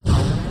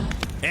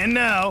And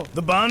now,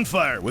 The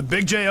Bonfire with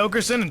Big J.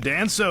 Okerson and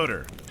Dan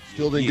Soder.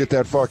 Still didn't get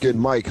that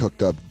fucking mic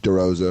hooked up,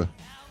 DeRosa.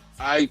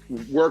 I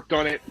worked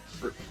on it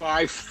for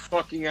 5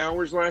 fucking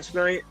hours last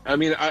night. I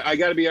mean, I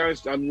got to be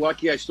honest. I'm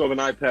lucky I still have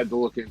an iPad to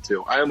look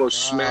into. I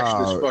almost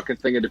smashed this fucking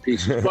thing into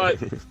pieces. But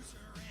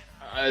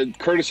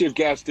courtesy of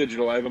Gas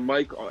Digital, I have a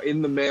mic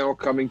in the mail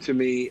coming to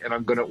me, and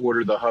I'm going to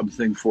order the hub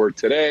thing for it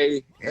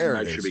today. There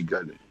and it that should is. be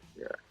good.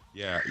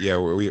 Yeah.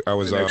 I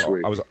was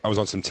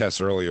on some tests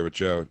earlier with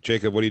Joe.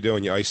 Jacob, what are you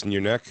doing? You icing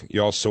your neck?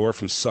 You all sore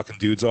from sucking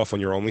dudes off on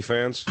your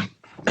OnlyFans?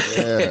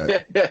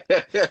 Yeah.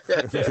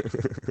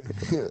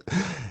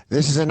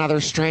 This is another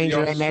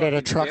stranger I met at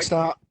a truck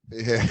stop.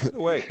 Yeah.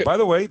 By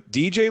the way,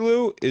 DJ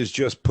Lou is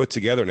just put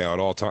together now at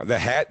all times. The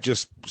hat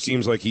just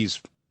seems like He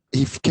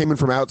came in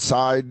from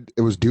outside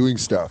and was doing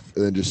stuff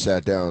and then just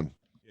sat down.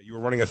 you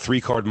were running a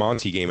 3-card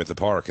Monty game at the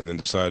park and then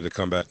decided to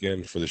come back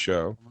in for the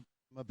show.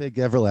 I'm a big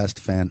Everlast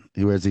fan.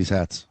 He wears these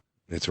hats.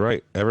 That's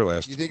right,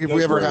 Everlast. Do you think if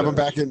we ever have him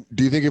back in?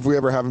 Do you think if we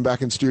ever have him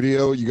back in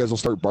studio, you guys will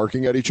start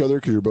barking at each other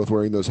because you're both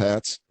wearing those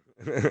hats?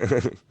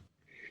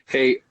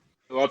 Hey,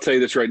 I'll tell you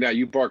this right now.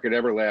 You bark at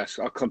Everlast,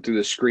 I'll come through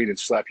the screen and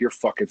slap your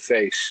fucking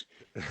face.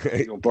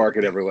 You don't bark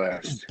at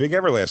Everlast. Big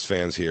Everlast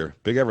fans here.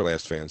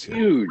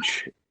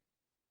 Huge.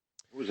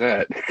 What was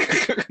that?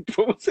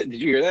 What was that?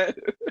 Did you hear that?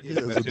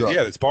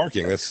 Yeah, that's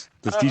barking. That's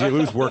DJ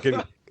Lou's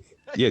working.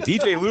 Yeah,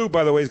 DJ Lou,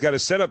 by the way, has got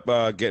his setup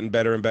getting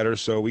better and better.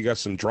 So we got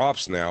some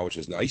drops now, which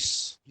is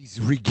nice. He's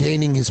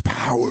regaining his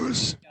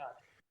powers.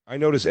 I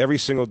notice every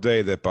single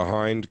day that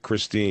behind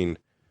Christine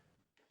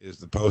is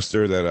the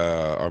poster that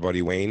our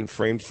buddy Wayne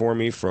framed for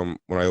me from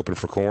when I opened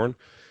for Korn.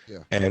 Yeah.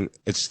 And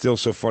it's still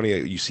so funny.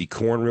 You see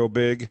Korn real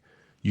big.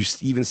 You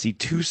even see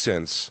 2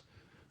 Cents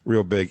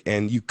real big.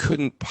 And you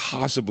couldn't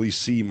possibly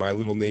see my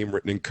little name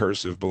written in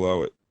cursive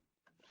below it.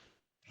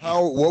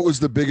 What was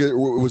the biggest?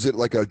 Was it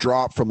like a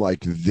drop from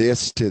like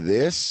this to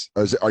this?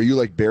 Are you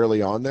like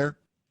barely on there?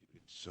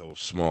 It's so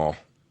small.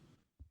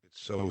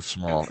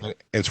 And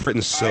it's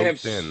written so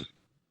thin.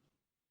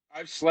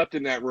 I've slept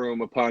in that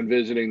room upon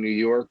visiting New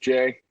York,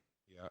 Jay.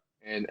 Yeah.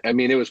 And I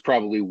mean, it was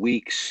probably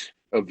weeks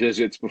of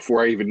visits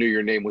before I even knew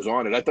your name was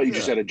on it. I thought you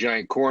just had a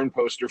giant Korn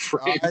poster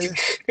framed.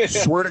 I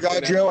swear to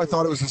God, Joe, I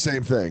thought it was the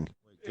same thing.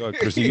 God,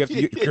 Kristen, you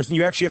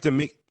actually have to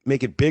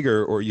make it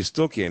bigger, or you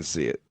still can't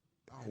see it.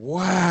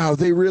 Wow,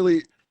 they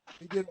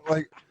did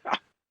like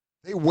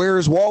they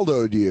where's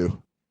Waldo'd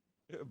you.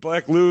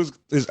 Black Lou's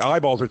his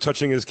eyeballs are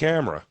touching his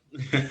camera.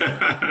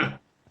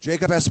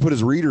 Jacob has to put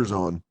his readers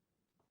on.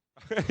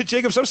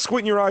 Jacob, stop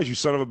squinting your eyes, you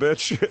son of a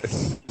bitch.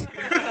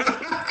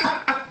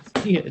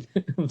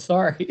 I'm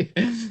sorry.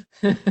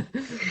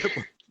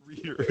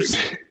 Readers.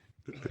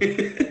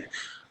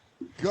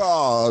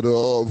 God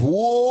of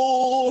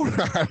War.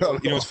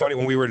 You know, it's funny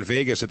when we were in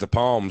Vegas at the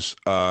Palms.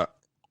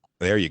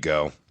 There you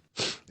go.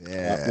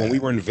 Yeah. When we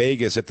were in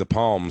Vegas at the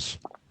Palms,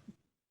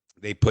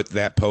 they put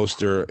that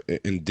poster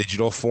in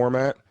digital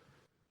format,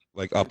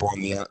 like up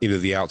on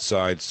the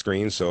outside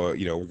screen. So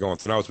we're going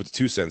through. I was with the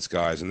 2 Cents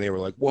guys, and they were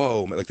like,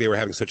 "Whoa!" Like they were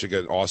having such a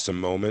good,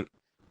 awesome moment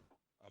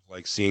of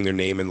like seeing their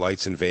name in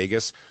lights in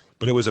Vegas.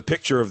 But it was a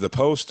picture of the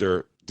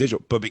poster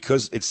digital. But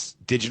because it's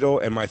digital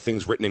and my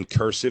thing's written in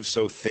cursive,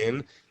 so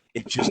thin,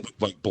 it just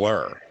looked like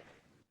blur.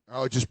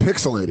 Oh, it just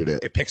pixelated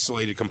it. It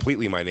pixelated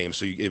completely my name,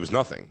 so it was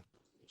nothing.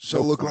 So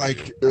it looked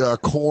like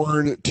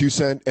Korn, 2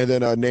 Cent, and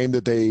then a name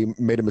that they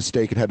made a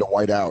mistake and had to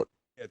white out.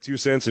 Yeah, 2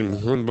 Cents and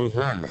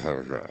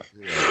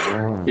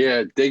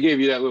Yeah, they gave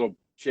you that little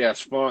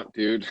ass font,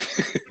 dude.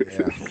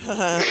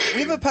 Yeah.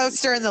 We have a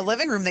poster in the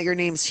living room that your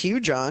name's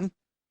huge on.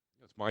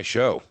 That's my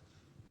show.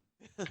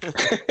 Oh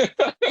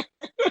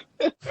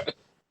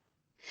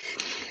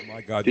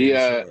my God. You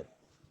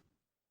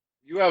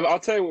have. I'll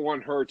tell you what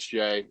one hurts,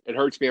 Jay. It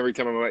hurts me every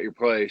time I'm at your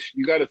place.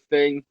 You got a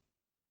thing.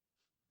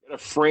 A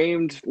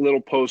framed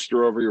little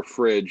poster over your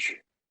fridge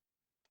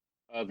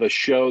of a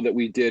show that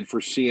we did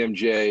for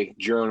CMJ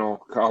Journal,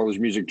 College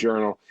Music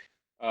Journal,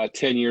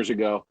 10 years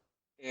ago.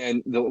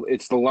 And the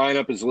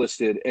lineup is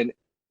listed, and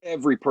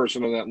every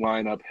person on that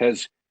lineup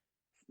has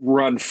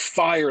run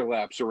fire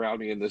laps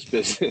around me in this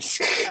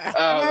business. Is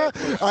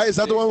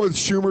that the one with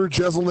Schumer,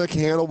 Jeselnik,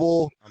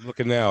 Hannibal? I'm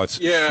looking now. It's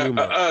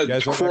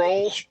Schumer.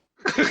 Kroll.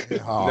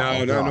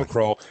 No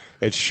Kroll.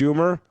 It's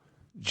Schumer,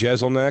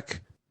 Jeselnik,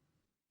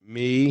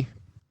 me.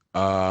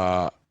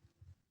 Oh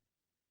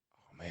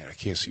man, I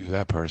can't see who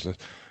that person is.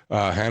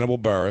 Hannibal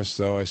Buress,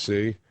 though I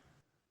see.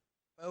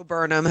 Bo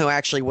Burnham, who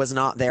actually was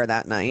not there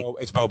that night. Oh,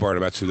 it's Bo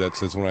Burnham. That's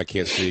the one I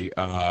can't see.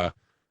 Joe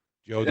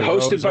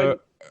Hosted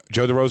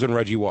DeRosa and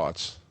Reggie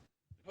Watts.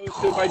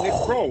 Hosted by Nick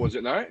Kroll, was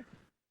it not?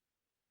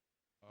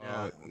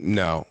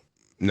 No.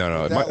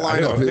 I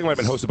think it might have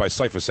been hosted by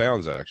Cypher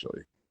Sounds,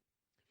 actually.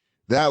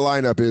 That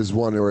lineup is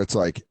one where it's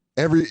like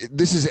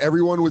this is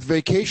everyone with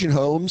vacation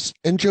homes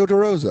and Joe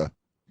DeRosa.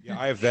 Yeah,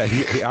 I have that.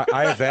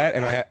 I have that,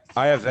 and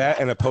I have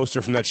that, and a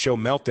poster from that show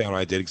Meltdown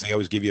I did, because they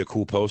always give you a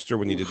cool poster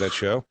when you did that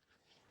show.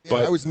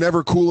 But I was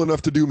never cool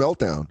enough to do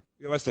Meltdown.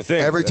 Yeah, that's the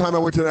thing. Every time I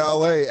went to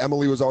LA,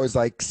 Emily was always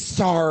like,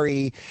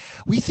 "Sorry,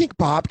 we think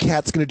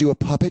Bobcat's going to do a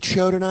puppet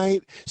show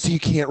tonight, so you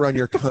can't run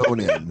your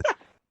Conan."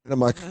 And I'm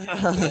like,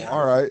 "Oh,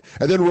 all right."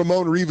 And then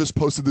Ramon Rivas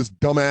posted this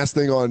dumbass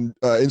thing on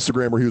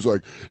Instagram where he was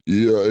like,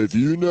 "Yeah, if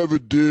you never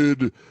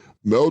did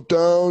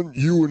Meltdown,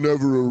 you were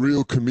never a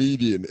real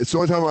comedian." It's the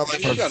only time in my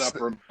life Shut up,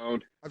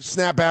 Ramon. I've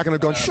snapped back and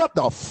I've gone, "Shut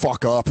the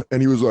fuck up."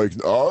 And he was like,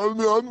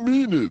 I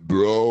mean it,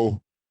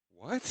 bro.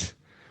 What?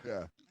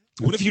 Yeah.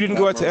 What if you didn't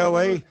go out to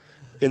LA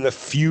in the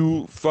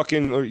few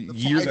fucking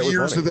years 5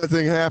 years that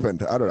thing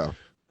happened? I don't know.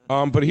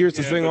 But here's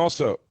the thing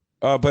also.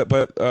 But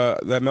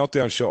that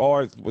Meltdown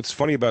show, what's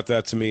funny about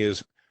that to me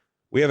is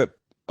we have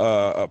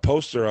a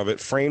poster of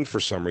it framed for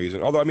some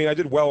reason. Although, I mean, I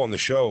did well on the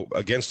show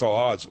against all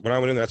odds. When I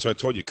went in, that's what I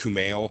told you.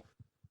 Kumail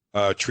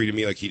treated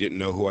me like he didn't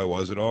know who I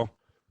was at all.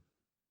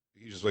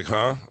 He's just like,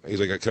 huh? He's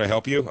like, can I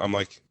help you? I'm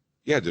like,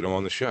 yeah, dude, I'm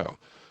on the show.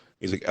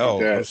 He's like,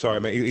 oh, I'm sorry,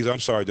 man. I'm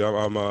sorry, dude.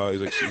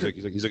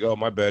 He's like, oh,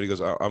 my bad. He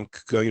goes, I'm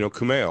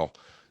Kumail.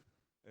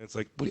 And it's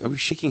like, are we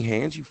shaking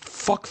hands? You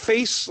fuck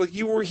face? Like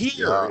you were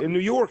here in New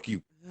York,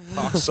 you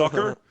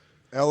cocksucker.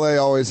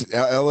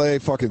 LA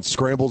fucking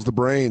scrambles the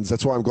brains.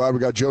 That's why I'm glad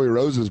we got Joey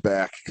Roses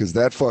back, because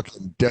that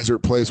fucking desert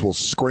place will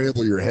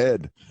scramble your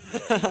head.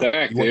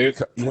 You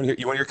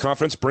want your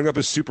confidence? Bring up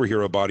his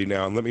superhero body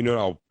now and let me know.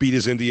 I'll beat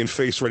his Indian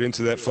face right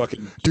into that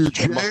fucking dude.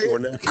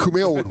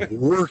 Kumail would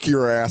work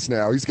your ass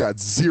now. He's got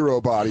zero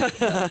body.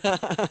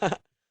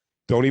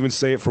 Don't even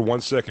say it for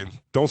 1 second.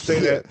 Don't say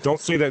that. Don't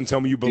say that and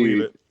tell me you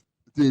believe it.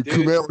 Dude,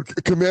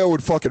 Kumail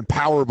would fucking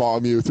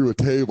powerbomb you through a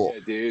table.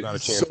 Yeah, dude. Not a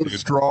chance, So dude.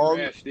 strong.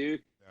 Ass,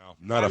 dude. No,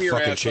 not a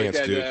fucking chance,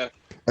 like dude.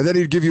 And then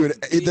he'd give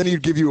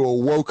you a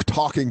woke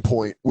talking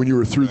point when you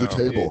were through the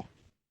table.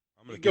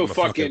 I'm gonna Go give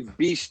him a fucking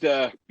beast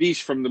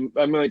from the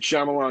M. Night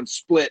Shyamalan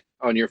Split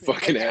on your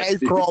fucking ass.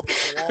 I'd crawl up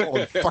the wall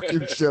and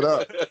fucking shit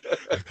up.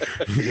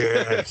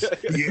 Yes,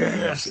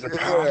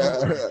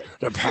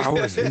 the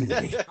power's in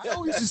me. I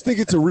always just think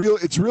it's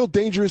real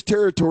dangerous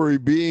territory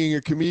being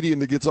a comedian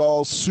that gets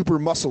all super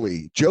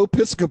muscly. Joe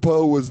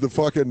Piscopo was the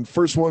fucking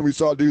first one we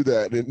saw do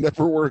that, and it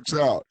never works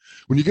out.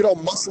 When you get all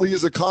muscly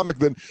as a comic,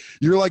 then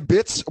you're like,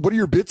 bits, what do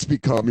your bits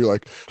become? You're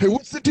like, hey,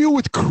 what's the deal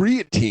with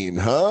creatine,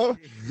 huh?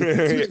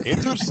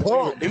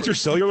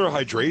 Intercellular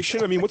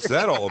hydration? I mean, what's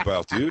that all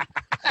about, dude?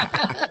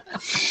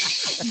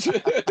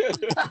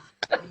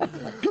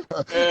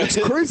 It's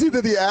crazy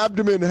that the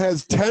abdomen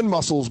has 10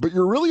 muscles, but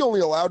you're really only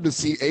allowed to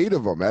see 8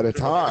 of them at a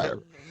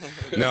time.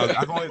 No,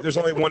 there's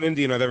only one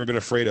Indian I've ever been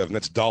afraid of, and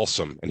that's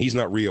Dalsum, and he's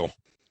not real.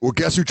 Well,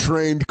 guess who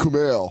trained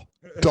Kumail?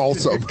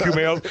 Dalsum.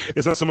 Kumail,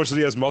 it's not so much that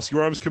he has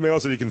muscular arms, Kumail,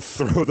 so he can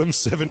throw them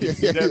 70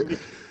 feet at me.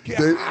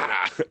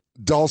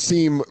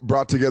 Dalsim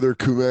brought together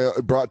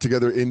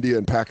India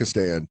and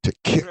Pakistan to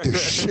kick the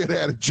shit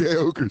out of Jay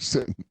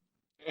Okerson.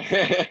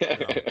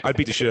 I'd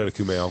beat the shit out of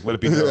Kumail. Let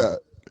it be known. Yeah.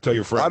 Tell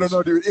your friends. I don't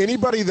know, dude.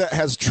 Anybody that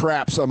has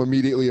traps, I'm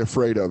immediately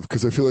afraid of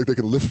because I feel like they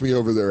can lift me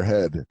over their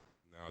head.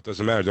 No, it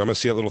doesn't matter. Dude. I'm gonna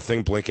see that little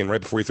thing blinking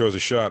right before he throws a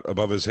shot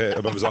above his head,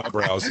 above his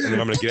eyebrows, and then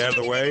I'm gonna get out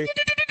of the way.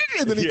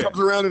 And then he comes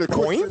around in a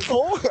Boink,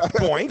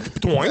 boink,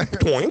 boink,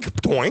 boink,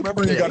 boink.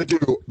 Remember, you got to do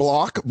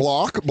block,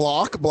 block,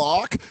 block,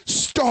 block,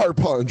 star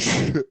punch.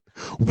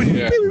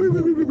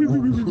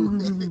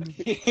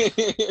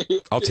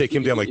 I'll take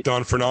him down like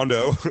Don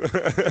Fernando.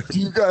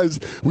 You guys,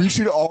 we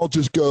should all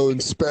just go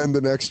and spend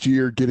the next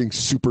year getting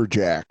super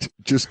jacked,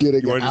 just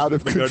getting out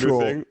of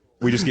control.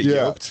 We just get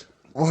yoked.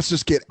 Let's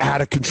just get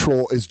out of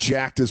control, as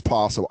jacked as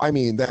possible. I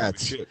mean,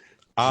 that's.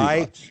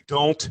 I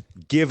don't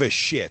give a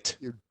shit.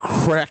 You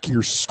crack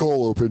your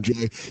skull open,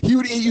 Jay. He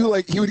would eat you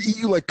like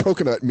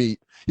coconut meat.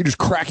 You just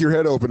crack your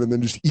head open and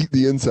then just eat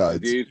the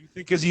insides. Dude. You think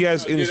because he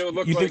has, you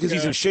think because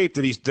he's in shape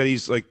that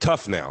he's like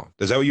tough now?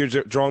 Is that what you're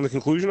drawing the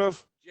conclusion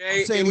of?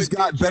 I'm saying he's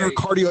got better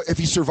cardio. If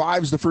he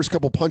survives the first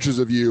couple punches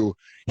of you,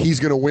 he's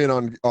gonna win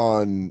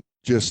on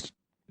just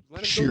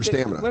sheer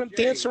stamina. Let him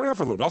dance around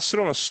for a little bit. I'll sit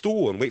on a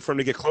stool and wait for him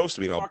to get close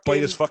to me, and I'll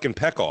bite his fucking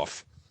peck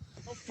off.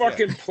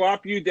 Fucking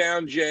plop you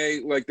down, Jay,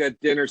 like that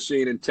dinner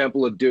scene in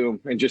Temple of Doom,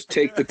 and just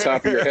take the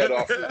top of your head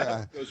off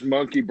those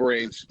monkey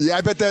brains. Yeah,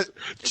 I bet that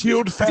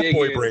chilled fat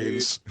boy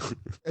brains.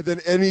 And then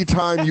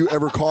anytime you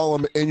ever call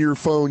him in your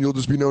phone, you'll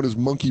just be known as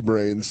monkey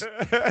brains.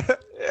 The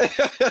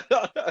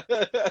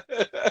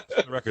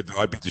record, though,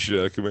 I beat the shit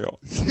out of Kumail.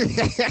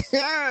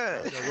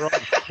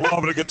 We're all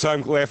having a good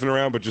time laughing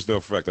around, but just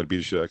know for a fact I'd beat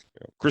the shit out of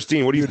Kumail.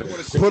 Christine, what do you think?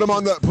 Put him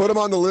on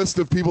the list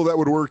of people that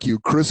would work you.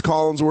 Chris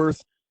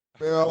Collinsworth.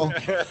 Well,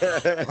 I'm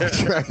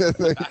trying to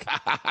think.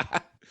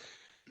 I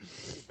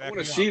want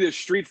to see this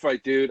street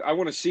fight, dude. I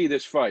want to see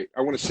this fight.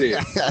 I want to see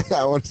it.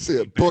 I want to see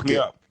it. Book it.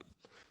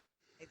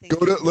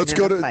 Let's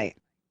go to. Fight.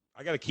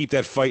 I got to keep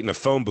that fight in a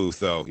phone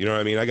booth, though. You know what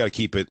I mean? I got to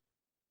keep it.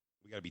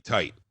 We got to be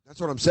tight. That's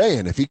what I'm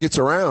saying. If he gets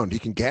around, he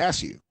can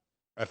gas you.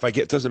 If I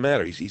get, doesn't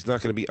matter. He's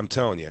not going to be. I'm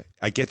telling you.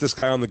 I get this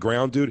guy on the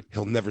ground, dude.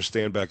 He'll never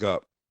stand back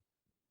up.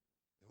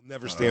 He'll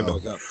never stand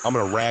back up. I'm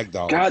gonna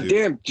ragdoll. God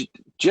damn,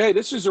 Jay,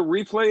 this is a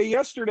replay of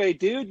yesterday,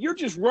 dude. You're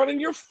just running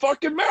your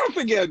fucking mouth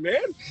again,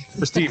 man.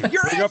 Christine,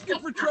 You're bring up asking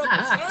for trouble,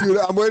 son. Dude,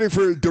 I'm waiting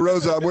for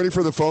DeRosa. I'm waiting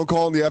for the phone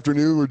call in the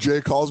afternoon where Jay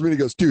calls me and he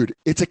goes, dude,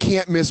 it's a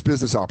can't miss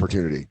business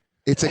opportunity.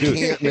 It's a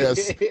can't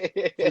miss.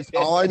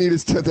 All I need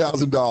is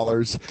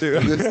 $10,000.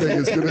 Dude. This thing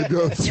is going to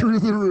go through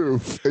the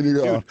roof. And you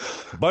go,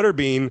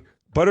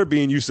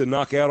 Butterbean used to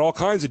knock out all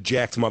kinds of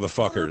jacked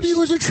motherfuckers. he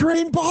was a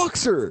trained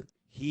boxer.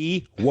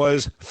 He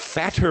was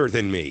fatter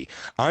than me.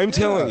 I'm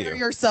telling Compare you.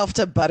 yourself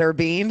to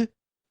Butterbean.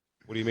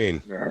 What do you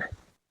mean? You're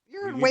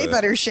do in you way mean?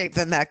 better shape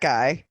than that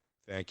guy.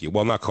 Thank you.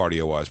 Well, not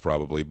cardio-wise,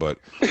 probably, but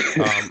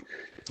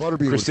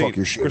Butterbean would fuck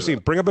your shit Christine,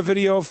 up. bring up a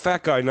video of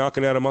fat guy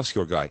knocking out a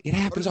muscular guy. It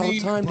happens all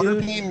the time,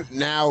 dude. Butterbean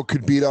now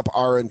could beat up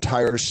our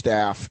entire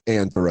staff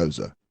and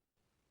DeRosa.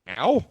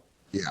 Ow.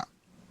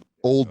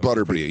 Old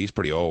Butterbean. He's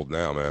pretty old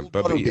now, man. Old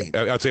But Butterbean.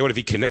 I'll tell you what, if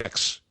he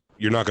connects,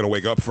 you're not going to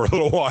wake up for a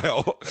little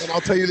while. And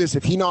I'll tell you this,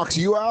 if he knocks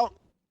you out,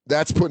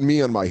 that's putting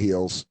me on my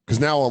heels because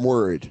now I'm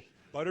worried.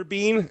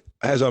 Butterbean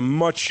has a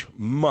much,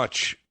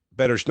 much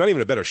better, not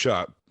even a better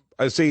shot.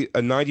 I'd say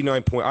a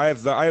 99 point. I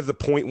have the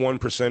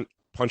 0.1%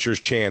 puncher's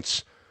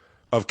chance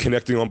of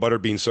connecting on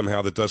Butterbean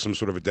somehow that does some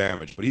sort of a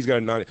damage. But he's got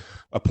a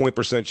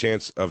 0.1%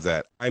 chance of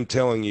that. I'm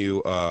telling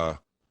you,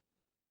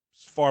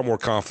 far more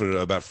confident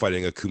about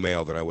fighting a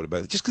Kumail than I would have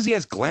been. Just because he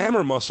has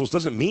glamour muscles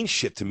doesn't mean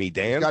shit to me,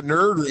 Dan. He's got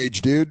nerd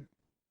rage, dude.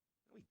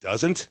 He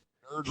doesn't.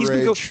 Nerd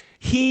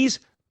He's rage.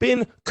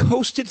 been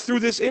coasted through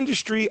this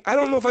industry. I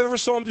don't know if I ever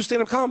saw him do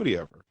stand-up comedy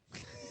ever.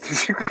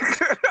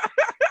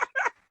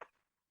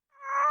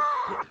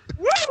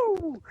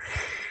 Woo!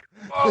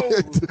 Oh,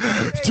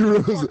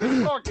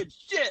 DeRosa, fucking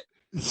shit.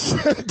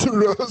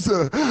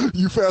 DeRosa,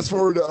 you fast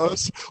forward to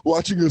us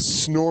watching a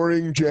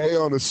snoring Jay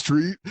on a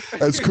street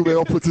as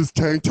Kumail puts his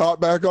tank top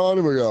back on,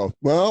 and we go,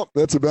 well,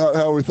 that's about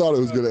how we thought it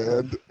was going to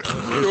end.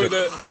 Doing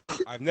that.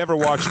 I've never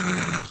watched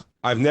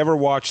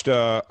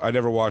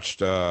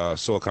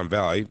Silicon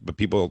Valley, but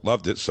people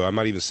loved it, so I'm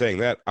not even saying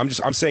that. I'm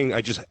saying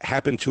I just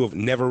happen to have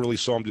never really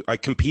saw him I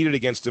competed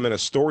against him in a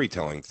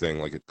storytelling thing,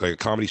 like a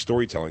comedy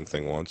storytelling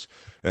thing once.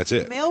 That's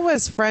it. Kumail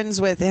was friends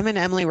with him and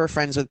Emily were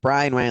friends with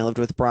Brian when I lived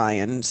with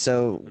Brian.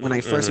 So when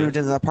I first moved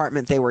into the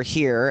apartment, they were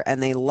here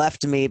and they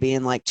left maybe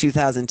in like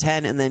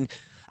 2010. And then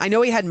I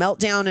know he had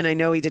Meltdown and I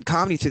know he did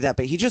comedy through that,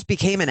 but he just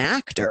became an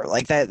actor.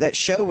 Like that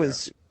show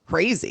was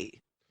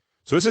crazy.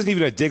 So this isn't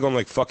even a dig on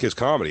like fuck his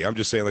comedy. I'm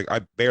just saying like I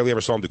barely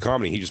ever saw him do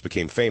comedy. He just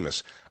became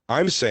famous.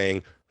 I'm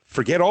saying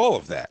forget all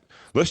of that.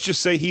 Let's just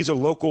say he's a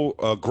local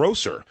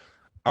grocer.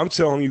 I'm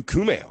telling you,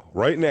 Kumail,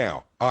 right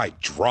now, I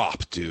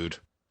drop, dude.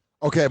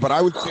 Okay, but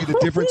I would say the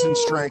difference in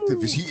strength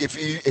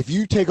if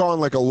you take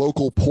on like a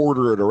local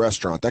porter at a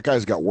restaurant, that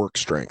guy's got work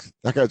strength.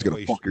 That guy's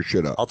gonna fuck your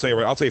shit up. I'll tell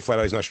you flat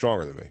out, he's not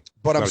stronger than me.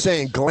 But I'm Not-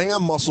 saying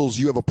glam muscles,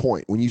 you have a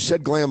point. When you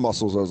said glam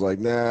muscles, I was like,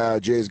 nah,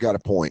 Jay's got a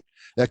point.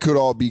 That could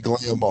all be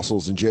glam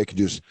muscles, and Jay could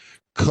just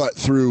cut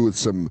through with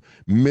some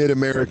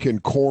mid-American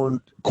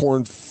corn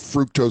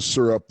fructose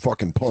syrup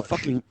fucking punch.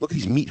 Fucking look at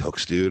these meat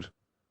hooks, dude.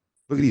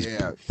 Look at these.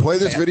 Yeah. Play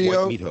this fat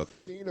video white meat hook.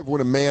 of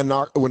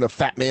when a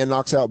fat man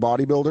knocks out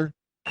bodybuilder.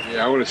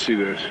 Yeah, I want to see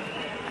this.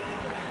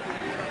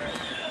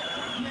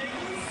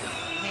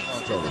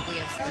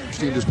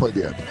 Steve just played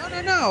the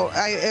end. No.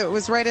 It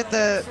was right at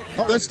the.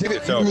 Oh, that's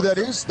David. You know who that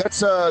is?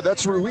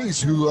 That's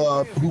Ruiz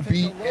who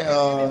beat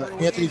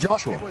Anthony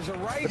Joshua.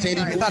 That's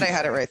Andy. I thought I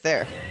had it right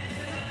there.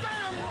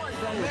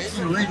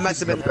 Ruiz. Must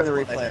have been the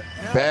replay.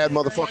 Bad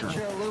motherfucker.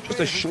 Just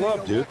a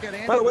schlub, dude.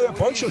 By the way, a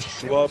bunch of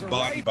schlub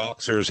body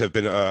boxers have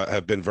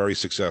been very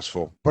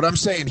successful. But I'm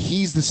saying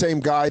he's the same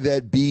guy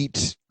that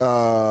beat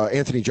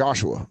Anthony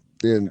Joshua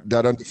in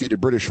that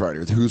undefeated British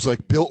fighter who's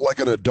like built like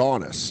an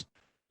Adonis.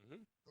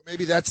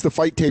 Maybe that's the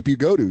fight tape you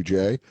go to,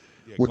 Jay.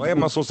 Yeah, glam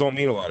muscles don't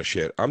mean a lot of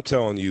shit. I'm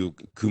telling you,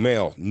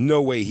 Kumail,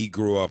 no way he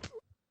grew up.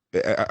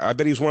 I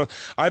bet he was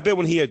I bet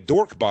when he had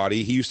dork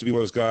body, he used to be one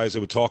of those guys that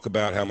would talk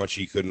about how much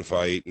he couldn't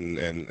fight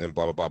and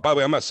blah blah blah. By the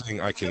way, I'm not saying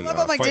I can. I love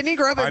him, like, fight. didn't he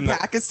grow up in I'm not-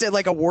 Pakistan,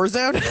 like a war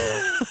zone? I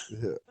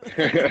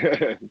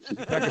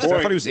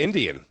thought he was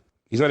Indian.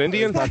 He's not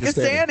Indian.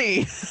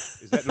 Pakistani.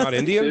 Is that not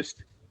Indian? Racist.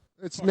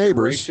 It's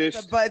neighbors.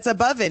 Racist. But it's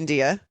above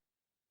India.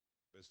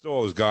 It's still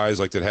all those guys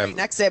like that have. Right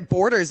next it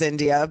borders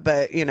India,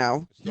 but you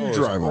know. Huge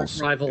rivals.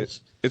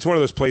 Rivals. It's one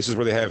of those places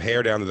where they have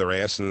hair down to their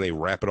ass and then they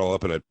wrap it all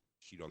up in a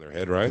sheet on their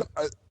head, right?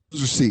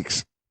 Those are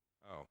Sikhs.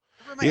 Oh,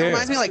 It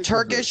reminds me like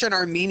Turkish and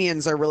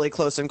Armenians are really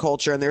close in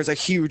culture, and there's a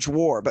huge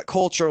war. But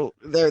cultural,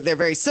 they're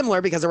very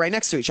similar because they're right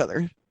next to each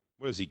other.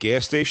 what is he?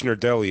 Gas station or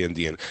Delhi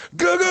Indian?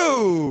 Go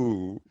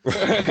go!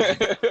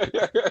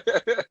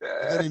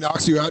 And then he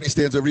knocks you out. And he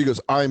stands over. He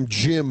goes, "I'm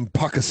Jim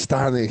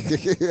Pakistani."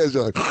 It's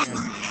like,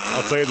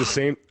 I'll tell you the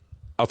same.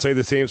 I'll tell you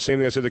the same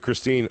thing I said to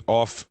Christine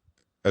off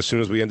as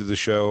soon as we ended the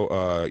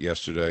show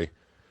yesterday.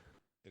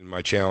 In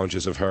my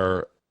challenges of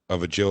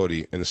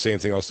agility, and the same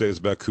thing I'll say is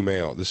about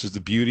Kumail. This is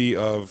the beauty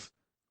of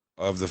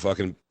the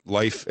fucking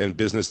life and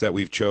business that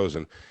we've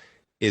chosen,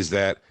 is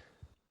that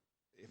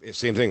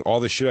same thing. All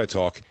the shit I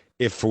talk.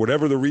 If for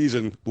whatever the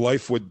reason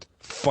life would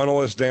funnel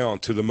us down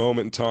to the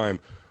moment in time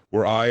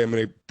where I am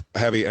in a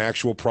have an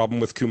actual problem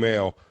with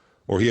Kumail,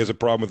 or he has a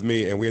problem with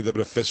me, and we end up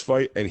in a fist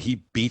fight, and he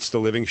beats the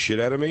living shit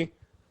out of me,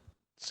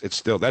 it's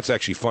still, that's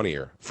actually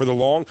funnier for the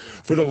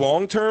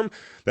long term.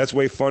 That's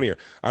way funnier.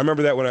 I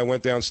remember that when I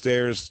went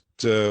downstairs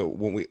to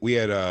when we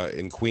had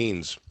in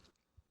Queens,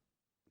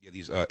 we had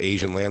these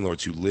Asian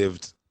landlords who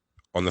lived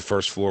on the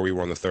first floor. We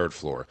were on the third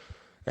floor,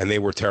 and they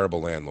were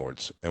terrible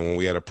landlords. And when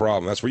we had a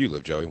problem, that's where you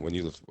live, Joey. When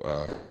you live,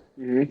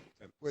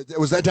 Wait,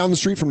 was that down the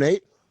street from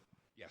Nate?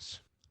 yes,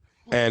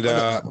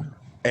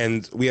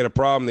 and we had a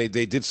problem.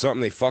 They did something.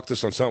 They fucked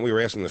us on something. We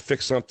were asking them to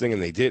fix something, and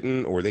they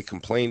didn't, or they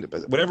complained.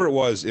 But whatever it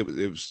was, it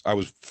was. I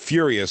was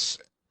furious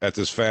at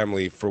this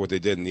family for what they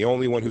did. And the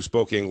only one who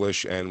spoke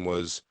English and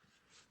was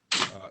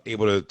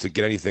able to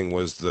get anything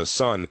was the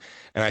son.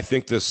 And I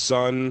think the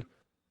son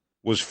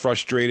was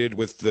frustrated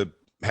with the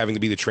having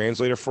to be the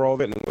translator for all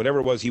of it. And whatever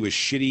it was, he was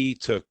shitty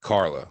to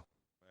Carla,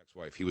 my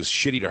ex-wife. He was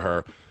shitty to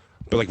her,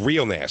 but like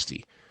real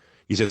nasty.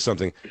 He said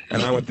something,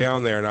 and I went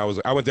down there, and I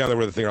went down there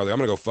with the thing. I was like, I'm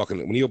gonna go fucking.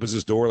 When he opens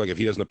this door, like if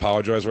he doesn't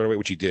apologize right away,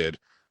 which he did,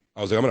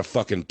 I was like, I'm gonna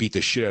fucking beat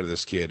the shit out of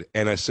this kid.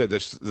 And I said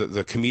this,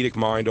 the comedic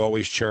mind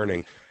always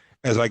churning.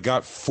 As I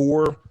got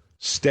 4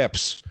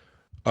 steps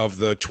of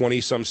the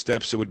 20-some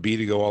steps it would be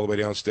to go all the way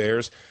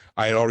downstairs,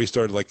 I had already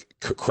started like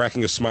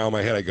cracking a smile in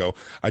my head. I go,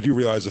 I do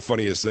realize the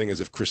funniest thing is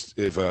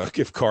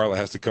if Carla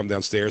has to come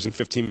downstairs in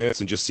 15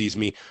 minutes and just sees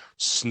me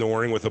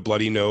snoring with a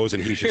bloody nose,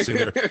 and he's just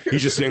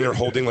sitting there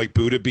holding like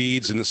Buddha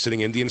beads and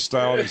sitting Indian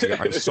style. And he's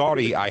like, I'm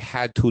sorry, I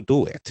had to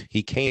do it.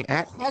 He came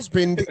at me.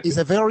 Husband is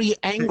a very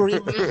angry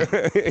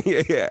man.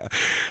 yeah.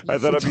 I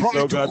thought it'd be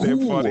so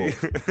goddamn funny.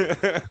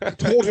 I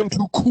told him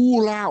to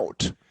cool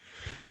out.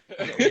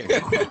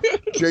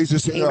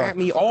 Jesus, Came at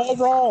me all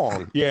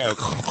wrong. Yeah,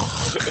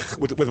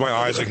 with my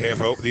eyes like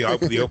half open, the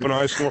open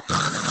eyes. got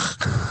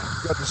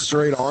the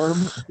straight arm.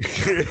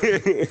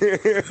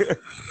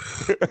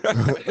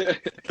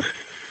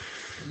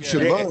 You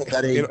should learn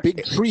that a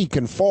big tree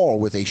can fall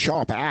with a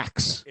sharp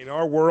axe. In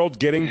our world,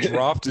 getting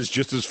dropped is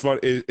just as fun.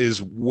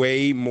 Is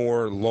way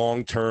more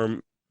long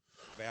term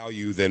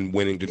value than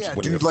winning. Yeah,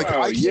 winning dude. a Like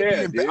fight.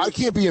 I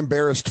can't be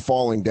embarrassed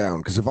falling down,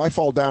 because if I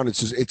fall down,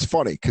 it's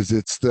funny because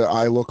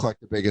I look like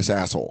the biggest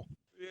asshole.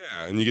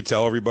 Yeah, and you can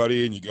tell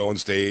everybody, and you go on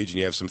stage, and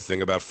you have some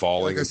thing about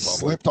falling. Like I in public.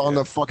 slipped on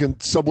the fucking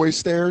subway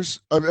stairs.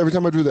 Every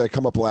time I do that, I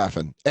come up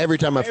laughing. Every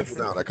time I fall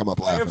down, I come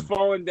up I have laughing.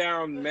 fallen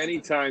down many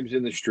times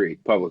in the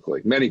street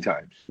publicly. Many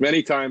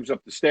times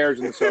up the stairs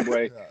in the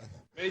subway.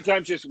 Many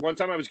times, just one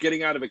time I was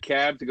getting out of a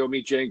cab to go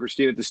meet Jay and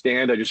Christine at the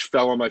stand. I just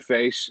fell on my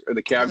face, or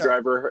the cab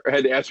driver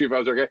had to ask me if I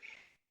was okay.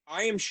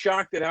 I am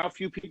shocked at how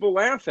few people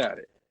laugh at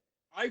it.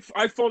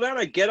 I fall down,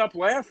 I get up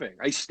laughing.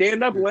 I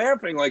stand up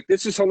laughing like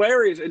this is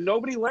hilarious, and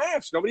nobody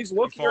laughs. Nobody's You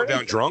looking. fall or down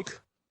anything.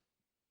 drunk.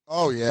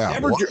 Oh yeah.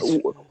 Never What?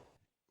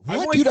 I've What,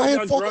 only dude? come I down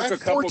had drunk a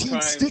couple 14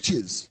 times.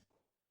 stitches.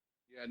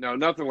 Yeah, no,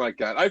 nothing like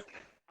that.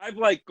 I've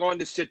like gone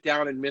to sit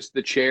down and missed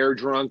the chair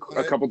drunk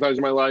a couple times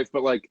in my life,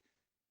 but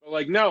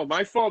no,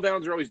 my fall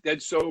downs are always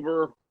dead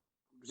sober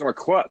because I'm a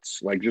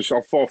klutz. Like, just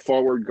I'll fall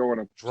forward going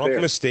Drunk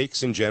upstairs.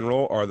 mistakes in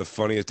general are the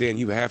funniest. Dan,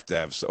 you have to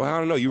have. So I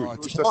don't know. You A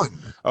ton.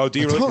 Oh, do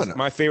you A really? ton.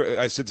 My favorite.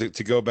 I said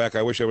to go back.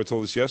 I wish I would have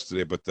told this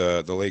yesterday, but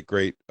the late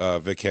great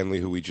Vic Henley,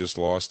 who we just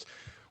lost.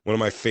 One of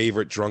my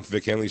favorite drunk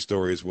Vic Henley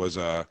stories was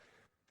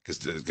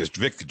because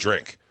Vic could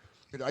drink.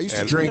 I used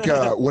to drink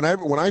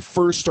when I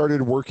first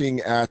started working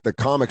at the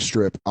comic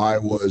strip. I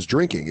was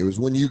drinking. It was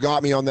when you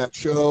got me on that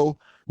show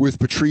with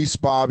Patrice,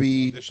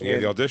 Bobby, Yeah,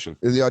 the audition.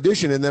 in the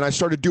audition, and then I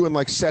started doing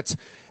like sets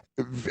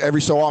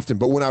every so often.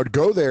 But when I would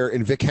go there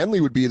and Vic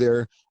Henley would be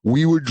there,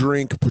 we would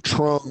drink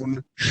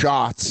Patron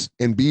shots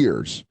and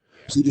beers.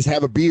 So you just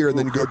have a beer and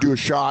then you go do a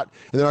shot,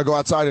 and then I go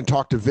outside and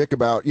talk to Vic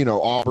about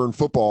Auburn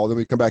football. Then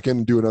we come back in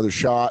and do another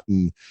shot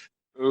and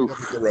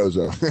Oof. the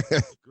Rosa.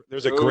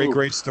 There's a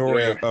great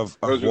story yeah. of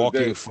Those are the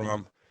walking days.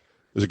 from.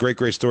 There's a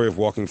great story of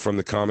walking from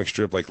the comic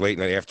strip like late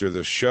night after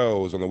the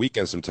shows on the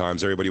weekends.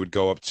 Sometimes everybody would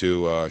go up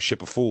to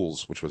Ship of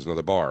Fools, which was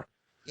another bar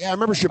Yeah, I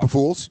remember Ship of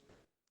Fools.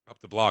 up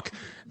the block,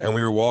 and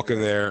we were walking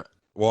to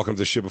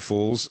the Ship of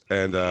Fools,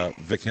 and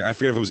Vic, I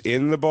forget if it was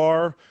in the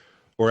bar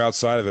or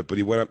outside of it, but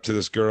he went up to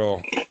this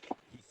girl. He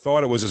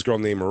thought it was this girl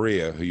named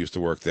Maria who used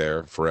to work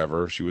there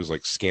forever. She was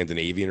like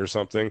Scandinavian or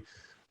something,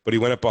 but he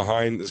went up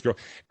behind this girl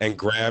and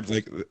grabbed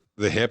like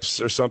the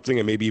hips or something,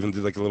 and maybe even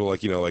did like a little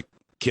like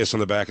kiss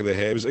on the back of the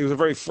head. It was a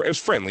very it was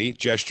friendly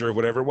gesture or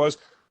whatever it was,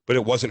 but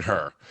it wasn't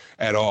her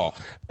at all.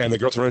 And the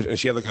girl turned around and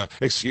she had like a,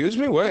 excuse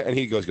me, what? And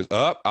he goes,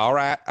 all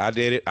right, I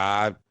did it.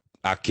 I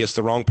kissed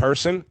the wrong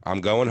person.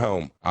 I'm going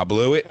home. I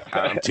blew it.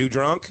 I'm too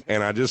drunk.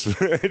 And I just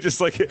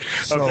like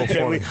So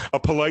funny. a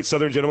polite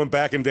Southern gentleman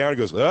backing down. He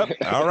goes,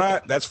 all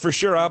right, that's for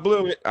sure. I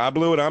blew it.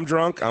 I'm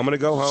drunk. I'm going to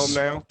go home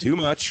now. Too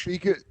much.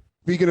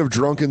 Speaking of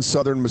drunken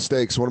Southern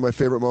mistakes, one of my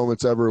favorite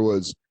moments ever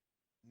was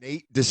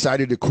Nate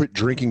decided to quit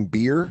drinking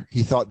beer.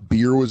 He thought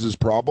beer was his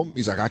problem.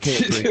 He's like, I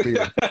can't drink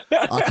beer.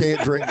 I can't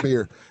drink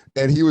beer.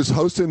 And he was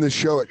hosting the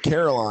show at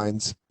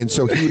Caroline's, and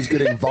so he was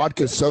getting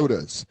vodka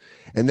sodas,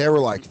 and they were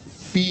like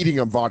feeding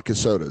him vodka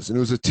sodas. And it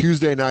was a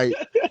Tuesday night.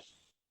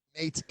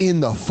 Nate's in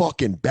the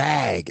fucking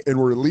bag, and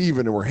we're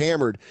leaving, and we're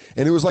hammered,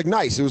 and it was like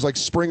nice. It was like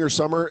spring or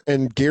summer,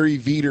 and Gary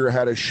Veeder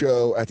had a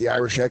show at the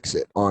Irish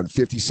Exit on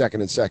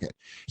 52nd and Second.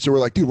 So we're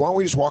like, dude, why don't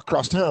we just walk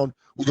across town?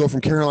 We'll go from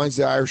Caroline's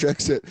to the Irish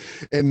Exit.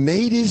 And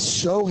Nate is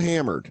so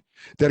hammered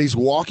that he's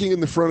walking in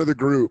the front of the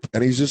group,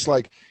 and he's just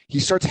like, he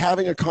starts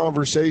having a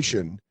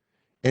conversation,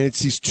 and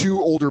it's these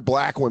two older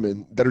black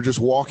women that are just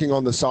walking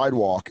on the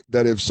sidewalk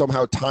that have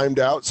somehow timed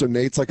out. So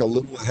Nate's like a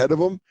little ahead of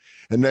them.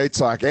 And Nate's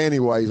like,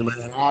 anyways,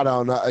 man, I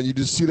don't know. And you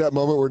just see that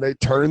moment where Nate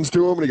turns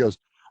to him and he goes,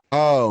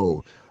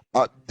 I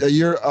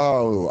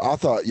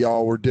thought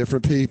y'all were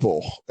different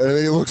people. And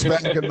then he looks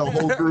back and the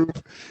whole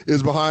group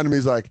is behind him.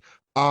 He's like,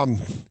 I'm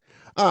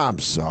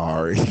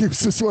sorry.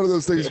 It's just one of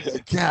those things.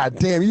 Like, God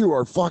damn, you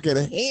are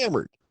fucking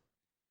hammered.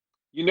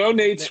 You know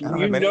Nate's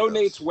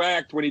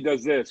whacked when he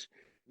does this.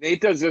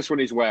 Nate does this when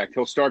he's whacked.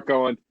 He'll start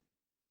going,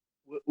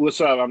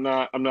 "What's up? I'm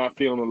not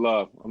feeling the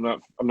love. I'm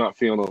not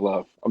feeling the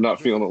love. I'm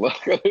not feeling the love."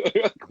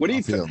 What are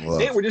you feeling?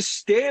 Nate, we're just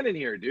standing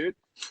here, dude.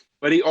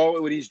 But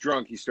when he's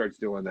drunk, he starts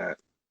doing that.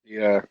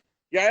 Yeah.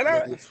 Yeah,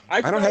 and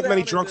I don't have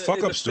many drunk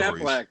fuck up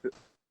stories. The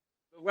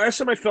last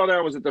time I fell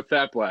down was at the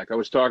Fat Black. I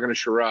was talking to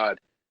Sherrod,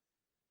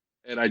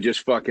 and I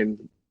just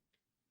fucking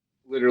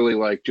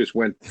literally just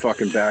went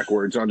fucking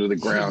backwards onto the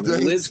ground.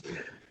 And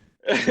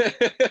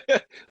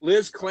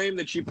Liz claimed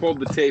that she pulled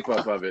the tape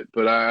up of it,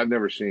 but I've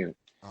never seen it.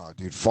 Oh,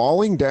 dude,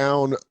 falling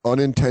down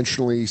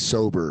unintentionally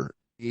sober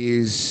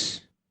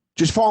is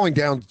just falling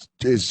down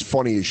is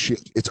funny as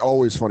shit. It's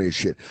always funny as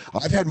shit.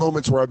 I've had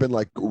moments where I've been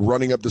like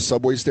running up the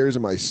subway stairs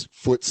and my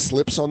foot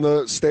slips on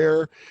the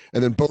stair,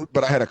 and then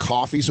but I had a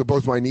coffee, so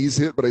both my knees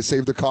hit, but I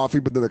saved the coffee,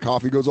 but then the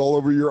coffee goes all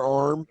over your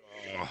arm.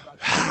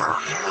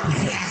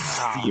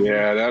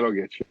 Yeah, that'll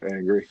get you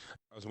angry.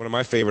 That was one of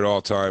my favorite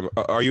all time.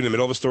 Are you in the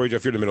middle of a story,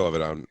 Jeff? You're in the middle of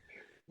it.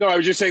 No, I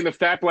was just saying the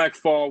Fat Black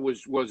fall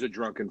was a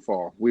drunken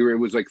fall. It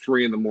was like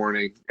 3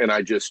 a.m, and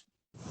I just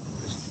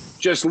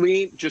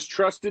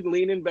trusted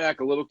leaning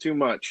back a little too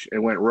much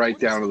and went right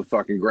down to the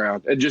fucking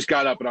ground and just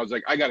got up and I was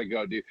like, I gotta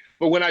go, dude.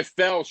 But when I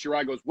fell,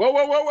 Shirai goes, whoa,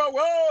 whoa, whoa, whoa,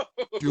 whoa.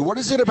 Dude, what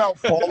is it about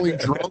falling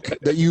drunk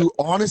that you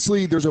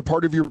honestly, there's a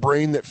part of your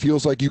brain that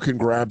feels like you can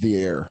grab the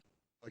air?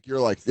 Like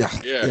you're like,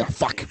 yeah,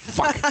 fuck.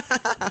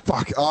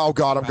 Oh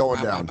God, I'm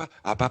going down.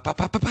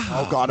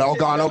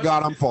 Oh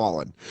God, I'm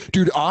falling.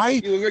 Dude, You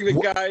look like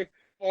the guy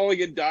falling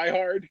in Die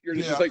Hard. You're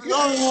just like, You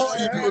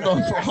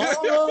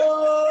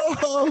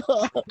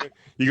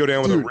go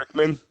down with a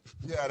Rickman.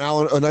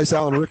 Yeah, a nice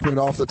Alan Rickman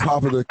off the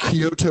top of the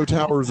Kyoto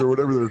Towers or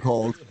whatever they're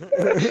called.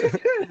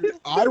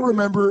 I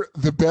remember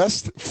the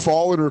best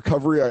fall in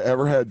recovery I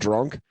ever had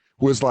drunk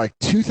was like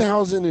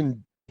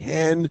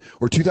 2010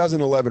 or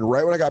 2011,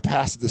 right when I got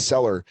past the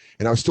cellar,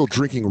 and I was still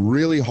drinking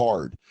really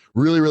hard.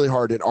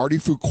 And Artie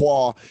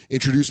Fuqua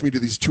introduced me to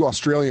these two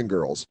Australian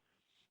girls.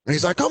 And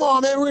he's like, come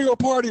on, man, we're going to go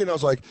party. And I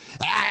was like,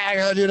 I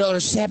got to do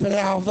another step and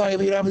I'll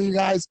meet up with you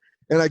guys.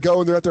 And I go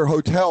and they're at their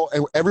hotel,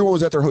 and everyone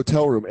was at their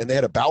hotel room, and they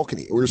had a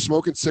balcony. We were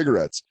smoking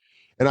cigarettes.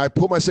 And I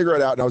put my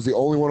cigarette out, and I was the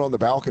only one on the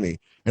balcony.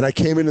 And I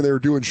came in, and they were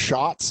doing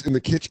shots in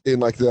the kitchen,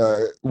 in like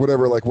the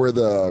whatever, like where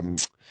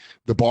the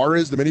bar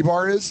is, the mini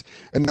bar is.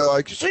 And they're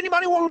like, does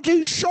anybody want to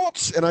do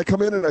shots? And I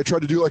come in and I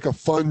tried to do like a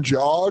fun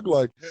jog,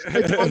 like,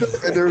 and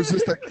there was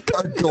just a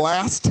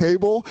glass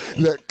table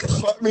that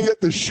cut me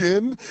at the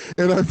shin,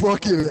 and I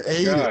fucking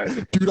ate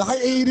it. Dude, I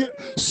ate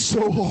it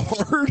so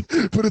hard,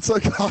 but it's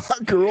like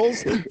hot girls.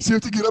 So you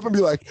have to get up and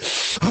be like,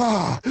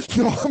 no,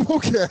 I'm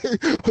okay.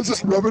 I was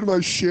just rubbing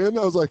my shin.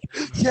 I was like,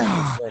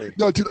 yeah.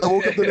 No, dude, I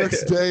woke up the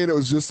next day and it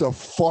was just a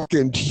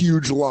fucking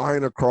huge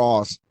line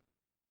across.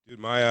 Dude,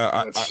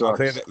 I'll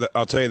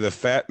tell you the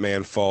fat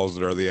man falls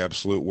that are the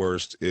absolute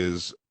worst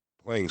is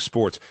playing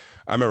sports.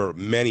 I remember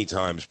many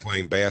times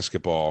playing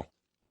basketball.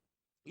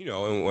 You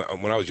know,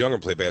 and when I was younger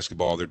and played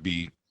basketball, there'd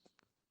be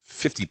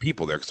 50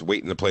 people there because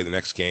waiting to play the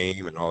next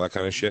game and all that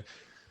kind of shit.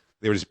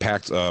 They were just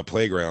packed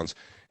playgrounds.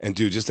 And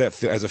dude, just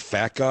that as a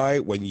fat guy,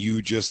 when you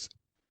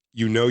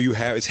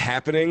have it's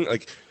happening,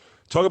 like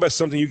talk about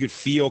something you could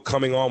feel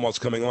coming on while it's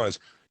coming on is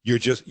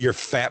your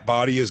fat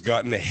body has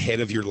gotten ahead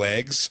of your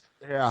legs.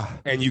 Yeah.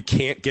 And you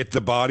can't get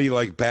the body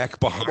like back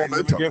behind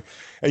them again.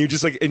 And you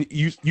just like, and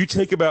you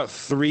take about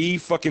 3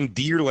 fucking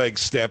deer leg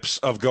steps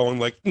of going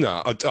like,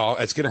 no,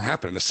 it's going to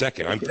happen in a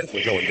second. I'm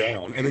definitely going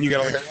down. And then you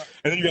got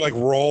to like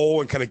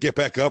roll and kind of get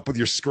back up with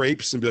your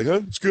scrapes and be like,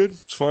 oh, it's good.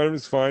 It's fine.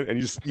 It's fine.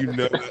 And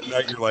that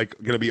night you're like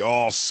going to be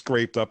all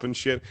scraped up and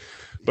shit.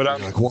 But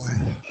I'm like, what?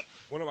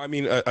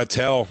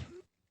 Attell,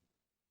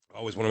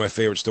 always one of my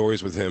favorite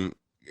stories with him.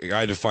 I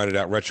had to find it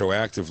out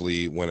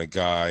retroactively when a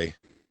guy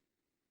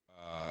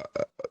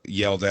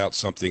yelled out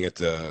something at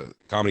the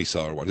Comedy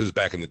Cellar one. This is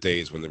back in the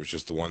days when there was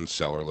just the one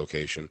cellar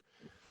location.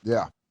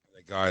 Yeah.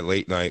 The guy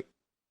late night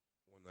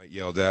one night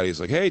yelled out, he's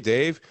like, hey,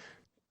 Dave.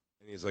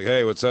 And he's like,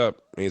 hey, what's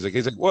up? And he's like,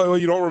 well,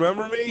 you don't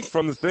remember me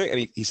from the thing?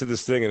 And he said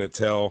this thing, and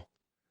Attell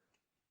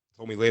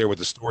told me later what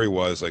the story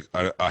was, like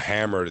a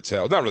hammer to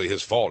Attell. Not really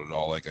his fault at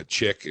all. Like a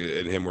chick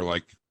and him were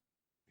like,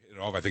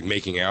 I think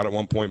making out at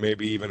one point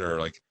maybe even, or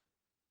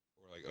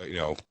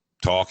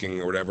talking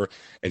or whatever,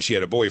 and she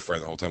had a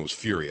boyfriend the whole time, was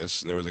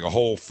furious, and there was like a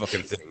whole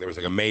fucking thing. There was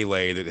like a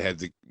melee that had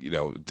to,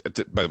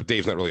 but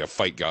Dave's not really a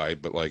fight guy,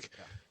 but like,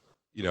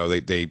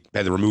 they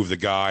had to remove the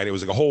guy, and it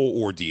was like a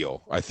whole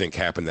ordeal, I think,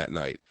 happened that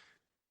night.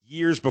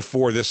 Years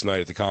before this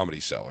night at the Comedy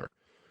Cellar.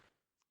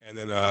 And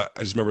then I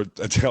just remember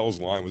Adele's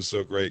line was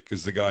so great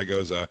because the guy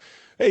goes,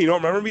 hey, you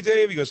don't remember me,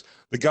 Dave? He goes,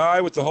 the guy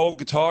with the whole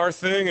guitar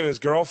thing and his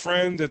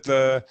girlfriend at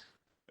the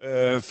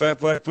Fat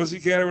Black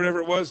Pussycat or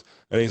whatever it was.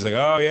 And he's like,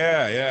 oh,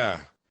 yeah.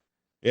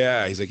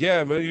 He's like,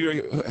 yeah, but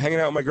you're hanging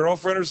out with my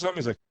girlfriend or something?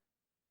 He's like,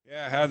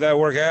 yeah, how'd that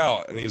work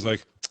out? And he's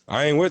like,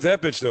 I ain't with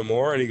that bitch no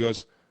more. And he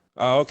goes,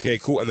 oh, okay,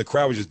 cool. And the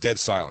crowd was just dead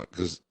silent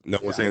because no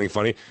one said anything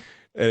funny.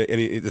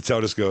 And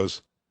Adele just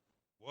goes,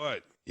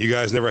 what? You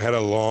guys never had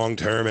a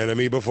long-term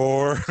enemy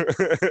before?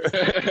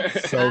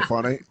 So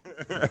funny.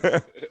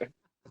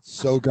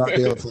 So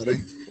goddamn funny.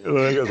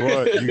 Like, guess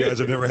what? You guys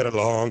have never had a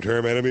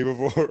long-term enemy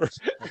before?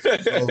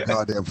 So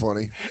goddamn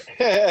funny.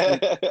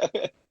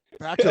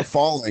 Back to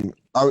falling.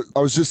 I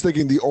was just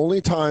thinking the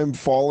only time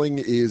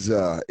falling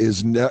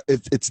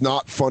it's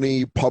not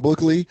funny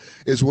publicly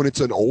is when it's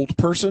an old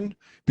person,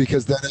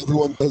 because then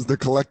everyone does the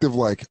collective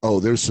like, oh,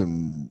 there's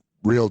some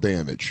real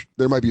damage.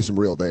 There might be some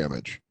real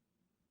damage.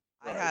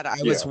 I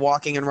was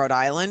walking in Rhode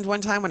Island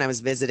one time when I was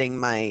visiting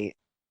my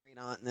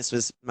aunt, and this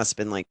must have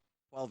been like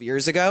 12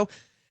 years ago.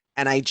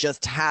 And I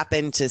just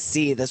happened to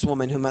see this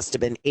woman who must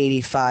have been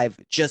 85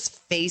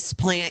 just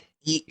faceplant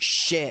eat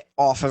shit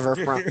off of her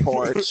front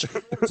porch.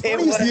 It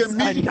was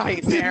a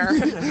nightmare.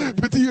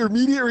 But the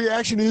immediate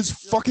reaction is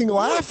fucking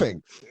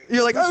laughing.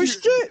 You're like, oh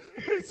shit.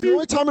 It's the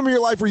only time in your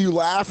life where you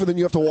laugh and then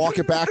you have to walk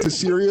it back to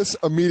serious.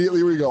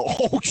 Immediately we go,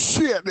 oh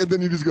shit. And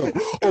then you just go,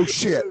 oh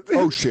shit,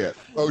 oh shit,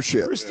 oh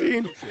shit.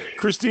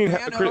 Christine.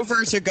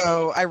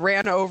 I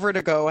ran over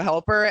to go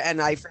help her,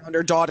 and I found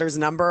her daughter's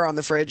number on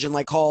the fridge and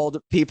like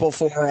called people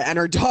for her. And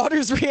her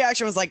daughter's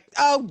reaction was like,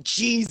 oh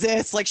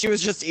Jesus. Like she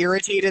was just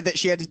irritated that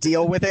she had to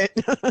deal with it.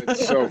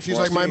 So she's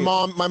like, my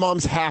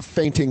mom's half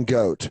fainting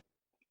goat.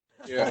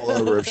 Yeah. All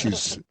over if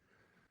she's.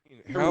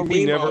 How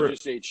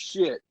just ate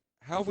shit.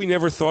 How have we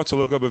never thought to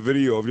look up a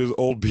video of just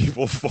old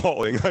people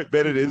falling? I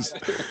bet it is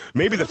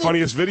maybe the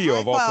funniest video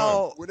of all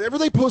time. Whenever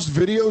they post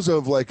videos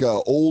of like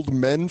old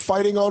men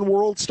fighting on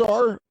World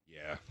Star,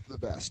 yeah, the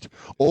best.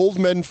 Old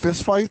men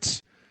fist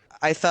fights.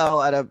 I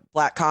fell at a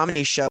black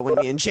comedy show when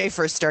me and Jay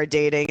first started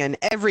dating, and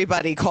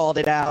everybody called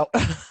it out.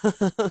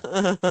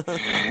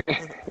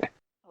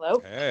 Hello.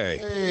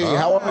 Hey,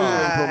 how are you,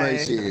 April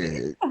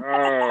Macy?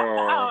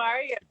 How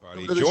are you?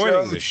 Everybody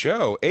joining the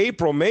show.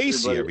 April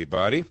Macy,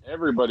 everybody.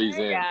 Everybody's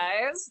Hey in.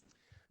 guys.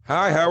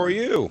 Hi, how are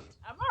you?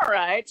 I'm all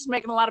right. Just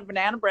making a lot of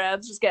banana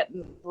breads. Just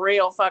getting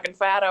real fucking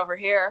fat over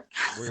here.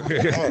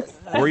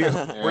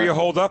 Where you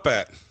hold up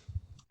at?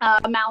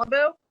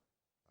 Malibu.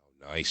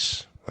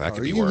 Nice. That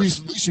could be At worse.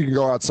 least you can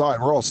go outside.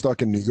 We're all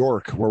stuck in New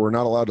York where we're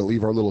not allowed to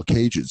leave our little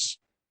cages.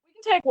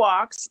 We can take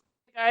walks.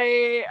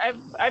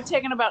 I've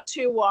taken about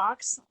 2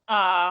 walks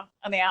on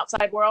the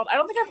outside world. I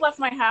don't think I've left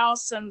my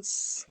house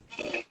since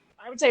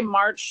I would say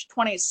March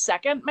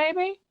 22nd,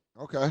 maybe.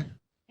 Okay.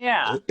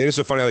 Yeah. It is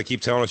so funny how they keep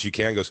telling us you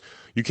can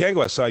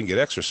go outside and get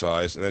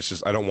exercise, and that's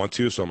just I don't want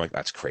to, so I'm like,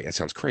 that's crazy. That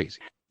sounds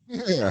crazy.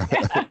 Yeah.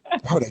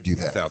 How would I do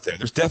that? Out there.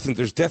 There's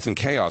death and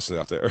chaos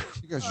out there.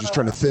 You guys are just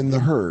trying to thin the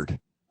herd.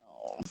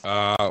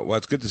 Well,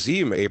 it's good to see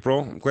you,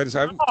 April. I'm glad to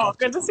have you. Oh,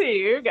 good to see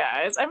you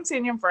guys. I haven't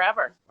seen you in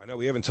forever. I know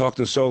we haven't talked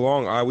in so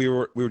long. We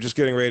were just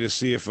getting ready to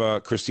see if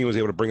Christine was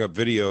able to bring up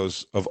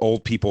videos of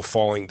old people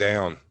falling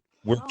down.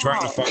 We're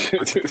trying to find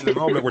in the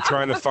moment. We're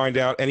trying to find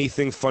out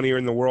anything funnier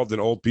in the world than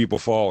old people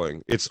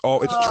falling. It's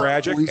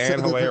tragic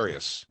and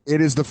hilarious.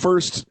 It is the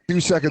first 2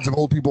 seconds of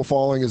old people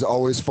falling is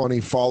always funny,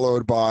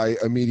 followed by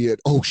immediate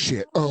oh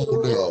shit, oh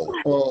no,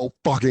 oh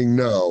fucking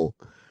no.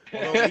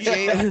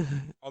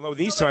 Although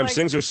these times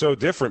things are so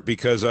different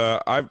because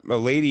a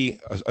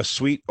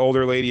sweet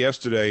older lady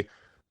yesterday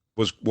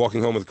was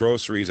walking home with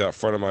groceries out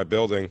front of my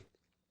building,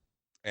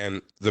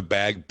 and the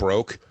bag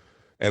broke,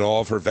 and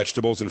all of her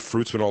vegetables and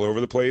fruits went all over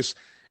the place.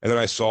 And then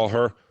I saw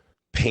her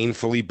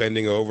painfully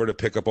bending over to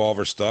pick up all of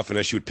her stuff, and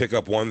as she would pick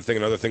up one thing,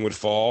 another thing would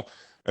fall.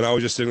 And I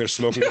was just sitting there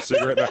smoking a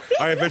cigarette. And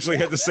I eventually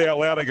had to say out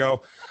loud, I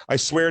go, I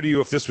swear to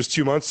you, if this was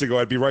 2 months ago,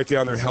 I'd be right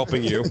down there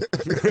helping you.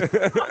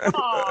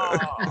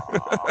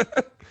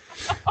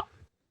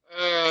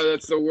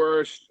 That's the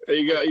worst.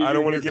 I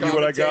don't want to give you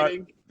what I got.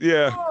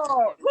 Yeah.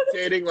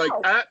 Dating like,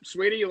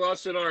 sweetie, you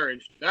lost an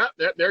orange.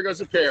 There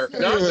goes a pear.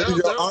 No, the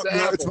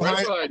it's apple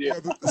right behind you.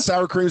 The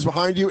sour cream is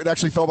behind you. It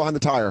actually fell behind the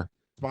tire.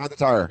 It's behind the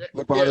tire.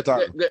 Look behind the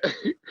tire.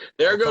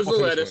 There goes the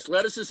lettuce.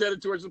 Lettuce is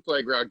headed towards the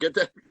playground. Get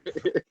that.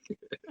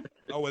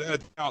 Oh, without a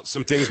doubt,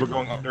 some things were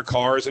going up their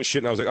cars and shit,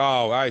 and I was like,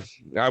 oh,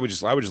 I would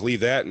just leave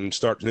that and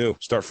start new,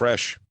 start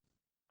fresh.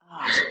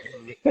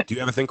 Do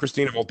you have a thing,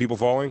 Christine, of old people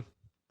falling?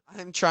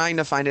 I'm trying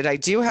to find it. I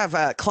do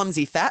have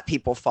clumsy fat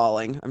people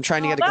falling. I'm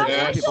trying to get a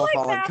good old people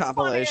falling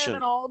compilation.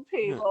 Than old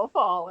people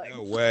falling.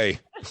 No way.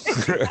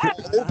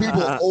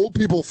 old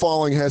people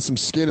falling has some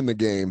skin in the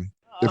game.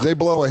 Oh. If they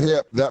blow a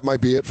hip, that might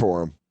be it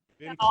for them.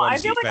 I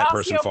feel like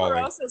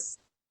osteoporosis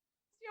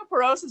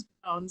osteoporosis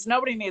bones.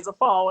 Nobody needs a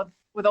fall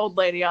with old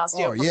lady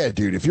osteoporosis. Oh yeah,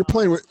 dude. If you're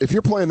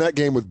playing that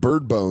game with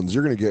bird bones,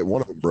 you're gonna get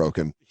one of them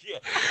broken.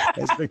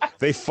 Yeah.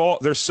 They fall.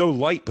 They're so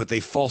light, but they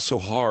fall so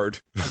hard.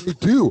 They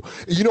do.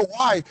 You know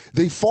why?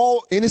 They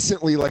fall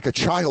innocently like a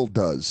child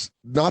does,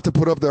 not to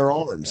put up their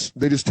arms.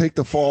 They just take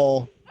the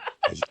fall.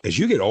 As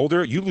you get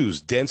older, you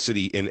lose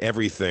density in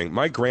everything.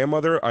 My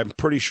grandmother, I'm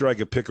pretty sure I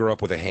could pick her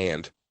up with a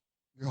hand.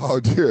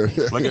 Oh,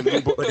 dude. Like a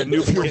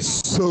newborn, It's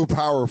so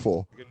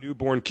powerful. like a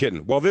newborn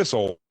kitten. Well, this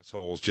old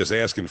asshole's just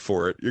asking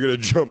for it. You're gonna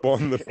jump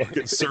on the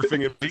fucking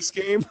surfing and base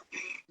game?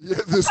 Yeah,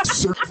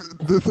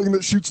 the thing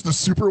that shoots the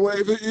super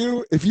wave at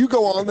you. If you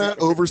go on that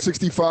over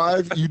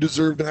 65, you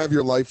deserve to have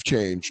your life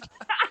changed.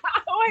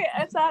 Wait,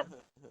 is that?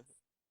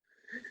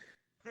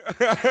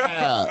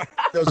 Yeah,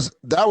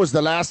 that was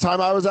the last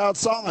time I was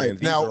outside. Man,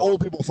 these Now, are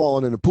old people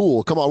falling in a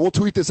pool. Come on, we'll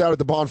tweet this out at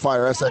the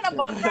bonfire. Is that SX. an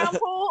above ground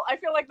pool? I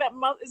feel like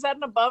is that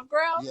an above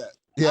ground?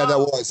 Yeah, that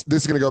was.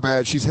 This is gonna go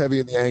bad. She's heavy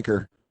in the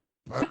anchor.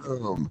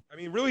 Boom. I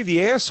mean, really,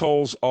 the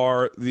assholes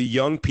are the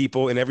young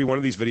people in every one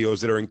of these videos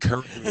that are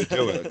encouraging me to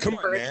do it. Come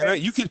on, Nana,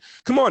 you can.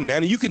 Come on,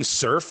 Nana, you can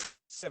surf.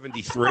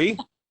 73.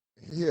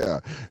 Yeah.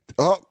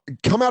 Oh,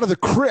 come out of the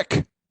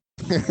crick.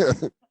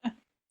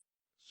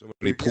 So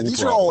many pool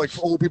These are all like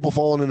problems. old people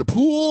falling in the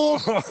pool.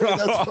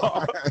 That's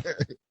all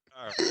right.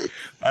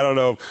 I don't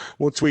know.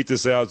 We'll tweet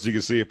this out so you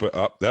can see it. But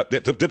up, dip.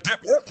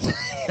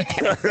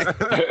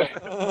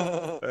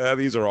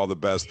 These are all the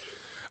best.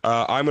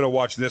 I'm gonna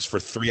watch this for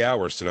 3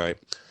 hours tonight.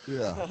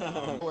 Yeah.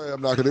 Boy,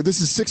 I'm not gonna.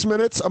 This is 6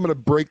 minutes. I'm gonna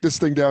break this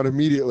thing down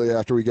immediately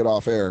after we get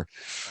off air.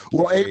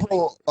 Well,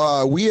 April,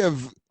 we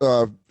have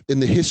in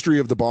the history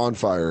of the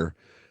bonfire,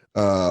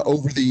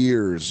 over the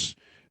years,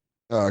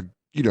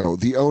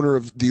 the owner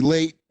of the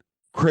late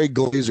Craig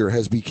Glazer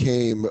has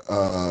became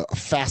a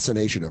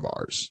fascination of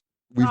ours.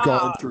 We've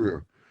gone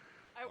through.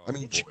 I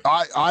mean,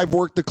 I've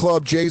worked the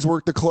club. Jay's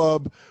worked the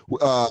club.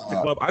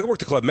 I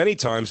worked the club many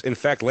times. In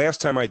fact, last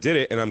time I did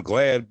it, and I'm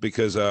glad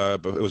because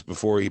it was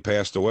before he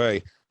passed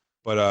away.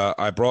 But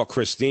I brought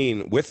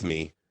Christine with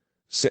me,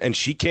 and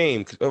she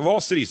came of all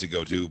cities to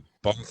go to.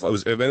 It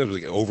was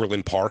like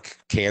Overland Park,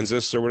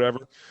 Kansas, or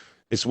whatever.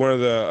 It's one of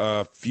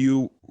the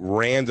few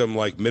random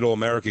like Middle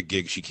America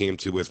gigs she came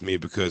to with me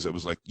because it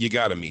was like you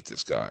got to meet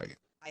this guy.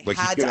 I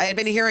had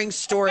been hearing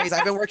stories.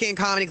 I've been working in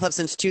comedy clubs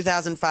since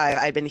 2005.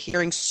 I've been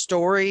hearing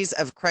stories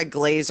of Craig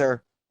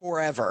Glazer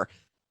forever.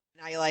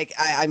 And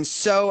I'm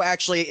so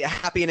actually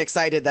happy and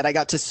excited that I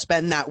got to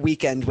spend that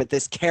weekend with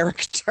this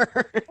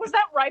character. Was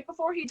that right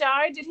before he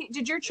died?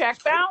 Did your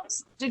check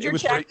bounce? Did your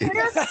check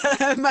clear?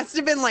 It must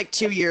have been like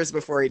 2 years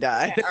before he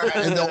died.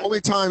 And the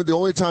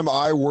only time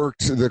I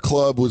worked the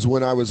club was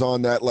when I was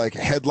on that like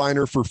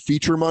headliner for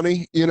feature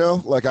money.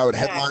 Like I would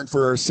headline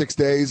for 6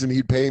 days and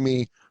he'd pay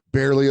me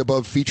barely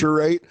above feature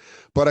rate.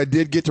 But I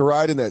did get to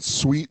ride in that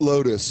sweet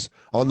Lotus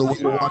on the way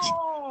to watch.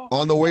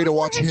 On the way to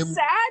watch him.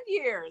 Sad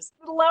years.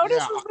 The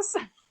Lotus was the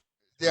sad.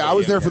 Yeah, I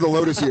was there for the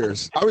Lotus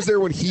years. I was there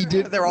when he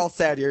did. They're all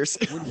sad years.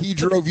 When he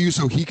drove you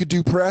so he could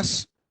do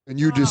press, and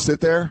you just sit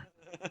there.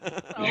 I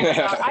feel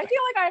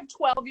like I have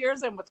 12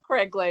 years in with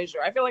Craig Glazer.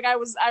 I feel like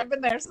I've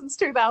been there since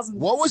 2000.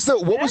 What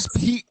was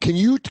peak?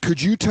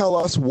 Could you tell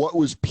us what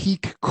was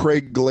peak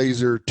Craig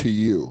Glazer to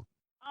you?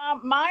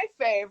 My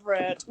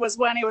favorite was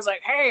when he was like,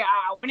 "Hey,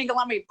 when you gonna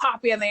let me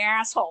pop you in the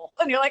asshole?"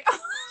 And you're like,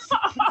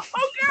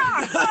 "Oh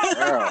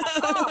God!"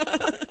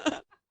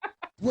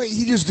 Wait,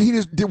 he just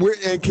did.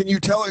 And can you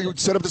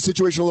set up the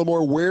situation a little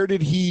more? Where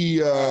did he?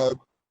 It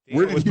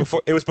was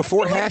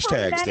before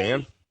hashtags,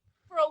 Dan.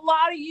 For a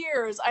lot of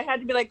years, I had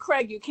to be like,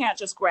 "Craig, you can't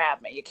just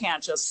grab me. You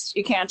can't just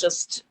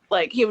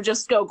like." He would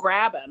just go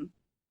grabbing.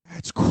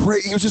 That's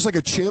great. He was just like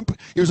a chimp.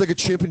 He was like a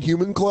chimp in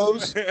human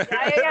clothes.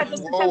 Yeah,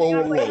 just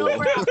whoa. He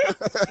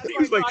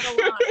was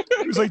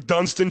like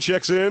Dunstan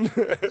checks in.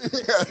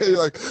 Yeah, you're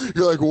like,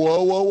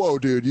 whoa,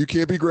 dude, you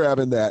can't be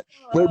grabbing that.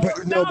 But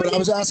I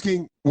was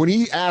asking, when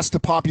he asked to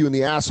pop you in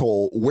the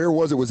asshole, where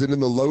was it? Was it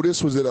in the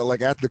Lotus? Was it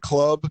like at the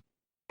club?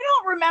 I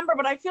don't remember,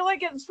 but I feel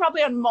like it was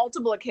probably on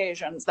multiple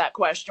occasions that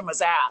question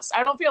was asked.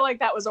 I don't feel like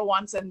that was a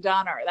once and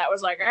doneer. That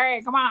was like,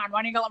 "Hey, come on,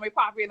 when are you gonna let me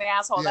pop you in the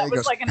asshole?" Yeah, that was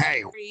goes, like an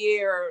 "Hey." every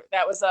year.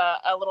 That was a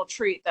little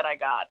treat that I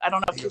got. I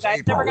don't know if He you goes,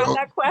 guys "Hey, ever bro, got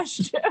that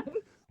question.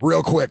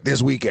 Real quick,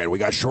 this weekend we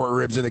got short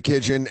ribs in the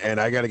kitchen,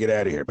 and I got to get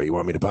out of here. But you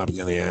want me to pop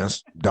you in the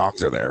ass?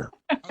 Dogs are there.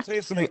 I'll tell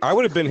you something. I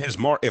would have been his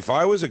mark if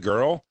I was a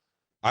girl.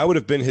 I would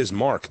have been his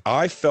mark.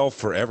 I fell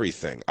for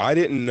everything. I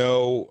didn't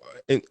know.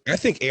 And I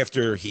think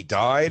after he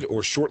died,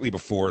 or shortly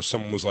before,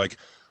 someone was like,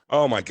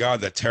 "Oh my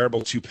God, that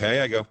terrible toupee."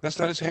 I go, "That's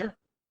not his hair."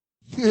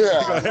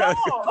 Yeah.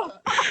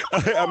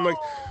 I'm like,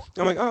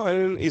 oh, I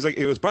didn't. He's like,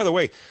 it was. By the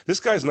way, this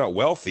guy's not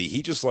wealthy.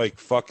 He just like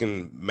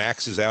fucking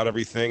maxes out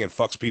everything and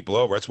fucks people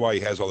over. That's why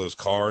he has all those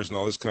cars and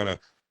all this kind of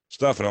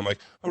stuff. And I'm like,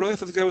 oh, really? I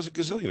thought the guy was a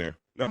gazillionaire.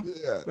 No,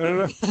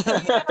 no.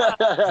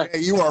 Hey,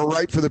 you are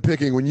right for the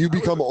picking. When you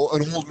become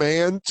an old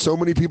man, so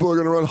many people are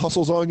going to run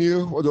hustles on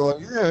you. Or they're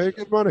like, "Yeah, hey,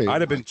 good money."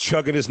 I'd have been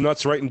chugging his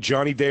nuts right in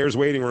Johnny Dare's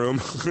waiting room.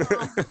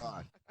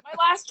 My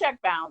last last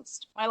check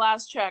bounced. My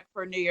last check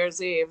for New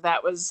Year's Eve.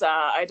 That was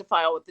I had to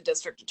file with the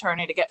district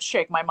attorney to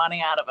shake my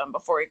money out of him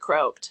before he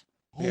croaked.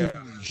 Yeah.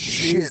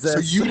 Shit.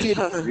 So Jesus. you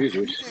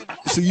did.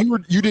 So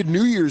you did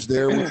New Year's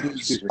there, which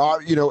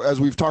was, as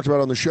we've talked about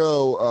on the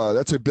show,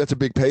 that's a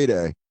big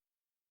payday. It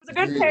was a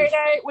good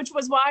payday, which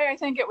was why I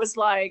think it was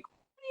like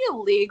pretty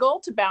illegal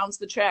to bounce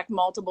the check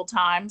multiple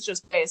times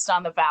just based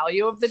on the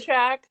value of the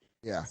check.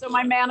 Yeah. So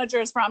my manager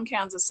is from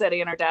Kansas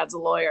City and her dad's a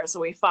lawyer. So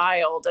we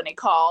filed and he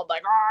called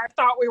like, oh, I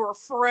thought we were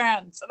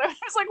friends. And I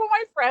was like, well,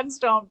 my friends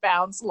don't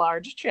bounce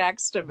large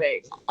checks to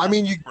me. I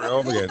mean, you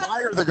Over again.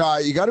 admire the guy.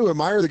 You got to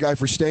admire the guy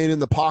for staying in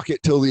the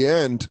pocket till the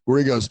end, where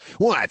he goes,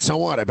 "What? So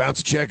what? I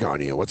bounced a check on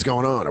you. What's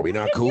going on? Are we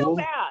not I feel cool?"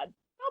 bad.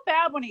 I felt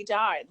bad when he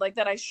died. Like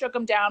that I shook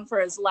him down for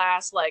his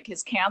last, like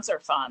his cancer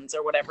funds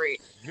or whatever he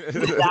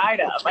died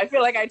of. I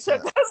feel like I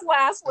took those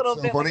last little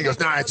So bit. funny. He goes,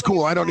 "Nah, it's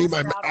cool. I don't need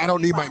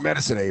my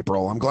medicine,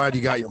 April. I'm glad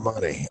you got your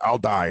money. I'll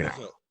die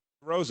now."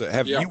 Rosa,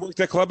 have Yeah. you worked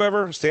that club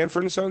ever?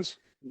 Stanford and Sons?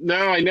 No,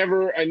 I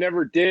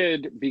never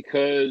did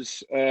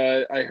because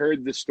I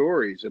heard the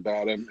stories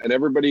about him, and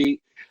everybody.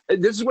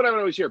 This is what I would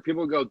always hear.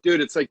 People go, "Dude,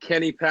 it's like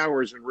Kenny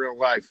Powers in real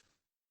life.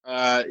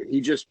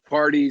 He just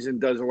parties and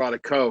does a lot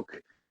of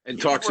coke and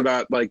talks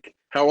about like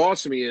how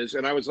awesome he is."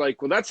 And I was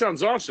like, "Well, that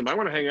sounds awesome. I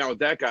want to hang out with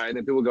that guy." And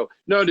then people go,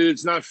 "No, dude,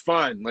 it's not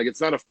fun. Like,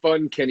 it's not a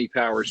fun Kenny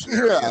Powers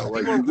scenario. Yeah.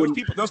 Like, you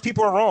wouldn't." Those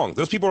people are wrong.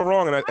 Those people are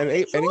wrong. And I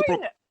April,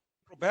 enjoyed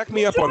it. back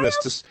me up on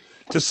this.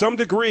 To some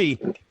degree,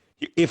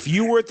 if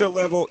you were at the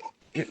level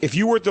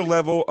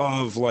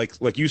of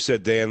like you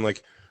said, Dan,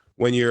 like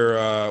when you're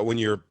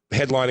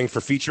headlining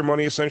for feature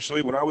money,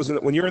 essentially,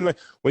 when you're in the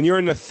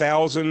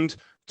 $1,000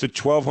 to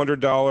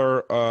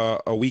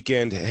 $1,200 a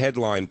weekend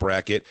headline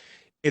bracket,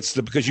 it's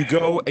because you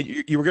go and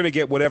you were going to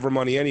get whatever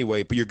money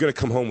anyway, but you're going to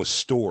come home with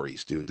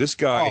stories, dude. This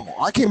guy.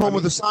 Oh, I came home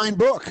with a signed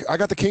book. I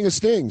got the King of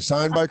Sting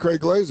signed by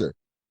Craig Glazer.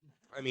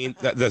 I mean,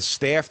 the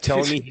staff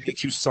telling me he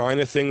makes you sign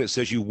a thing that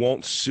says you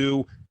won't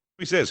sue.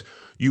 He says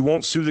you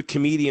won't sue the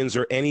comedians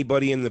or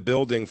anybody in the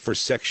building for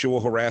sexual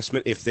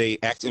harassment if they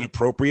act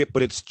inappropriate.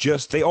 But it's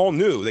just, they all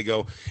knew. They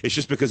go, it's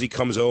just because he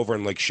comes over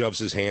and like shoves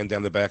his hand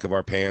down the back of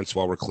our pants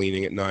while we're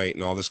cleaning at night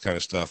and all this kind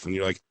of stuff. And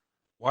you're like,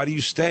 why do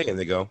you stay? And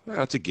they go, oh,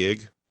 that's a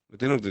gig. But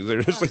they don't.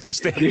 They're just like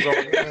standing.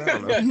 I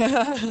don't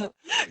know.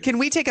 Can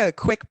we take a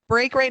quick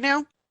break right now?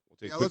 We'll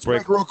take a Yeah, quick let's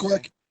break. break real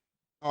quick.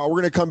 We're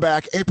going to come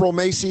back. April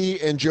Macy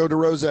and Joe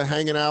DeRosa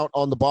hanging out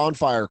on the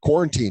bonfire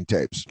quarantine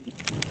tapes.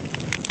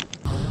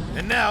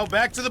 And now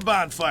back to the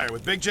bonfire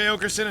with Big J.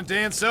 Okerson and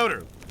Dan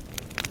Soder.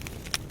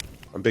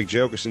 I'm Big J.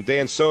 Okerson,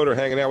 Dan Soder,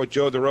 hanging out with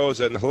Joe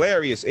DeRosa, and the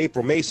hilarious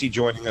April Macy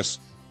joining us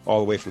all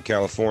the way from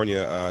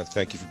California.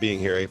 Thank you for being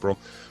here, April.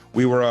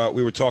 We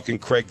were talking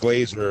Craig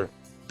Glazer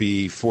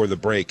before the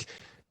break,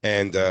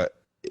 and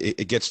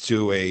it gets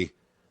to he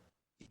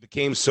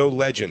became so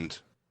legend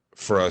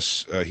for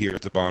us here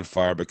at the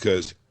bonfire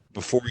because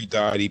before he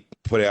died, he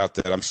put out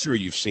that, I'm sure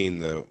you've seen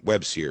the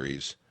web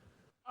series.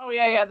 Oh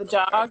yeah, the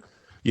dog.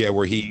 Yeah,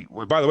 where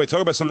by the way, talk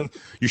about something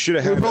you should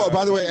have had. April,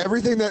 by the way,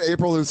 everything that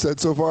April has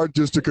said so far,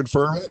 just to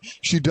confirm it,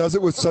 she does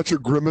it with such a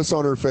grimace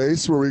on her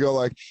face where we go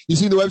like, "You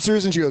seen the web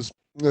series?" And she goes,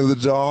 "The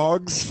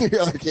dogs."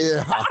 You're like,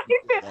 yeah.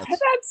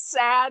 That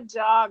sad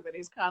dog that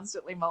he's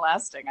constantly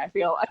molesting. I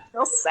feel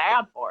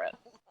sad for it.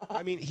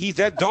 I mean,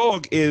 that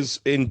dog is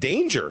in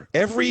danger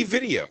every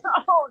video.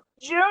 Oh,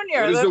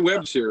 Junior. What is the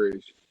web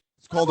series?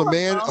 It's called A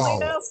Man. Oh,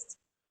 Loneliness.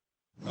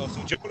 Oh,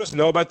 so Joe doesn't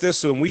know about this,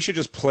 so we should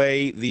just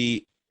play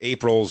the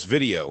April's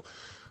video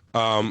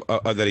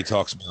that he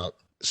talks about.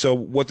 So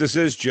what this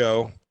is,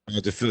 Joe,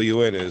 to fill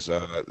you in, is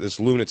this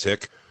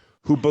lunatic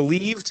who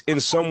believed in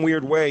some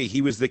weird way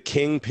he was the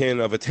kingpin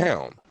of a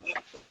town.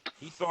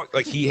 He thought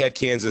like he had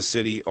Kansas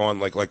City on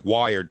like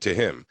wired to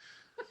him.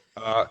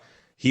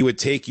 He would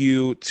take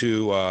you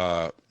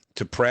to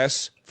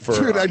press for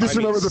Dude, I just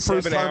remember the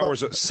first 7 time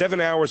hours, 7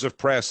 hours of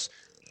press,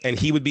 and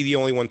he would be the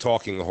only one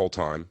talking the whole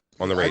time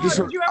on the radio.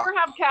 Did you ever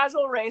have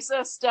casual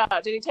racist?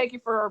 Did he take you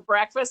for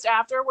breakfast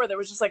after, where there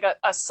was just like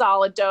a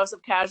solid dose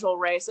of casual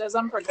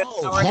racism for a good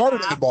hour and a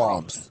hard half? in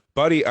bombs.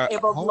 Buddy,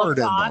 Able to Hard look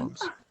in on?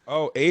 bombs.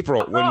 oh,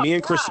 April, when me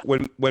and Chris,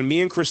 when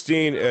me and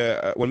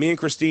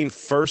Christine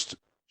first,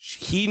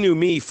 he knew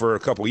me for a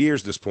couple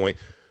years at this point.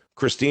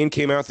 Christine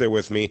came out there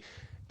with me,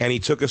 and he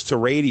took us to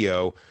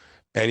radio,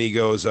 and he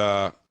goes,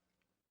 yeah,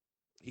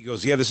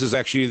 this is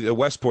actually the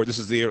Westport. This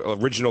is the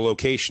original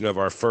location of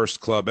our first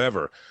club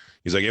ever.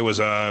 He's like, it was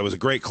a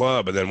great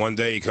club, and then one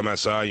day you come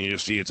outside and you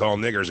just see it's all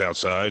niggers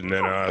outside, and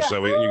then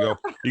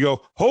you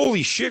go,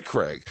 holy shit,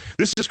 Craig,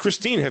 this is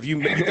Christine.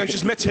 You guys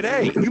just met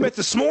today? You met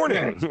this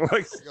morning?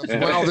 Like,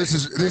 Well, this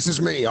is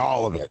me,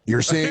 all of it.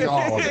 You're seeing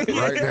all of it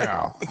right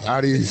now.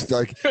 How do you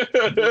like?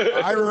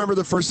 I remember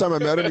the first time I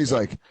met him. He's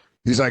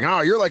like,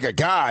 oh, you're like a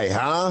guy,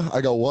 huh?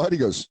 I go, what? He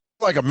goes,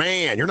 like a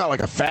man. You're not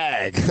like a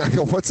fag. I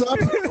go, what's up?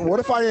 What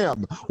if I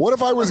am? What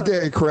if I was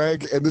gay,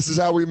 Craig? And this is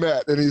how we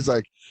met. And he's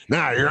like,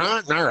 nah, you're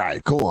not. All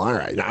right, cool. All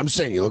right. Now I'm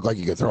saying you look like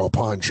you could throw a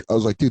punch. I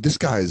was like, dude, this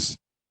guy's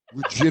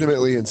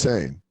legitimately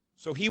insane.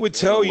 so he would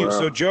tell you,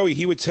 so Joey,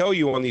 he would tell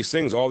you on these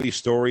things, all these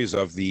stories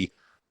of the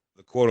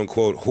quote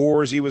unquote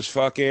whores he was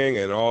fucking,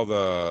 and all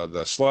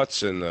the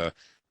sluts, and the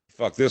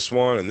fuck this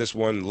one, and this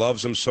one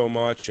loves him so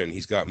much, and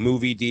he's got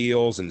movie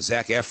deals, and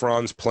Zac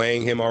Efron's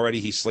playing him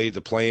already. He's slated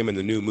to play him in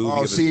the new movie.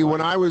 Oh, see,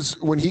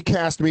 when he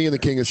cast me in The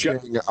King of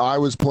Sting, I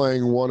was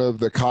playing one of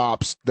the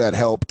cops that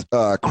helped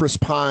Chris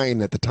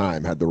Pine at the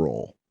time had the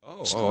role.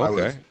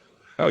 Okay.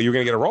 Oh, you're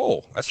gonna get a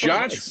role. That's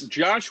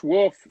Josh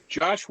Wolf.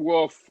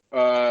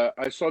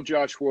 I saw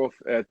Josh Wolf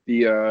at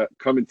the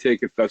Come and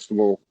Take It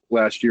festival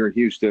last year in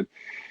Houston,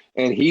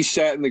 and he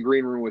sat in the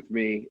green room with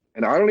me,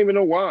 and I don't even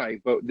know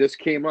why, but this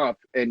came up,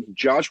 and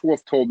Josh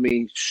Wolf told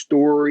me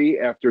story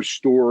after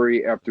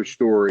story after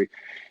story,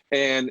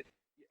 and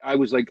I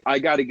was like, I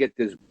got to get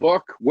this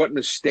book. What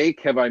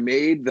mistake have I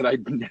made that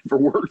I've never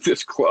worked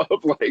this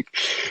club? Like,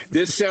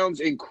 this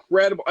sounds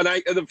incredible. And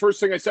the first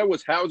thing I said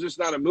was, how is this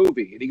not a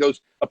movie? And he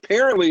goes,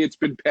 apparently it's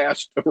been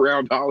passed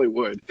around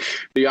Hollywood,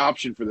 the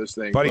option for this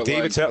thing. Buddy,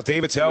 But,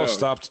 David Tell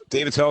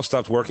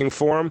stopped working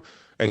for him,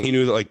 and he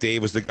knew that like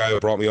Dave was the guy who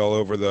brought me all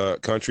over the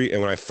country.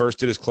 And when I first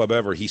did his club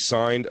ever, he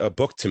signed a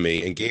book to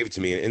me and gave it to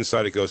me. And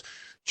inside it goes,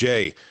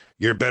 Jay,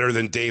 you're better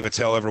than Dave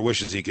Attell ever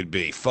wishes he could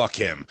be. Fuck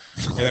him.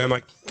 And I'm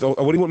like, oh,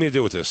 what do you want me to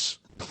do with this?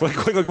 Like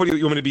what do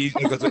you want me to be?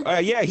 He goes,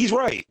 yeah, he's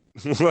right.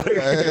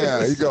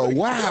 Yeah, you go,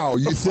 wow,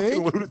 you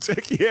think?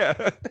 Lunatic, yeah.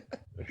 But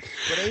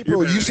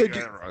April, you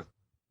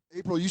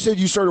said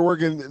you started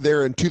working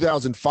there in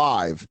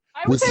 2005.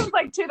 I would say it was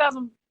like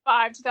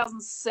 2005,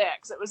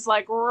 2006. It was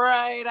like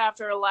right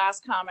after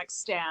Last Comic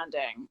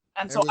Standing.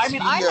 And so, I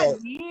mean, I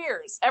had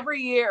years.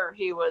 Every year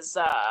he was,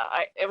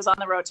 it was on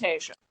the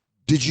rotation.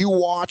 Did you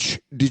watch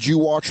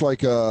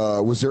like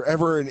was there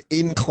ever an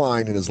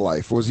incline in his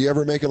life? Was he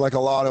ever making like a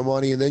lot of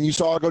money and then you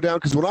saw it go down?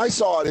 Because when I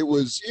saw it, it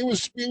was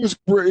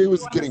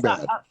getting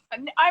bad. I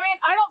mean,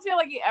 I don't feel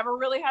like he ever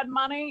really had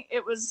money.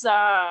 It was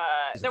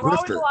there were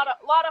always a lot of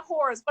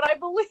whores, but I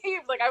believe,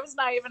 like, I was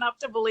naive enough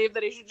to believe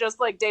that he should just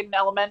like date an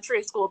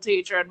elementary school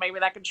teacher and maybe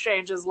that could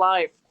change his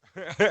life.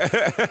 Do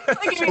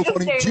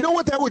you know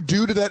what that would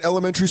do to that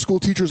elementary school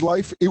teacher's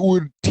life? It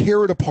would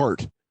tear it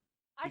apart.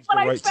 That's what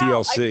I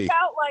felt. I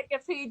felt like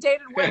if he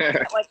dated women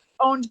that like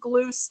owned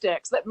glue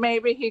sticks, that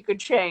maybe he could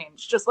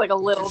change just like a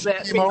little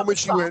bit, be a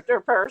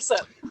softer person.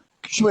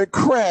 She went,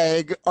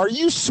 Craig, are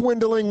you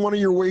swindling one of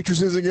your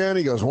waitresses again?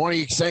 He goes, what do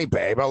you say,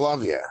 babe? I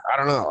love you. I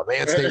don't know.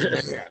 Man stays a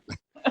man.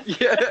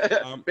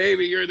 Yeah,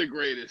 baby, you're the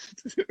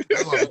greatest.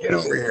 Get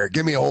over here.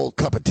 Give me a whole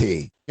cup of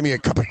tea. Give me a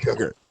cup of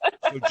sugar.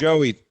 So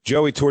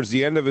Joey, towards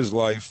the end of his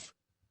life,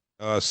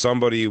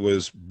 somebody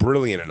was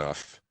brilliant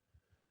enough.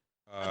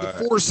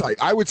 The foresight,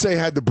 I would say,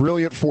 had the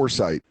brilliant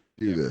foresight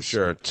to do this.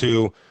 Sure,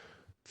 to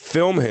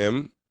film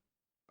him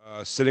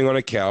sitting on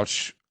a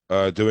couch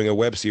doing a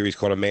web series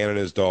called A Man and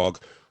His Dog,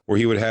 where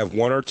he would have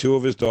one or two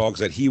of his dogs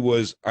that he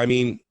was, I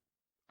mean,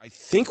 I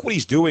think what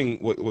he's doing,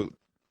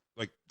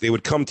 like they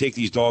would come take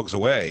these dogs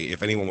away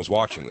if anyone was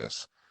watching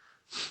this.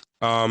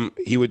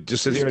 He would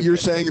just sit here. You're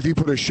saying if you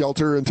put a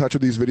shelter in touch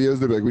with these videos,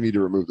 they'd be like, we need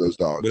to remove those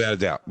dogs. Without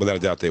a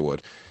doubt they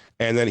would.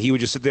 And then he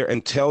would just sit there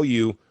and tell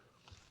you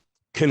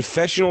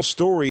confessional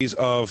stories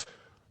of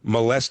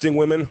molesting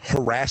women,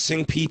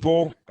 harassing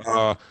people,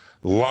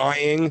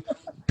 lying,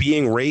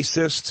 being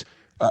racist.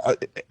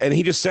 And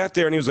he just sat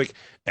there and he was like,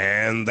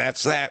 and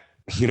that's that.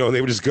 You know,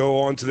 they would just go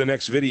on to the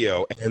next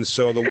video. And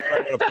so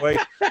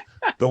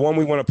the one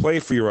we want to play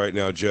for you right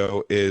now,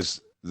 Joe,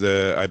 is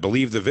I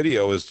believe the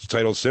video is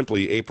titled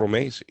simply April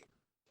Macy.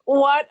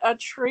 What a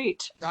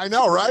treat. I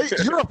know, right?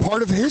 You're a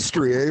part of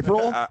history,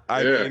 April.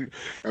 I mean,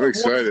 I'm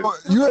excited.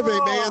 You have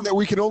a man that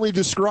we can only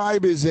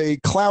describe as a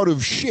cloud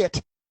of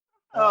shit.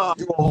 Do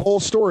a whole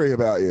story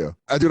about you.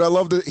 Dude, I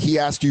love that he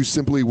asked you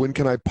simply, when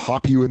can I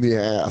pop you in the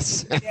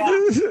ass?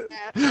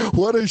 Yeah.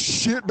 What a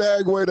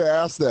shitbag way to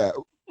ask that.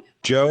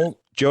 Joe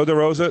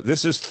DeRosa,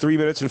 this is 3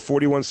 minutes and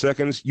 41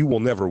 seconds you will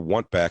never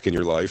want back in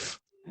your life.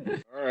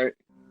 All right.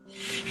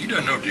 He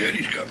doesn't know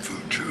Daddy's got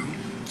food, too.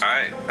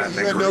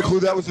 You had no clue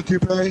that was a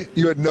toupee?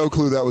 You had no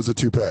clue that was a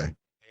toupee.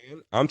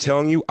 I'm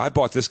telling you, I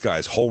bought this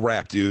guy's whole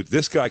wrap, dude.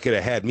 This guy could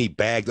have had me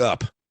bagged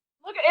up.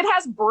 Look, it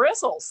has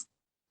bristles.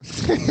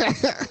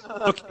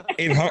 Look,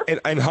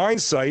 in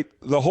hindsight,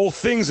 the whole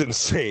thing's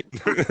insane.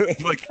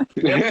 Like,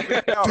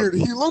 dude,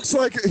 he looks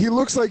like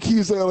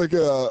he's like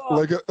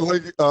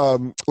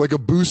a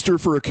booster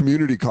for a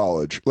community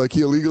college. Like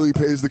he illegally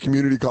pays the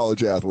community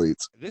college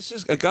athletes. This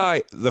is a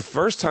guy. The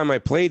first time I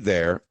played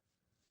there,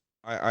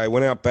 I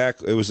went out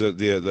back. It was at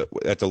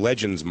the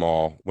Legends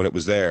Mall when it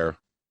was there,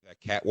 that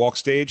catwalk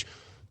stage.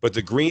 But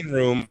the green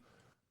room,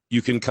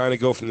 you can kind of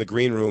go from the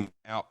green room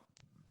out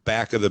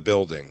back of the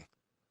building,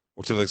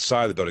 or to the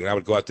side of the building. I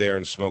would go out there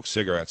and smoke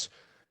cigarettes,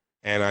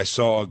 and I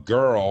saw a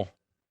girl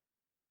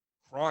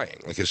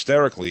crying, like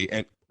hysterically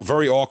and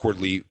very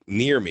awkwardly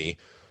near me.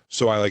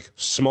 So I like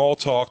small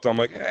talked. I'm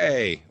like,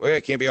 hey, well,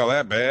 it can't be all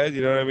that bad.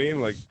 You know what I mean?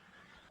 Like,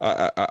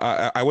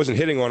 I wasn't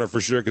hitting on her for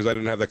sure because I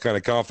didn't have that kind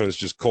of confidence.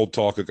 Just cold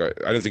talk. I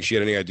didn't think she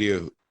had any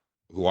idea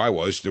who I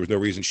was. There was no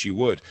reason she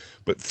would.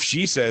 But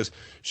she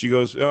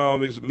goes, oh,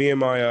 me and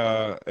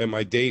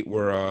my date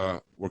were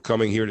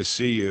coming here to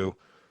see you.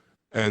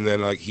 And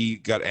then like he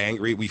got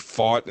angry. We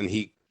fought, and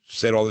he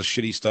said all this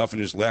shitty stuff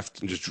and just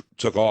left and just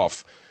took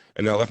off,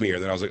 and then left me here.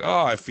 And then I was like,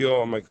 oh,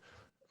 I'm like,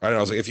 I don't know.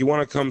 I was like, if you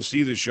want to come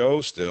see the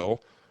show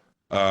still,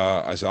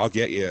 I said, I'll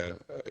get you.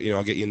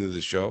 I'll get you into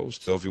the show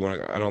still if you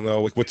want to. I don't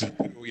know like what to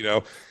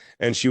do,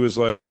 And she was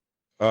like,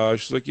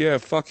 she's like, yeah,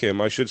 fuck him.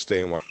 I should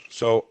stay and watch.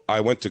 So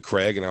I went to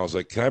Craig and I was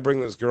like, can I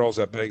bring those girls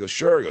that bed? He goes,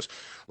 sure. He goes,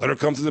 let her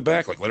come to the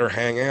back. Like, let her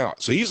hang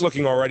out. So he's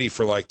looking already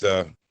for like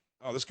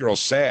this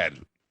girl's sad.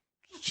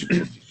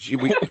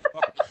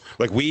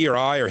 Like we or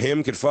I or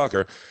him could fuck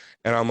her.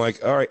 And I'm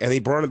like, all right. And he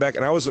brought her back.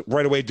 And I was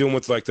right away doing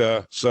with like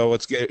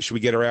should we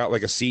get her out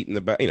like a seat in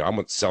the back? I'm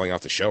not selling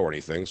out the show or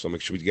anything. So I'm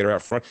like, should we get her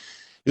out front?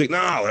 He's like,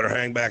 no, let her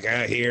hang back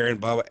out here and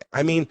blah, blah.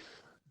 I mean,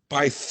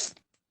 by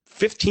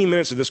 15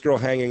 minutes of this girl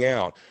hanging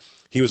out,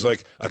 he was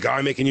like, a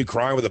guy making you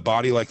cry with a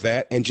body like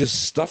that, and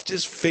just stuffed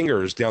his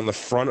fingers down the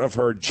front of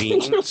her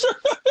jeans.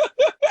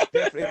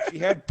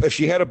 If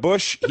she had a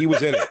bush, he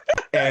was in it,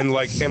 and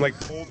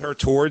pulled her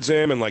towards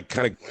him and like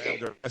kind of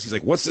grabbed her. He's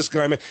like, "What's this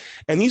guy?"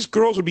 And these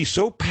girls would be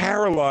so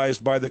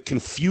paralyzed by the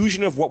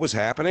confusion of what was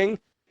happening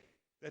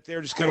that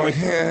they're just kind of like,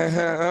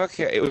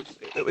 "Okay."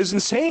 It was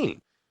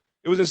insane.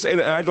 It was insane.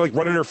 And I'd like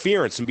run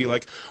interference and be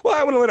like, "Well,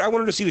 I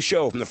want her to see the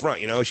show from the front.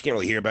 She can't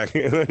really hear back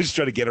here." Just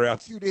try to get her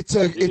out. Dude,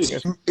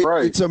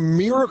 it's a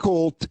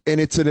miracle, and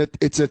it's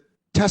a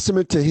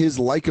testament to his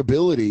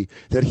likability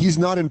that he's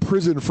not in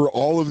prison for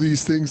all of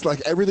these things. Like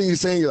everything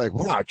he's saying, you're like,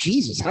 wow,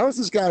 Jesus, how is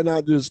this guy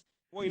not just?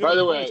 Well, by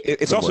the way,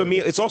 it's also me.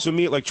 It's also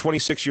me at like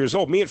 26 years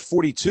old. Me at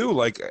 42,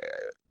 like.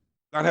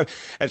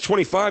 At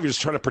 25, you're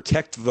just trying to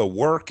protect the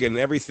work and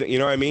everything, you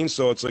know what I mean?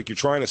 So it's like you're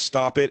trying to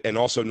stop it and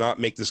also not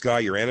make this guy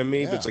your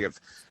enemy. Yeah. But it's like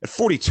at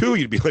 42,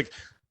 you'd be like,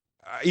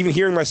 even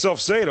hearing myself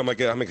say it, I'm like,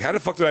 how the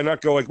fuck did I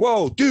not go like,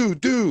 whoa,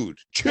 dude,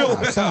 chill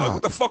out.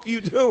 What the fuck are you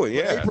doing?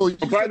 Yeah. April,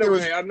 by the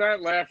way, I'm not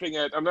laughing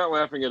at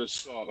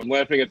assault. I'm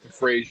laughing at the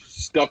phrase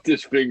 "stuffed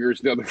his fingers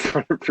down the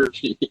front of her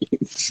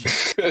jeans."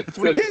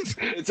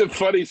 It's a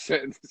funny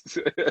sentence.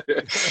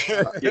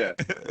 Yeah,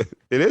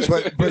 it is.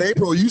 But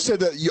April, you said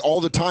that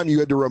all the time you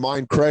had to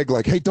remind Craig,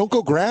 like, hey, don't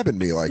go grabbing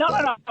me like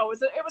that. No.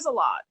 It was a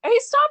lot. He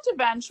stopped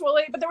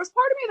eventually, but there was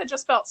part of me that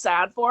just felt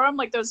sad for him.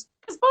 Like because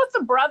both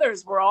the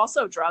brothers were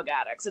also drug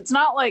addicts. It's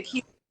not like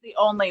he's the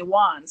only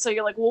one. So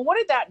you're like, well, what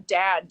did that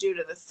dad do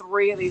to the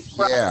three of these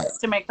brothers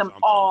to make them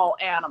all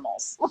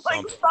animals?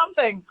 Like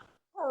something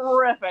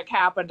horrific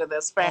happened to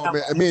this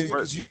family. I mean,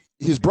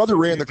 his brother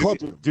ran the club.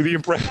 Do the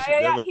impression.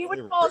 Yeah. He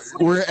would fall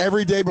asleep. Where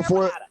every day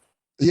before.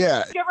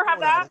 Yeah. Did you ever have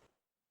that?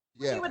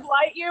 Yeah. He would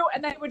light you,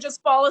 and then he would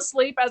just fall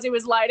asleep as he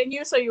was lighting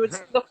you, so you would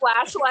see the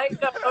flashlight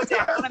go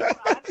down and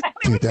run.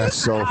 Dude, that's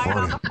so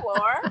funny. On the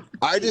floor.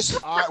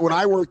 When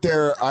I worked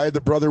there, I had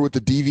the brother with the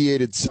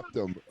deviated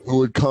septum who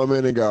would come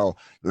in and go,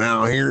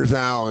 now here's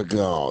how it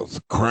goes.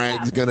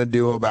 Craig's going to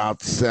do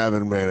about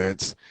 7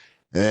 minutes.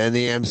 And then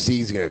the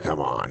MC's going to come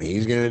on.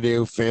 He's going to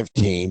do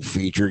 15.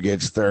 Feature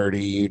gets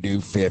 30. You do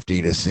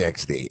 50 to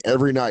 60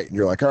 every night. And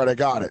you're like, all right, I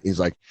got it. He's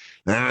like,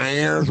 now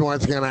here's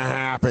what's going to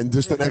happen.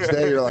 Just the next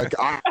day, you're like,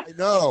 I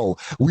know.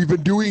 We've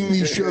been doing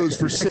these shows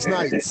for 6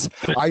 nights.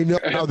 I know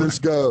how this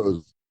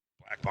goes.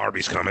 Black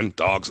Barbie's coming.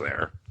 Dog's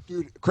there.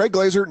 Dude, Craig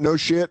Glazer, no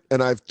shit.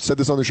 And I've said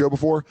this on the show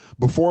before.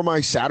 Before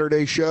my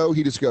Saturday show,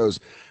 he just goes,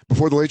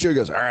 before the late show, he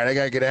goes, all right, I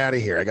got to get out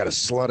of here. I got a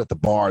slut at the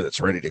bar that's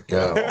ready to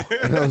go.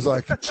 And I was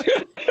like,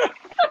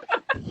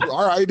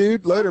 all right,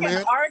 dude. Later,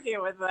 man.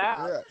 Argue with that.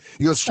 Yeah.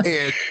 He goes,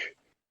 and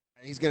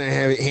he's gonna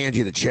hand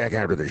you the check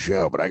after the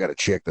show, but I got a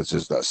chick that's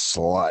just a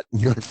slut.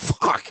 You're like,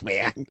 fuck,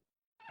 man.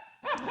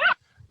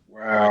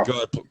 Wow.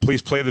 God,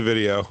 please play the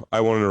video.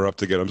 I won't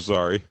interrupt again. I'm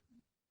sorry.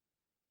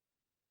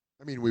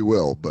 I mean, we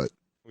will, but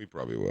we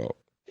probably will.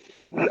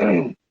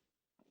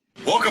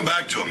 Welcome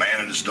back to A Man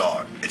and His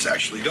Dog. It's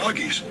actually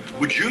doggies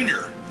with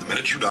Junior, the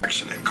miniature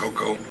dachshund, and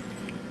Coco.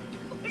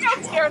 Look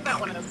how scared that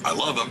one is. I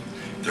love them.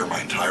 They're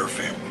my entire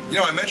family.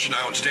 I mentioned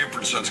I own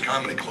Stanford Sons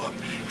Comedy Club.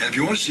 And if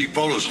you want to see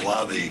photos of a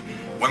lot of the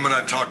women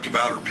I've talked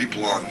about or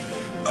people on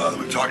that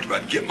we've talked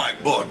about, get my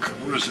book.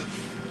 What is it?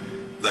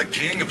 The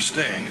King of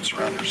Sting. It's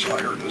around here, so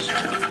I heard this.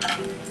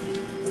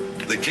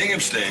 The King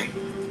of Sting.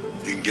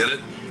 You can get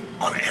it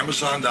on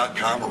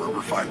Amazon.com or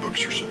wherever fine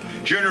books are sold.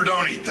 Junior,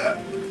 don't eat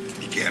that.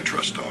 You can't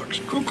trust dogs.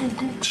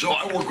 So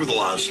I work with a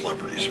lot of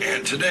celebrities.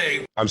 And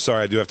today... I'm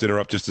sorry, I do have to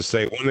interrupt just to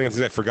say, one of the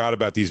things I forgot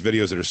about these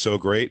videos that are so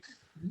great,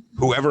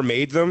 whoever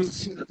made them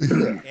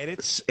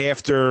edits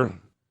after...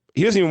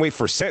 He doesn't even wait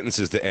for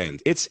sentences to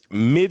end. It's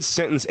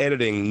mid-sentence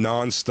editing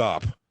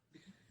nonstop.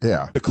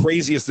 Yeah. The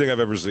craziest thing I've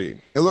ever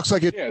seen. It looks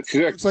like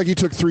looks like he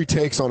took 3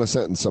 takes on a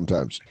sentence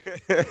sometimes.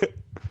 It's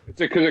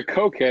because a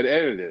cokehead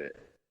edited it.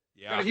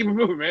 Yeah. Gotta keep it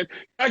moving, man.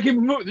 Gotta keep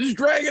it moving. This is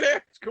dragging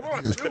ass. Come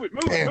on, move it.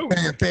 Bam,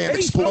 bam, bam.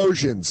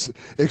 Explosions.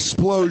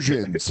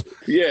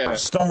 Yeah.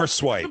 Star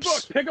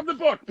swipes. Pick up the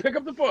book. Pick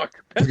up the book.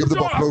 Pick up the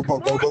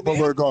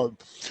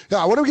book.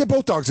 Yeah, what if we get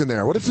both dogs in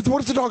there? What if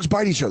the dogs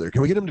bite each other?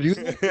 Can we get them to do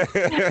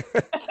that?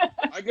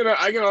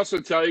 I can also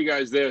tell you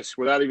guys this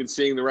without even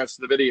seeing the rest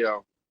of the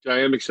video, which I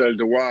am excited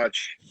to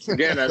watch.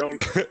 Again,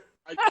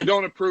 I I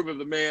don't approve of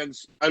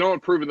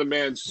the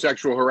man's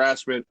sexual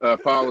harassment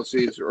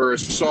policies or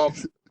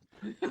assault,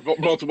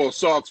 multiple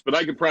assaults. But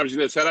I can promise you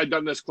this: had I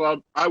done this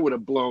club, I would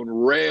have blown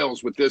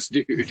rails with this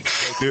dude.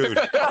 Dude.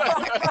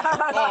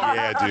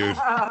 Yeah, dude.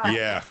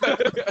 Yeah.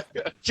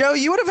 Joe,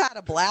 you would have had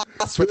a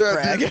blast with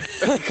Greg.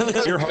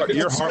 Your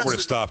heart would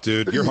have stopped,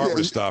 dude. Your heart would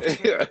have stopped.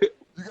 You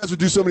guys would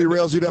do so many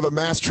rails, you'd have a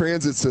mass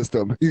transit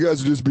system. You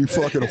guys would just be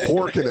fucking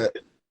horking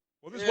it.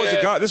 Well,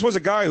 this was a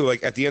guy who,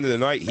 like, at the end of the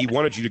night, he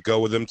wanted you to go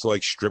with him to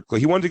like strip club.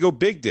 He wanted to go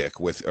big dick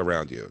with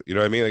around you. You know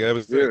what I mean? Like, that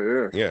was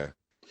yeah.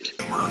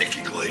 Nikki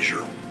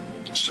Glazer,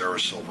 Sarah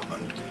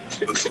Silverman.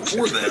 But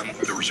before them,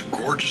 there was a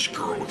gorgeous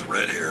girl with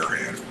red hair,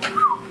 and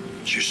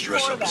she was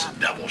dressed up as a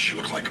devil. She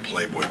looked like a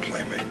Playboy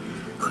playmate.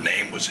 Her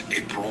name was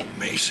April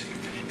Macy,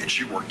 and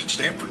she worked at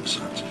Stanford &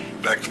 Sons.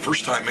 In fact, the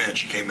first time in,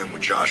 she came in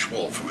with Josh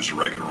Wolf, who was a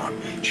regular on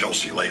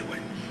Chelsea Lately.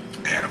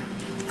 And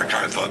I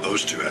kind of thought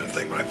those two had a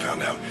thing, but I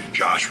found out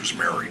Josh was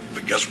married.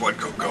 But guess what,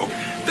 Coco?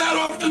 That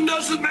often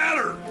doesn't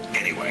matter.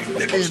 Anyway,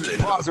 they both stayed.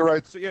 Pause it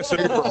right. So,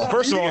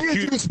 first of all,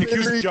 accuse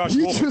Josh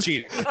Wolf of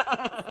cheating.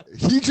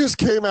 He just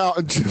came out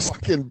and just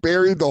fucking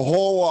buried the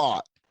whole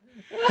lot.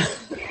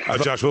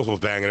 Josh Wolf was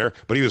banging her,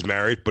 but he was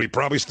married, but he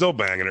probably still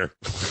banging her.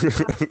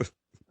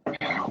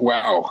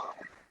 Wow.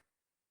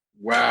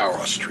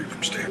 Across the street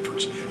from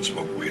Stanford's,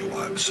 smoked weed a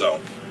lot. So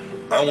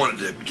I wanted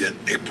to get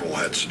April,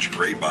 had such a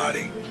great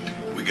body.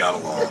 We got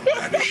along.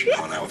 I knew she'd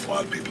gone out with a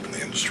lot of people in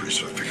the industry,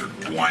 so I figured,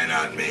 why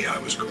not me? I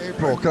was great.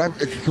 April, can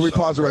we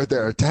pause it right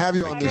there? To have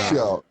you on this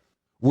show,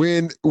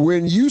 when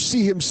you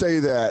see him say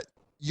that,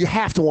 you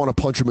have to want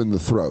to punch him in the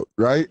throat,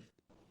 right?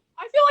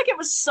 I feel like it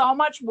was so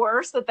much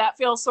worse that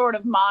feels sort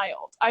of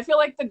mild. I feel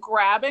like the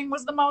grabbing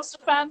was the most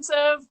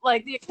offensive.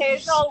 Like the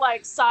occasional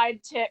like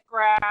side tit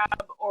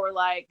grab or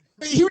like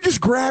he would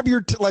just grab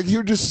your you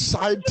would just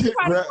side tit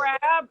grab.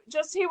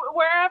 Just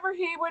wherever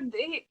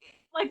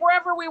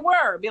we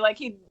were, be like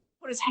he'd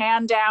put his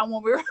hand down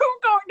when we were going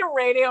to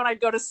radio and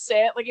I'd go to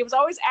sit. Like he was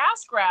always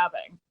ass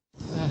grabbing.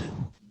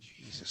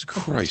 Jesus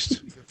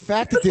Christ. The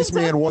fact that this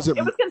man wasn't.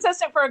 It was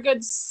consistent for a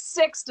good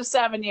 6 to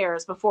 7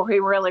 years before he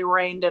really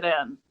reined it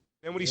in.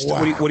 And would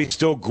he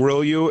still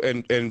grill you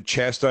and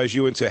chastise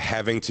you into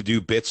having to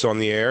do bits on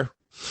the air?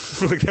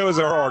 Like that was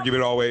our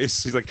argument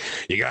always. He's like,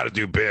 you got to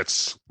do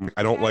bits.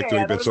 I don't like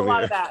doing bits on the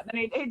air. That.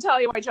 Then he'd tell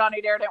you why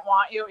Johnny Dare didn't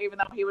want you, even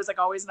though he was like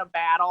always in a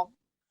battle.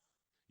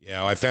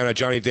 Yeah, I found out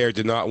Johnny Dare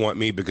did not want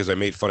me because I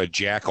made fun of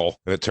Jackal,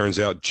 and it turns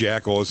out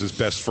Jackal is his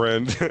best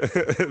friend,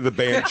 the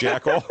band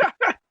Jackal.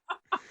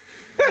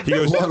 He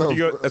goes,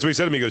 that's what he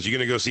said to me. He goes, "You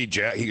gonna go see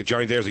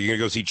Johnny Dare's like, you gonna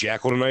go see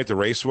Jackal tonight at the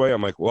Raceway?"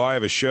 I'm like, "Well, I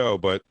have a show,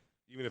 but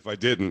even if I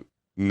didn't,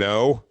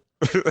 no."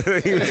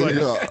 He was like,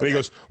 and he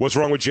goes, "What's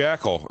wrong with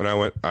Jackal?" And I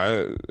went,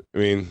 I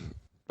mean,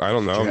 I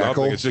don't know.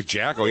 Nothing. It's just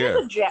Jackal, yeah.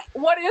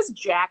 What is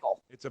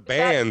Jackal? It's a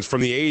band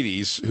from the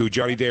 80s who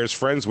Johnny Dare's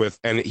friends with,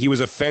 and he was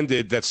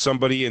offended that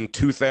somebody in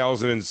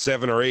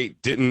 2007 or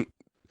 8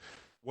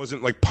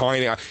 wasn't like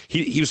pining.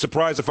 He was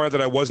surprised to find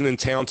that I wasn't in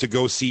town to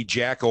go see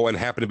Jackal and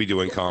happened to be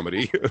doing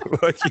comedy.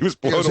 Like he was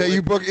blown away.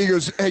 He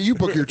goes, hey, you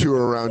book your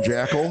tour around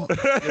Jackal.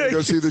 You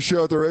go see the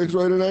show at the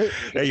Raceway tonight?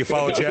 Hey, you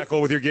follow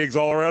Jackal with your gigs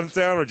all around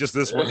town, or just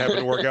this one happened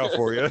to work out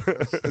for you?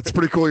 It's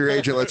pretty cool your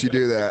agent lets you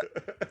do that.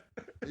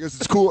 He goes,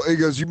 it's cool. He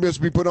goes, you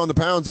must be putting on the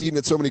pounds eating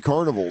at so many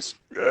carnivals.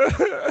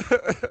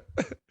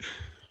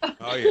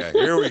 Oh yeah,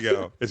 here we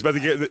go. He's about to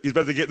get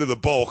into the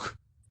bulk.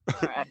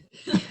 All right.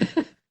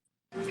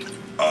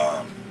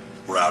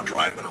 We're out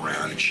driving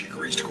around, and she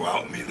agrees to go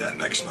out with me that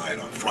next night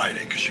on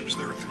Friday because she was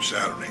there through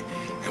Saturday.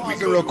 And we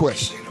go real to quick. a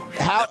casino.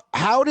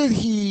 How did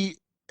he?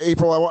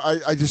 April,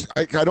 I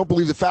don't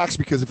believe the facts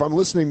because if I'm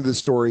listening to this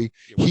story,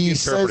 he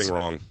says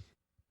wrong.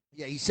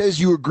 Yeah, he says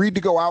you agreed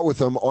to go out with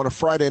him on a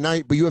Friday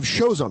night, but you have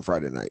shows on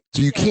Friday night,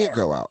 so you can't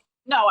go out.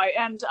 No,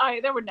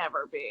 there would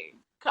never be.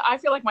 I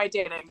feel like my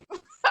dating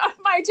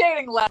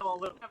level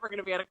was never going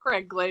to be at a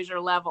Craig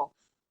Glazer level.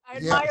 I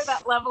admire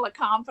that level of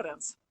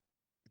confidence.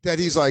 That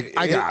he's like,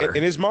 I got her.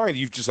 In his mind,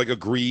 you've just like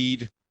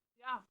agreed.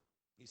 Yeah.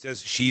 He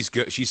says she's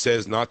good. She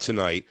says not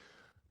tonight,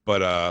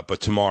 but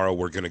tomorrow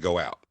we're gonna go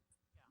out.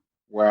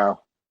 Wow.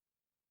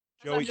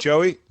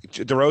 Joey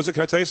DeRosa,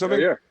 can I tell you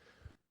something? Yeah.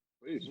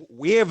 Please.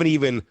 We haven't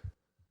even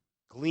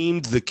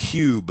gleamed the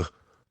cube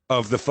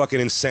of the fucking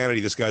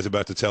insanity this guy's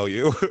about to tell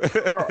you.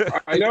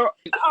 I know.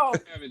 Oh,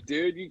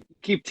 Dude, you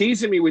keep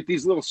teasing me with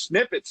these little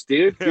snippets,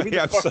 dude. Give me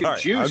the fucking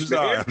juice,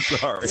 man. I'm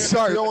sorry.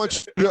 Sorry, I don't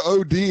want you to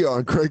OD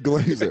on Craig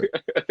Glazer.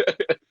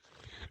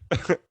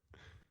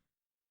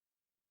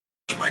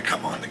 Might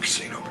come on the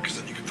casino because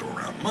then you can throw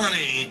around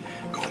money,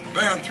 go in the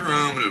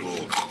bathroom, and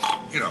it'll,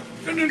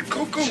 and then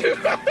go. I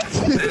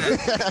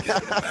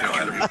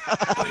don't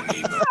really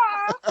need that.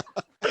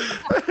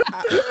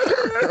 Dude,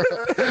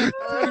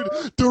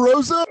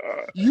 DeRosa,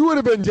 you would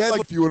have been dead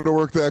if you would have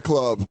worked that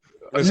club.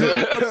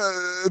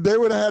 They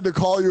would have had to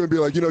call you and be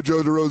like, Joe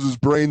DeRosa's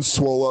brain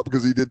swole up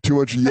because he did too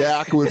much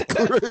yak with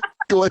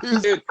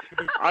glaze.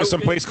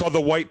 Some place called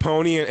the White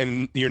Pony,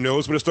 and your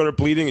nose would have started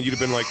bleeding, and you'd have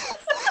been like,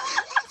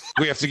 I think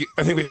we have to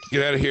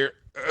get out of here.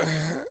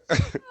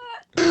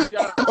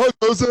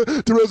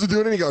 DeRosa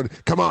doing it. He going,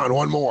 come on,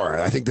 one more.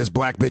 I think this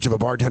black bitch of a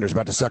bartender's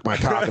about to suck my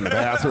cock in the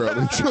bathroom.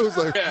 And Joe's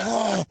like,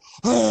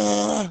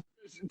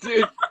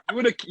 Dude,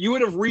 you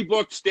would have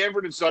rebooked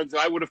Stanford and Sons,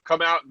 and I would have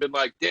come out and been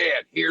like,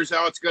 "Dad, here's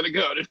how it's gonna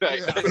go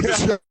tonight."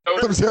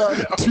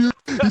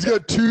 He's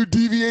got two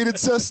deviated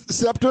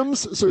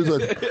septums, so he's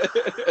like,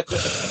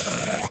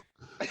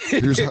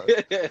 here's how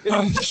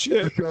the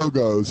show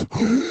goes.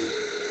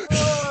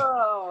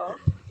 Oh.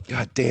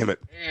 God damn it.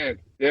 Man,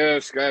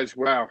 yes, guys,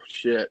 wow,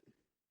 shit.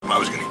 I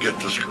was going to get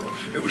this girl.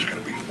 It was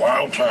going to be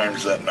wild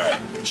times that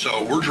night.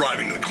 So we're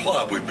driving to the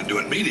club. We've been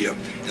doing media,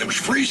 and it was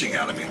freezing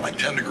out. I mean, like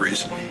 10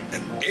 degrees.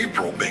 And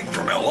April, being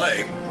from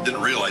L.A.,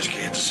 didn't realize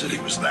Kansas City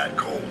was that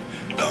cold.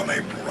 Dumb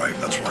April, right?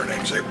 That's why her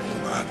name's April,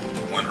 not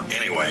Winter.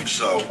 Anyway,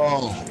 so...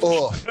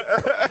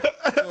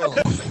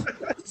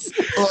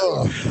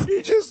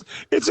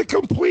 It's a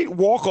complete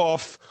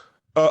walk-off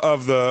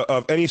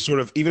of any sort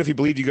of, even if he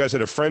believed you guys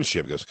had a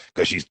friendship, he goes,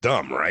 because she's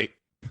dumb, right?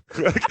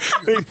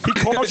 He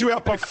calls you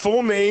out by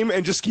full name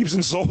and just keeps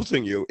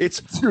insulting you.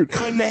 It's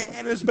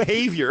bananas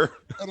behavior.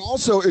 And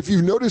also, if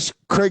you've noticed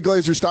Craig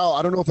Glazer's style,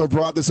 I don't know if I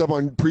brought this up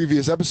on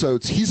previous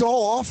episodes, he's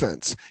all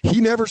offense.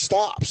 He never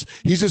stops.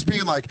 He's just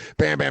being like,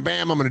 bam, bam,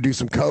 bam, I'm going to do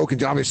some coke.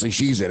 And obviously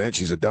she's in it.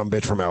 She's a dumb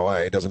bitch from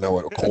L.A. Doesn't know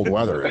what cold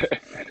weather is.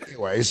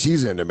 Anyways,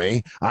 she's into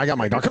me. I got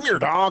my dog. Come here,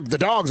 dog. The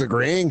dog's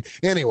agreeing.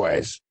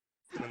 Anyways.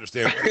 Don't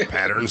understand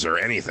patterns or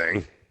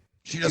anything.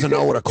 She doesn't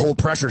know what a cold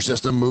pressure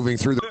system moving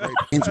through the Great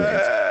Plains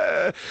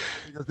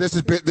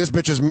means. This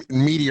bitch's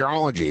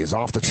meteorology is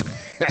off the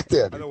track.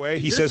 By the way,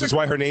 he says it's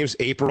why her name's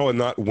April and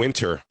not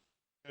Winter.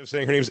 Instead of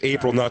saying her name's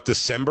April, not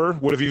December,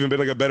 would have even been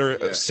like a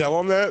better sell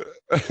on that.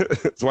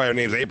 That's why her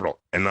name's April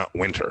and not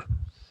Winter.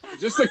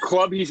 Is this the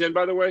club he's in,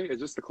 by the way? Is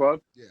this the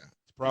club? Yeah.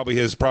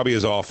 It's probably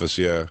his office,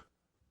 yeah.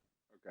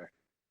 Okay.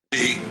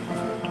 He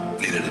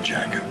needed a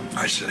jacket.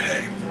 I said,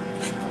 hey,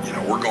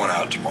 we're going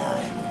out tomorrow.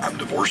 I'm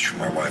divorced from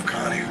my wife,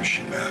 Connie, who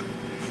she met.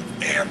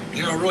 And,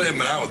 I really haven't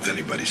been out with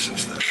anybody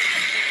since then.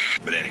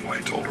 But anyway,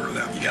 I told her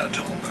that. You got to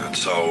tell him that.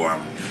 So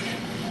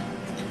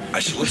I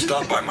said, let's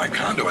stop by my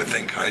condo. I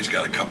think Connie's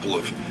got a couple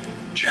of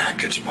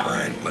jackets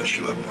behind, let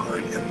you live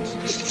behind in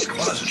the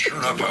closet. Sure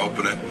enough, I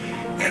open it,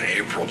 and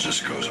April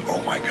just goes,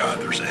 oh my God,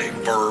 there's a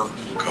fur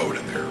coat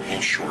in there, a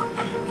little short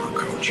fur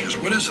coat. She goes,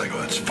 what is that? I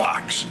go, it's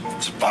Fox.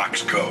 It's a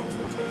Fox coat.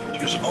 She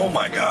goes, oh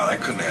my God, I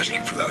couldn't ask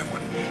you for that. I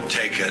went,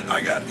 take it.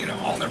 I got,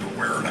 I'll never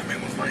wear it. I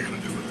mean, what am I going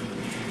to do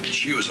with it?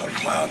 She was on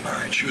cloud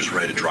nine. She was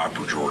ready to drop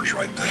her drawers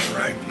right then,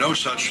 right? No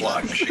such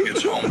luck. She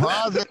gets home.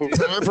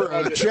 Time for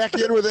a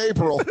check-in with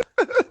April.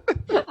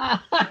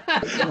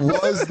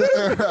 Was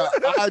there?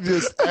 I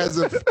just,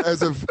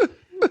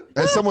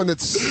 as someone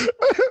that's...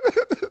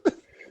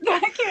 I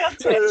can't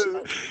touch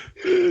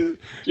it.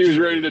 She was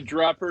ready to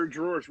drop her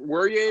drawers.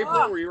 Were you,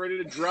 April? Were you ready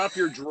to drop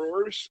your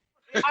drawers?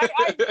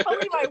 I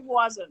believe I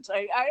wasn't.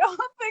 I don't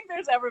think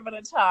there's ever been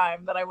a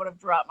time that I would have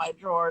dropped my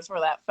drawers for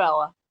that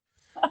fella.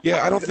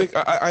 Yeah, I don't think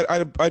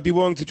I'd be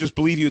willing to just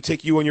believe you,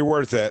 take you on your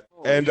word that.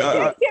 And he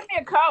did give me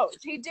a coat.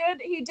 He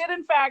did.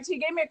 In fact, he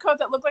gave me a coat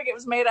that looked like it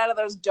was made out of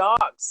those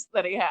dogs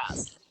that he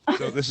has.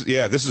 So this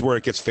is where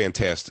it gets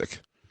fantastic.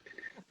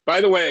 By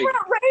the way, we were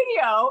on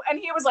radio, and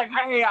he was like,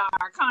 "Hey,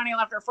 Connie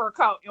left her fur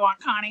coat. You want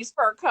Connie's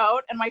fur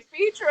coat?" And my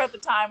feature at the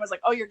time was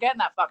like, "Oh, you're getting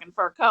that fucking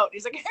fur coat."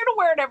 He's like, "You're gonna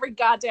wear it every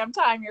goddamn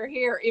time you're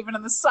here, even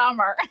in the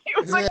summer." He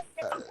was like,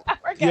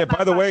 "Yeah."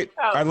 By the way,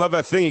 coat. I love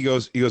that thing. He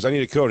goes, "I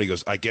need a coat." He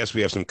goes, "I guess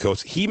we have some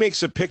coats." He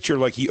makes a picture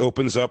like he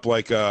opens up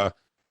like a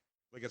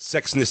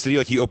Sex and the City,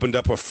 like he opened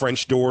up a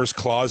French doors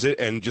closet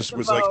and just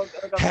was like,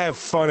 have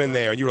fun in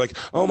there. And you were like,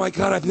 oh my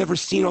God, I've never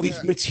seen all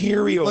these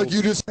materials. Like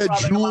you just had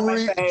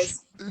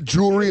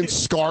jewelry and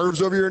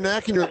scarves over your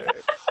neck, and you're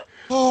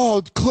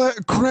oh,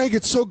 Craig,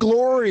 it's so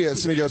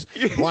glorious. And he goes,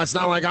 well, it's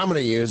not like I'm going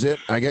to use it.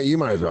 You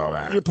might as well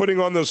have. You're putting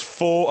on those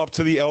full up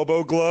to the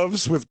elbow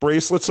gloves with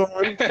bracelets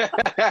on.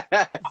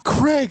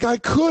 Craig, I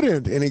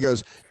couldn't. And he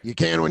goes, you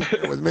can when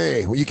you're with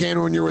me. Well, you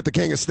can when you're with the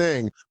King of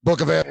Sting.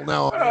 Book available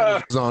now on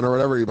Amazon or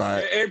whatever you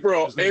buy.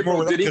 April,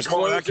 did he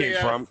close that came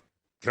from?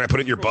 Can I put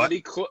it in your butt?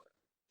 Did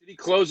he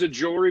close a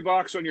jewelry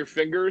box on your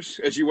fingers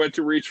as you went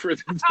to reach for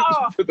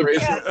the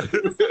razor?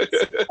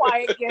 Yes.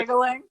 Quiet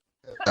giggling.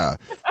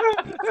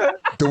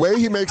 The way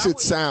he makes it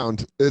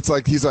sound, it's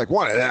like he's like,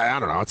 what? I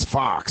don't know. It's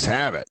Fox.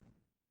 Have it.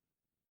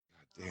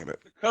 God damn it.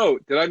 The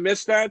coat. Did I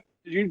miss that?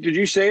 Did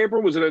you say,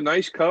 April? Was it a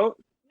nice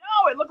coat?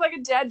 No, it looked like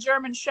a dead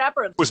German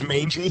Shepherd. Was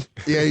mangy?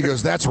 Yeah, he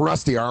goes, that's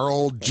Rusty, our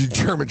old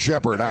German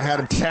Shepherd. I had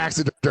him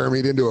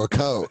taxidermied into a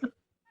coat.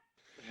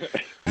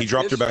 He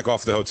dropped her back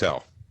off the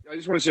hotel. I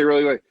just want to say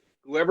really quick,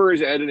 whoever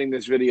is editing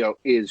this video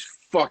is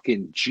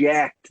fucking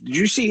jacked. Did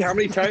you see how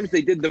many times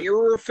they did the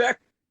mirror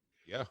effect?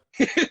 Yeah.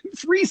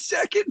 3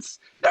 seconds.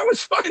 That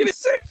was fucking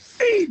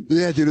insane.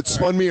 Yeah, dude, it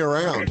spun me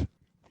around.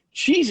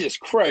 Jesus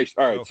Christ.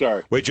 All right,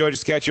 sorry. Wait, Joe,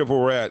 just catch you up where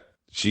we're at.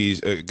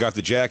 She's got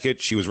the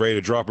jacket. She was ready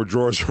to drop her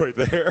drawers right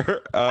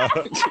there.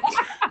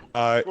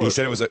 He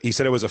said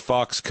it was a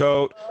Fox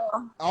coat.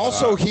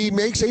 Also, he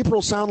makes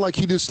April sound like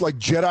he just like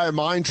Jedi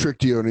mind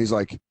tricked you, and he's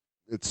like,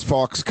 it's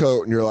Fox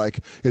Coat, and you're like,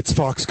 it's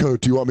Fox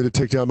Coat. Do you want me to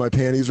take down my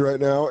panties right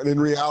now? And in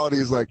reality,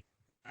 he's like,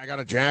 I got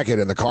a jacket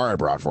in the car I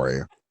brought for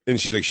you. And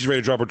she's like, she's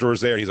ready to drop her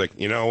drawers there. And he's like,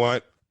 you know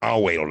what?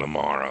 I'll wait till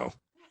tomorrow.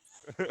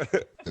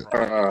 Thing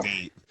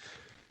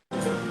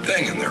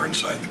in there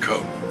inside the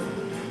coat.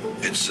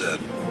 It said,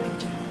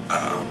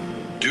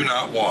 do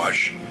not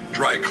wash,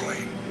 dry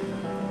clean.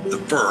 The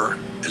fur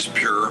is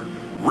pure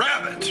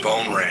rabbit.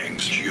 Phone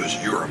rings. She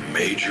goes, you're a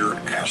major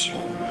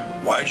asshole.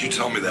 Why'd you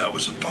tell me that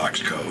was a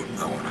Fox Coat?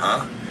 I went,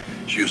 huh?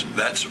 She goes,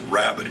 that's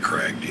rabbit,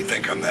 Craig. Do you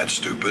think I'm that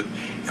stupid?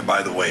 And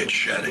by the way, it's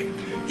shedding.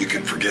 You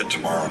can forget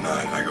tomorrow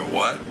night. I go,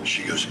 what?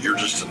 She goes, you're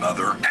just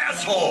another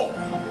asshole.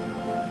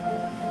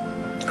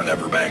 I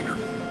never banged her.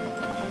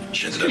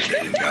 She ended up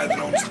dating a guy that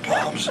owns the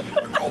Palms.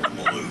 They're called the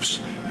Maloofs.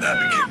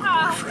 That became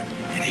her boyfriend,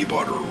 and he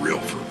bought her a real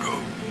fur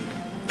coat.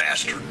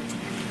 Bastard.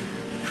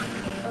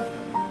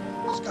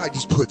 This guy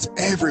just puts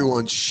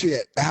everyone's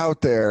shit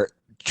out there,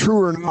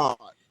 true or not.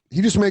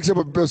 He just makes up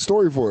a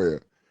story for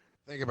you.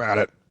 Think about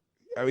it.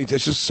 I mean,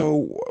 that's just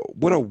so.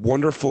 What a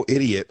wonderful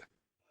idiot.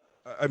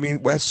 I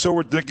mean, that's so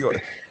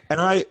ridiculous.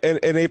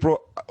 And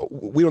April,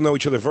 we don't know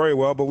each other very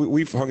well, but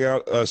we've hung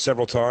out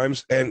several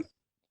times, and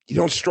you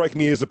don't strike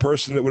me as the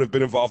person that would have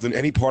been involved in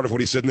any part of what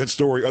he said in that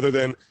story, other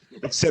than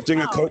accepting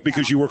a coat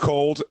because you were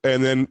cold,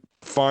 and then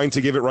fine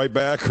to give it right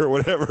back or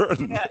whatever.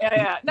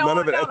 Yeah. No,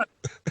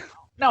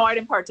 no, I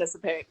didn't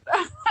participate.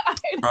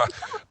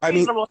 I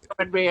mean,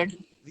 human being.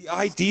 the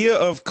idea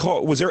of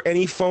call. Was there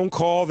any phone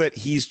call that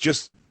he's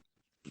just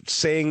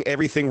saying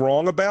everything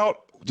wrong about?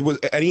 Was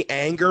any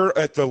anger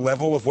at the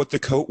level of what the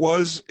coat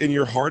was in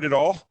your heart at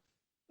all?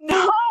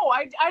 No,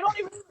 I don't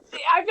even.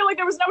 I feel like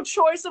there was no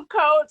choice of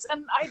coats,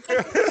 and I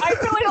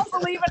really don't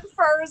believe in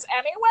furs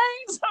anyway.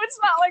 So it's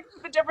not like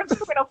the difference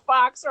between a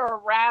fox or a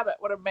rabbit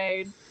would have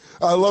made.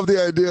 I love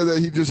the idea that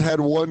he just had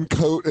one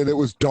coat and it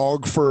was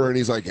dog fur, and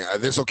he's like, yeah,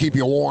 this will keep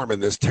you warm in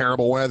this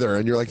terrible weather.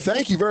 And you're like,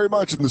 thank you very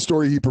much. And the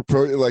story he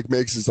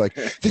makes is like,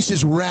 this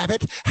is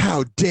rabbit?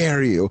 How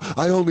dare you?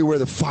 I only wear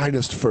the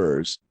finest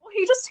furs. Well,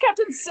 he just kept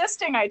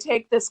insisting I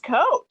take this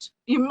coat.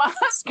 You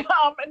must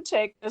come and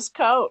take this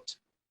coat.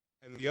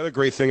 And the other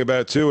great thing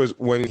about it too is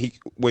when he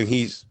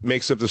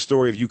makes up the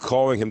story of you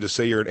calling him to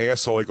say you're an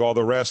asshole like all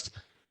the rest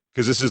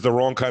because this is the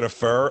wrong kind of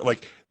fur.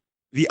 Like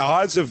the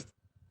odds of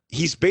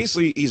he's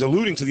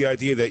alluding to the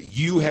idea that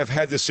you have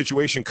had this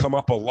situation come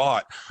up a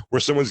lot where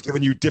someone's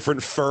given you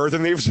different fur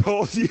than they've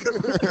told you.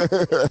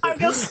 I'm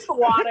just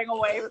swatting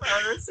away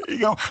furs. You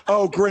go,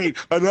 oh great,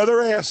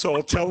 another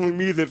asshole telling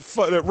me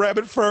that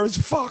rabbit fur is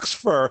fox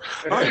fur.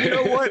 You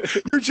know what?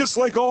 You're just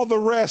like all the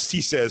rest.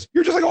 He says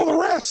you're just like all the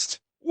rest.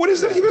 What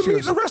does that even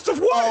mean? The rest of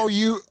what?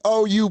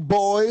 Oh, you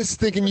boys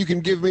thinking you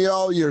can give me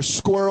all your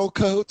squirrel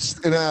coats,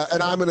 and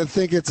I'm gonna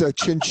think it's a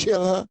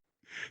chinchilla.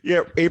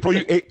 Yeah,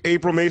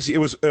 April Macy. It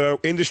was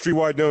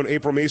industry-wide known.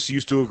 April Macy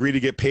used to agree to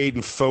get paid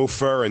in faux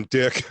fur and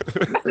dick.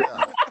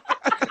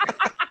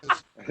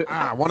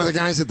 One of the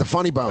guys at the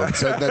Funny Bone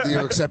said that you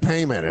accept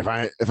payment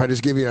if I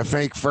just give you a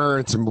fake fur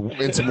and some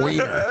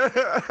wiener,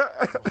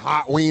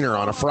 hot wiener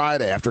on a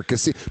Friday after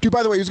casino. Dude,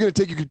 by the way, he was going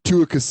to take you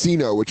to a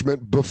casino, which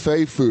meant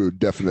buffet food,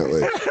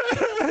 definitely.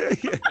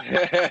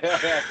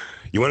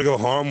 You want to go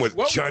home with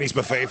Chinese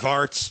buffet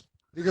farts?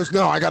 He goes,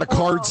 no, I got a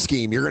card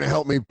scheme. You're going to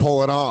help me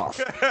pull it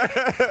off.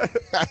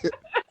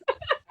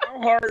 How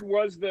hard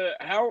was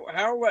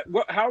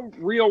how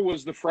real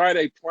was the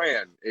Friday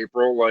plan,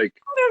 April? Like,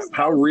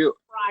 how real?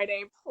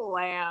 Friday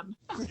plan.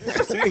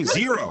 She's saying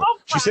zero.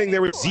 She's saying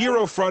there was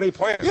zero Friday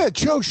plan. Yeah,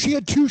 Joe, she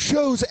had 2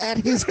 shows at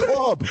his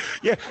club.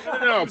 Yeah,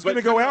 I was going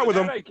to go out with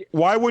him.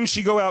 Why wouldn't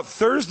she go out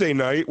Thursday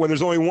night when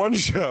there's only one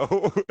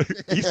show?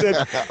 He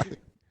said,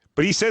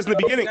 but he says in the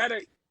beginning.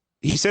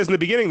 He says in the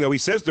beginning, though, he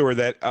says to her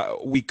that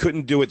we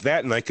couldn't do it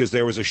that night because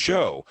there was a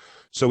show.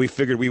 So we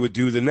figured we would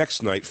do the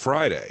next night,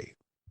 Friday.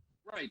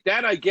 Right,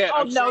 that I get.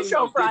 Oh, no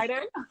show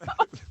Friday?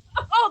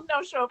 Oh,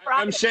 no show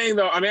Friday.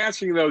 I'm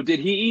asking, did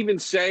he even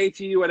say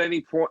to you at any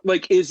point,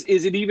 like, is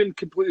it even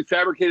completely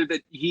fabricated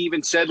that he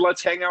even said,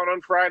 let's hang out on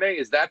Friday?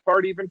 Is that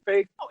part even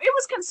fake? Oh, it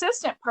was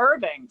consistent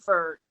perving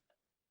for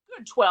a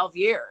good 12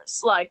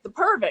 years. Like, the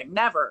perving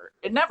never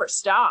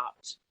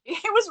stopped. He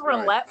was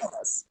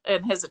relentless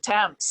in his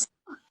attempts.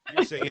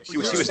 You're saying she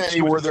was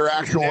saying, were there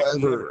actual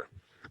ever?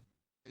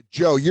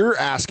 Joe, you're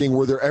asking,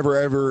 were there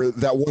ever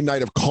that one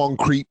night of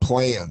concrete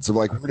plans of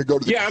like we're gonna go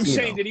to the I'm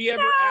casino? saying, did he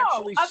ever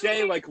actually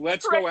say like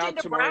let's go out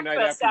tomorrow night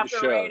after the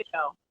show?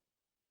 Radio.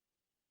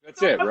 That's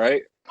it,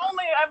 right?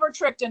 Only ever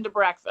tricked into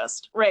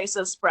breakfast,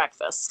 racist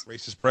breakfast.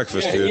 Racist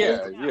breakfast, dude.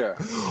 Yeah.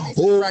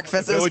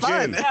 Breakfast is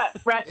fun. Yeah,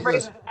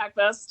 racist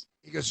breakfast.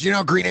 He goes,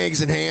 green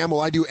eggs and ham.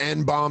 Well, I do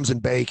N-bombs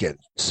and bacon.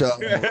 So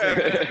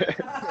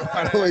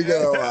why don't we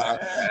go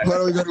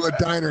to a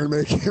diner and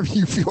make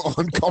you feel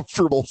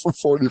uncomfortable for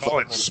 45 Call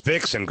it minutes?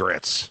 Spicks and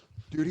Grits.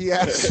 Dude, he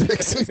asked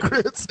Spicks and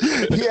Grits.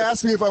 He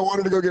asked me if I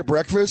wanted to go get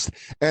breakfast,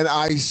 and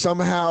I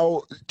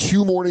somehow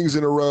 2 mornings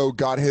in a row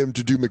got him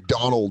to do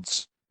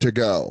McDonald's to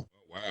go.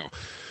 Wow.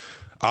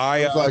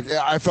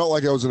 I felt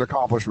like it was an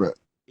accomplishment.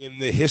 In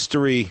the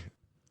history,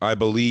 I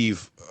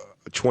believe,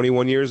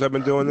 21 years I've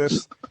been doing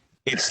this,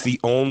 it's the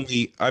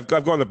only I've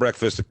gone to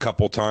breakfast a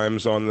couple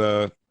times on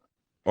the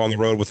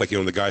road with, like,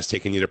 the guys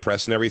taking you to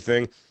press and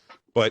everything,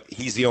 but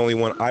he's the only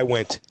one. I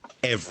went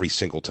every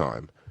single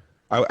time.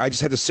 I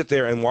just had to sit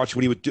there and watch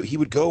what he would do. He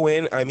would go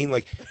in. I mean,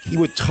 like, he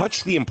would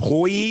touch the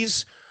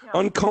employees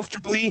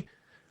uncomfortably,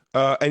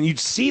 and you'd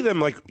see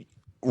them like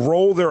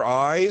roll their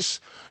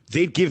eyes.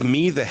 They'd give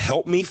me the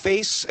help me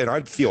face, and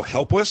I'd feel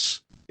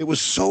helpless. It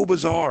was so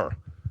bizarre.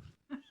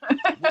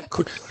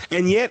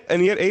 and yet,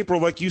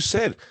 April, like you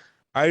said,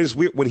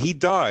 when he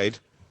died,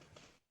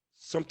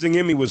 something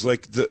in me was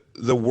like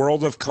the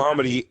world of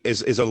comedy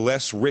is a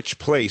less rich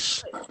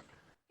place.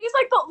 He's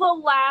like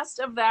the last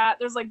of that.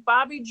 There's like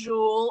Bobby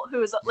Jewell,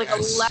 who is like a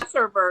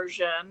lesser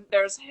version.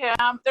 There's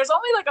him. There's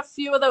only like a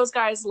few of those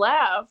guys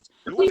left.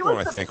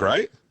 I think,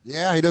 right?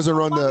 Yeah, he doesn't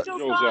run the.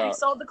 He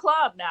sold the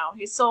club now.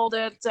 He sold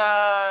it.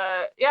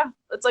 Yeah,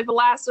 it's like the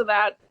last of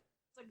that.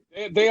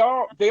 They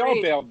all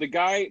bailed. The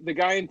guy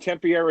in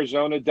Tempe,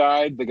 Arizona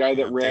died. The guy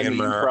that ran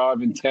the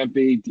improv in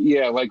Tempe.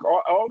 Yeah, like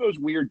all those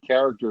weird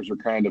characters are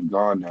kind of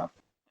gone now.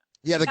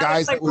 Yeah, the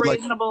guys like that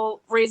would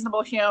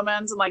reasonable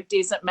humans and like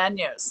decent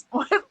menus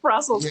with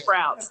Brussels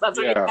sprouts. That's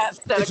what you get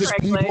instead it's of just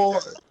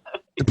Craigslist.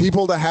 the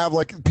people that have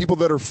like people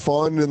that are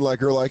fun and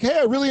like are like, hey,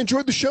 I really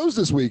enjoyed the shows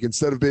this week,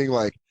 instead of being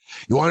like,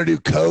 you want to do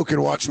coke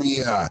and watch me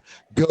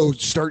go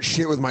start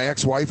shit with my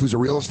ex-wife who's a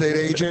real estate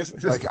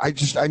agent. Like, I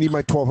need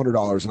my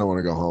 $1,200 and I want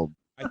to go home.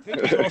 I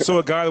think there's also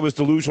a guy that was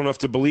delusional enough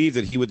to believe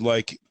that he would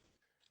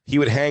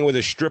hang with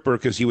a stripper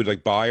because he would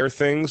like buy her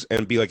things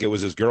and be like it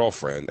was his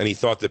girlfriend, and he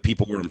thought that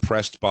people were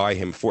impressed by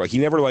him for it. He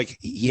never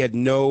he had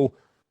no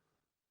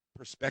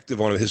perspective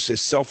on it.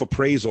 His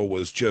self-appraisal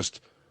was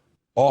just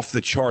off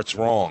the charts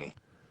wrong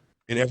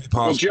in every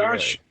possible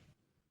way.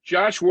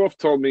 Josh Wolf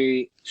told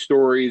me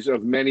stories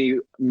of many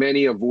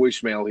a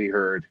voicemail he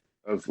heard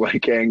of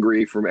like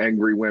angry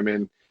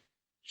women,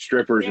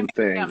 strippers and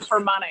things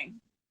for money.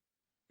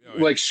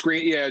 Like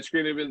screaming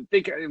and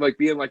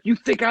being like, you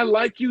think I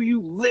like you,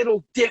 you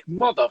little dick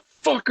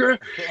motherfucker.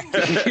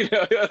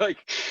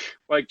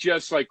 like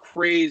just like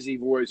crazy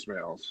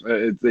voicemails.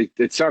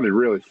 It sounded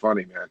really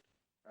funny, man.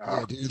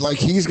 Yeah, dude, like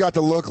he's got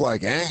to look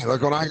like, hey,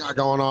 look what I got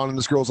going on, and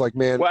this girl's like,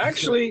 man. Well,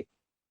 actually,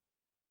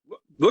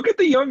 look at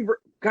the young.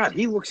 God,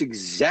 he looks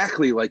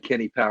exactly like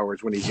Kenny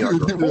Powers when he's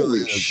younger.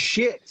 Holy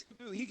shit!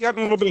 Dude, he got in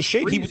a little bit of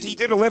shape. He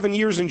did 11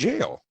 years in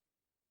jail.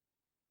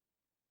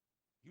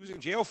 He was in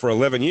jail for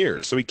 11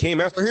 years, so he came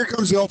out. So here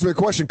comes the ultimate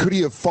question: could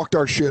he have fucked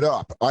our shit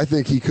up? I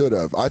think he could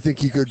have. I think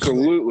he could.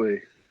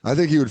 Absolutely. I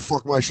think he would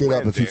fuck my shit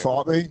up if he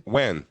fought me.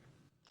 When?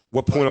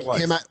 What point of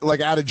life?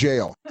 Like out of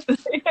jail.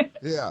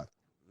 Yeah.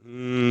 I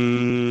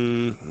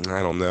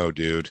don't know,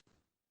 dude.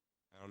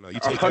 I don't know. You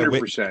take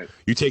 100%.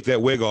 You take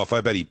that wig off.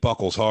 I bet he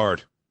buckles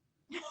hard.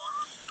 He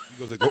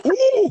goes like,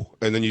 ooh,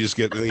 and then you just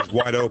get he's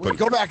wide open.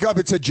 Go back up.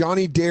 It's a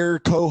Johnny Dare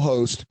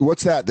co-host.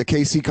 What's that? The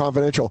KC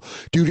Confidential.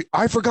 Dude,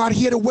 I forgot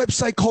he had a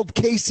website called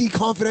KC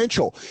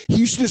Confidential. He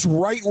used to just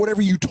write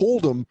whatever you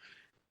told him.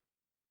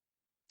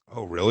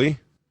 Oh, really?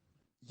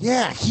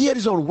 Yeah, he had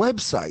his own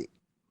website.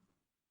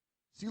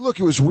 See, look,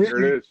 it was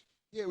written. There it is.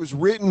 Yeah, it was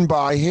written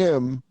by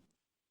him.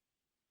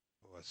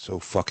 Oh, that's so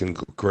fucking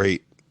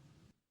great.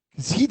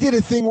 He did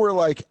a thing where,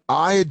 like,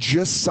 I had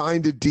just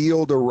signed a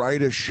deal to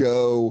write a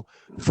show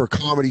for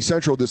Comedy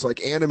Central, this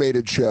like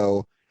animated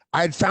show.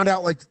 I had found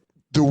out like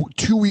the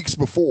 2 weeks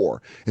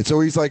before, and so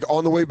he's like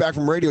on the way back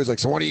from radio. He's like,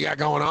 "So what do you got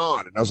going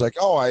on?" And I was like,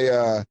 "Oh,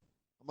 I'm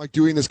like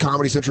doing this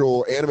Comedy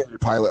Central animated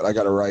pilot I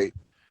got to write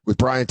with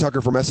Brian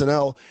Tucker from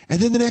SNL." And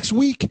then the next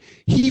week,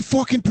 he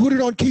fucking put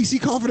it on KC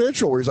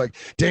Confidential, where he's like,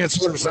 "Dan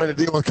Soder signed a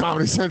deal with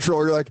Comedy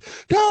Central." You're like,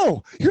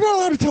 "No, you're not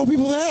allowed to tell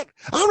people that.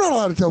 I'm not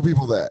allowed to tell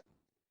people that."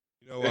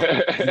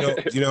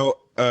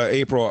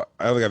 April,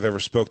 I don't think I've ever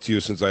spoke to you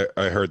since I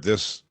heard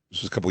this.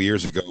 This was a couple of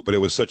years ago, but it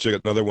was such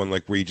another one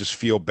like where you just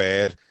feel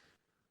bad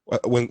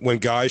when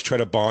guys try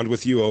to bond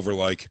with you over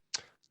like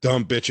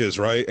dumb bitches,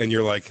 right? And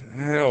you're like,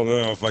 I don't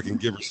know if I can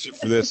give her shit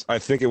for this. I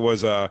think it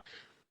was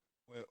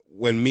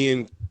when me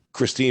and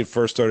Christine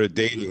first started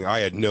dating. I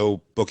had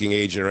no booking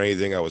agent or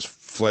anything. I was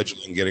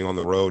fledgling, getting on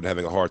the road and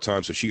having a hard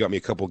time. So she got me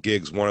a couple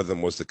gigs. One of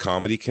them was the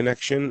Comedy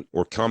Connection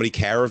or Comedy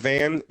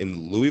Caravan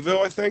in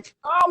Louisville, I think.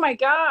 Oh my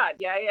God.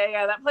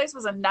 Yeah. That place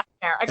was a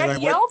nightmare. I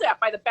got yelled at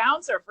by the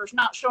bouncer for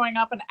not showing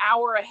up an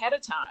hour ahead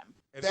of time.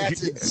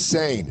 That's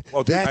insane.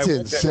 Well, that's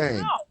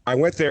insane. I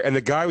went there and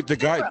the guy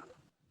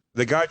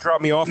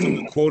dropped me off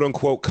in a quote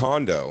unquote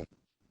condo.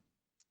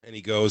 And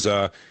he goes,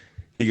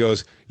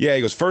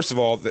 first of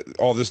all,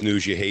 all this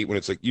news you hate when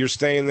it's like, you're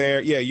staying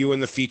there. Yeah, you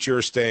and the feature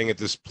are staying at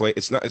this place.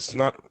 It's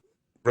not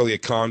really a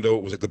condo.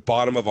 It was at the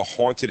bottom of a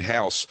haunted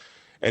house.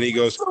 And he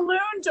goes, saloon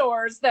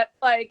doors that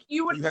like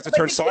you have to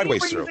turn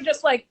sideways through. You could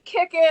just like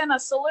kick in a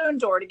saloon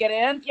door to get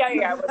in.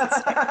 Yeah.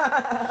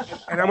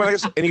 And I'm like,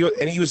 and he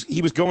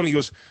was going. He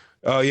goes,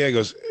 you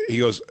don't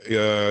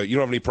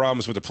have any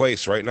problems with the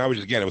place, right? And I was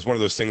it was one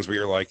of those things where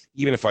you're like,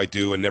 even if I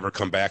do and never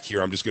come back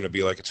here, I'm just going to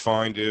be like, it's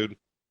fine, dude.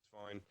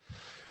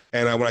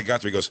 And when I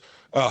got there, he goes,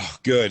 "Oh,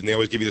 good." And they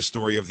always give you the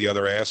story of the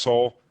other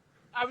asshole.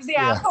 I was the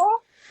asshole.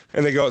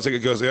 And they go, it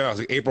goes, yeah. It's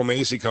like April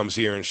Macy comes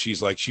here and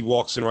she's like, she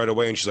walks in right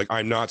away and she's like,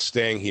 I'm not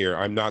staying here.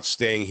 I'm not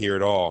staying here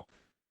at all.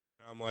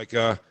 And I'm like,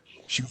 I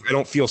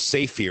don't feel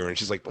safe here. And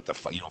she's like, what the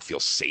fuck? You don't feel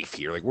safe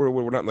here? Like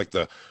we're not in like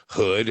the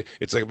hood.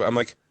 It's like, I'm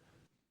like,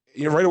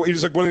 right away, you're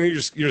just like,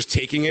 you're just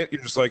taking it.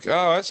 You're just like,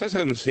 oh, that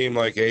doesn't seem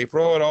like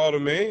April at all to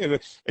me. And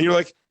you're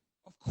like,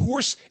 of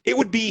course it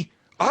would be.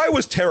 I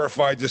was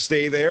terrified to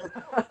stay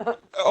there.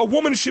 A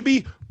woman should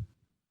be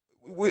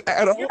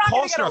at all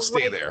costs not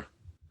stay there.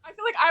 I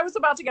feel like I was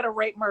about to get a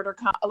rape murder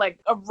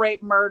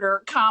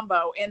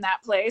combo in that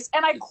place,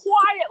 and I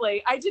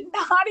did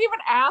not even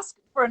ask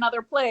for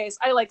another place.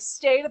 I like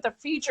stayed at the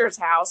Features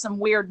house, some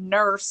weird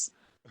nurse.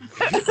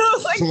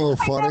 Like, So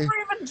funny. I never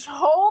even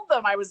told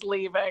them I was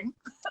leaving.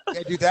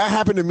 Yeah, dude, that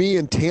happened to me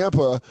in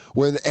Tampa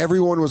when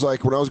everyone was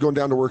like, when I was going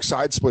down to work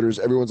Side Splitters,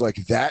 everyone's like,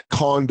 that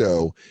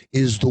condo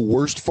is the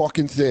worst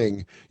fucking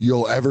thing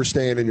you'll ever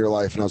stay in your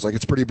life. And I was like,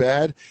 it's pretty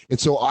bad. And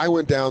so I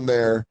went down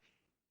there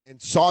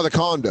and saw the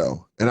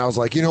condo, and I was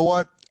like, you know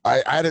what?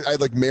 I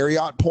had like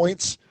Marriott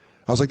points.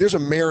 I was like, there's a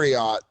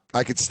Marriott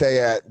I could stay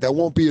at that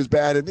won't be as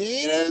bad, and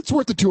it's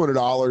worth the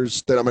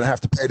 $200 that I'm gonna have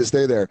to pay to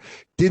stay there.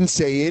 Didn't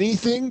say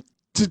anything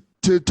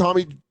to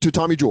Tommy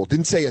Jewel.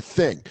 Didn't say a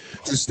thing.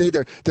 Just stayed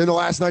there. Then the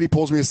last night he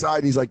pulls me aside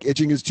and he's like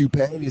itching his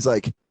toupee, and he's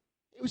like, it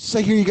was just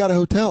like, here, you got a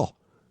hotel.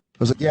 I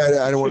was like,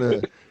 yeah, I don't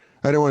want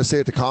to stay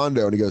at the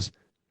condo. And he goes,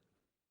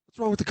 what's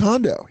wrong with the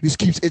condo? He just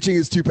keeps itching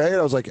his toupee, and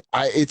I was like,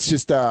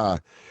 it's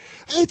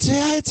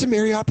a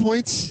Marriott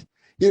points.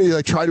 You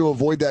like try to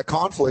avoid that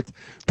conflict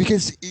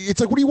because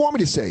it's like, what do you want me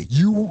to say?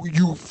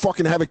 You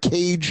fucking have a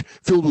cage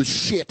filled with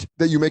shit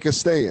that you make us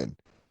stay in.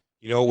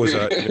 You know,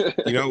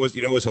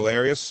 it was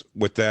hilarious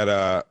with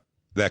that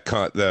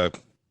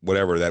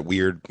that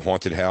weird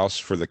haunted house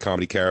for the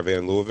Comedy Caravan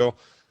in Louisville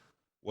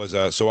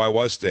was so I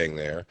was staying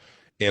there,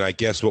 and I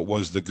guess what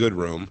was the good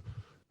room.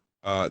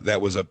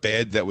 That was a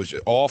bed that was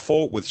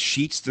awful with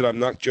sheets that, I'm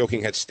not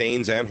joking, had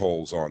stains and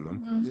holes on them.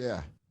 Mm-hmm.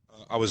 Yeah.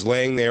 I was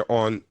laying there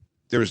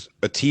there's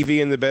a TV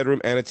in the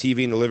bedroom and a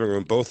TV in the living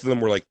room. Both of them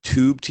were like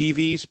tube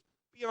TVs,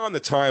 beyond the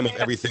time of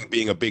everything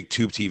being a big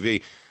tube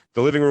TV.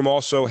 The living room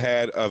also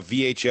had a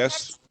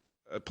VHS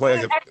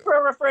player. An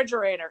extra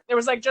refrigerator. There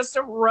was like just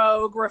a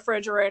rogue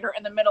refrigerator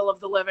in the middle of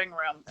the living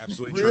room.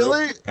 Absolutely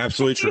Really? true.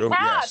 Absolutely true.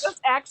 Yeah, Yes. just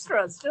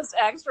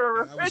extra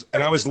refrigerator.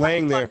 And I was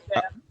laying there.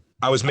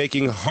 I was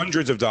making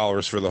hundreds of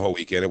dollars for the whole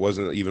weekend. It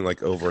wasn't even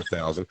like over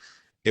 1,000.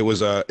 It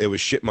was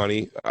shit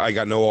money. I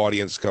got no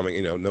audience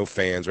coming, no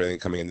fans or anything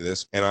coming into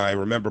this. And I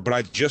remember, but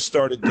I just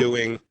started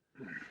doing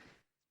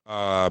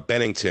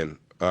Bennington,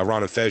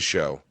 Ron and Fez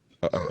show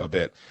a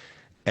bit.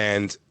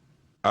 And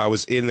I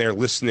was in there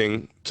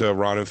listening to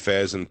Ron and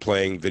Fez and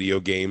playing video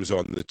games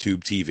on the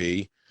tube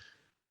TV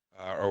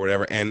or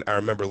whatever. And I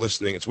remember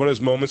listening. It's one of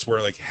those moments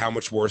where, like, how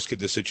much worse could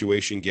the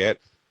situation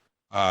get?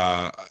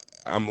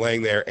 I'm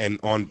laying there, and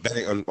on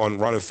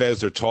Ron and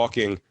Fez, they're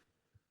talking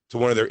to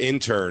one of their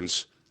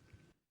interns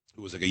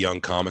who was like a young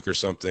comic or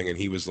something, and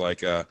he was like,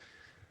 they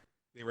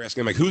were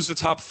asking him, like, who's the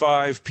top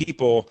 5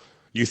 people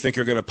you think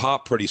are going to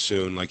pop pretty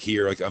soon, like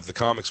here, like of the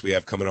comics we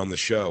have coming on the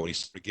show? And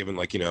he's giving,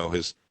 like,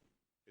 his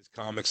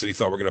comics that he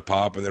thought were going to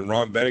pop, and then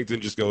Ron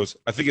Bennington just goes,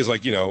 I think he's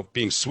like,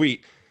 being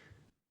sweet,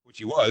 which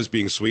he was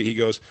being sweet. He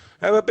goes,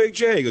 how about Big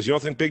J? He goes, you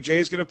don't think Big J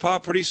is going to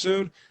pop pretty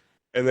soon?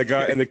 And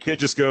the kid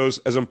just goes,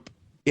 as I'm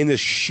in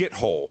this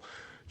shithole,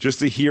 just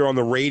to hear on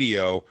the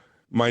radio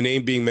my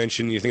name being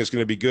mentioned, you think it's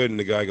going to be good? And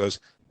the guy goes,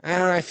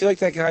 I feel like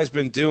that guy's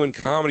been doing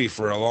comedy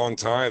for a long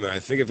time, and I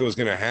think if it was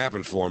going to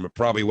happen for him, it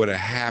probably would have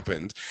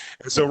happened.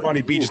 And so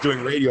Ronnie B, just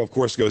doing radio, of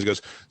course, goes,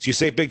 so you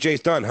say Big J's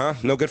done, huh?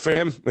 No good for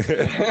him?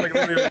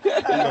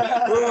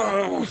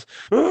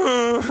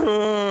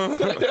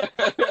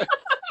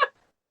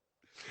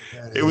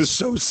 It was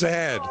so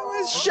sad. It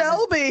was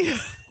Shelby.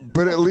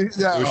 But at least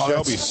It was Shelby.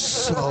 that's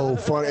so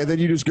funny. And then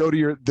you just go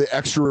to the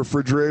extra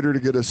refrigerator to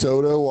get a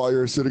soda while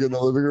you're sitting in the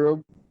living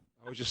room.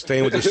 I was just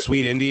staying with this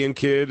sweet Indian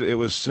kid. It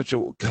was such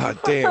a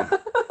goddamn.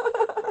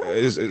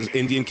 Is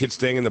Indian kid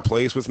staying in the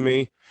place with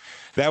me?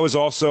 That was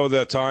also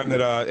the time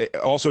that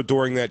also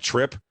during that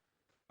trip,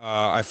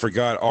 I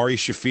forgot Ari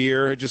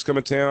Shafir had just come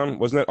to town.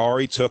 Wasn't that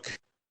Ari took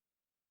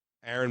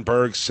Aaron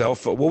Berg's cell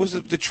phone? What was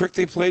the trick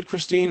they played,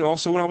 Christine?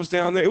 Also, when I was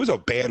down there, it was a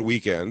bad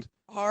weekend.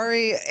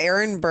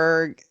 Aaron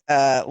Berg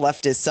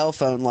left his cell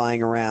phone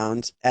lying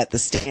around at the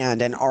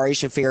stand, and Ari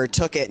Shafir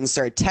took it and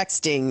started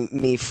texting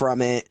me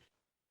from it,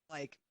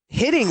 like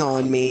hitting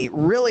on me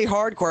really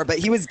hardcore. But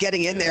he was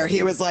getting in there.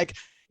 He was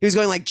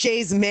going like,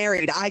 Jay's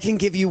married. I can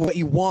give you what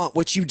you want,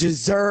 what you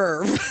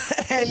deserve.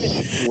 And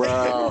it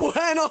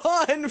went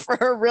on for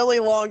a really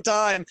long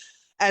time.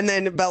 And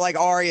then, but like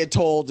Ari had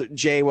told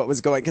Jay what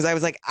was going, because I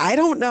was like, I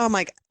don't know. I'm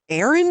like,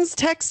 Aaron's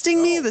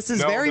texting me? This is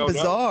very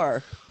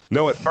bizarre.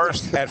 No, at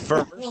first,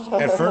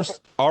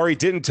 Ari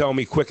didn't tell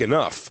me quick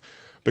enough,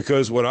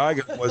 because what I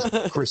got was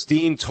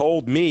Christine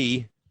told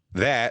me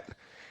that,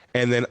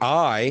 and then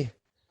I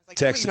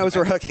texted. He knows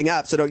we're hooking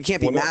up, so you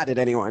can't be mad at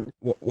anyone.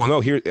 Well,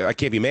 no, I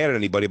can't be mad at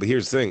anybody, but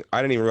here's the thing.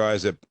 I didn't even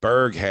realize that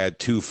Berg had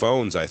 2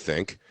 phones, I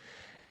think.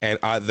 And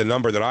the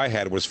number that I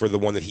had was for the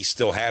one that he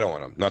still had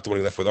on him, not the one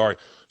he left with Ari.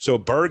 So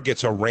Berg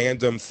gets a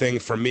random thing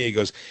from me. He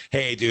goes,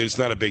 "Hey, dude, it's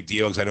not a big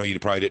deal because I know you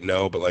probably didn't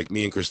know, but like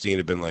me and Christine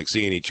have been like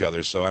seeing each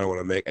other, so I don't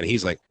want to make." And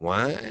he's like,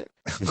 "What?"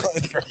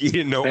 Like, he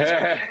didn't know.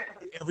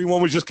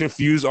 Everyone was just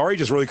confused. Ari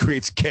just really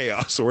creates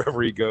chaos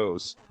wherever he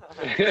goes.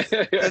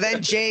 So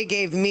then Jay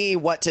gave me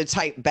what to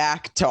type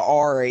back to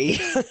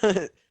Ari.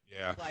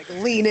 Yeah. Like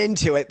lean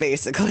into it,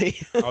 basically.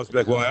 I was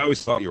like, well, I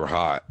always thought you were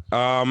hot.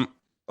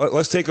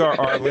 Let's take our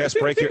last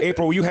break here.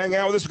 April, will you hang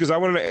out with us? Because I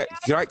want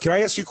to, can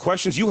I ask you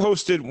questions? You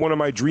hosted one of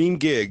my dream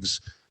gigs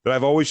that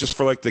I've always just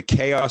for like the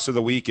chaos of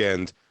the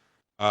weekend,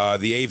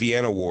 the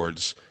AVN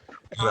Awards.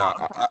 And,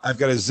 I've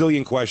got a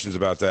zillion questions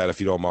about that, if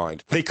you don't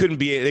mind. They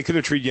couldn't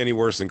have treated you any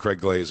worse than Craig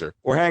Glazer.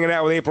 We're hanging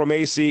out with April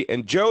Macy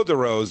and Joe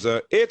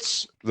DeRosa.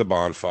 It's The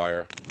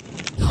Bonfire.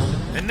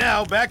 And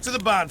now, back to The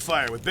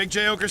Bonfire with Big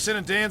J. Okerson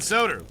and Dan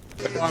Soder.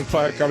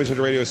 Bonfire, Comedy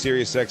Central Radio,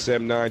 Sirius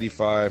XM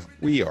 95.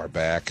 We are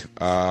back.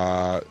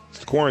 It's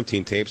the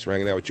quarantine tapes. We're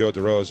hanging out with Joe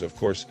DeRosa, of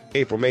course.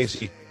 April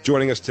Macy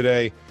joining us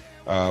today.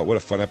 What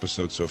a fun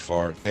episode so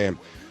far. Man,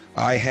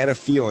 I had a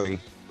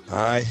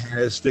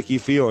sticky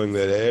feeling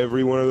that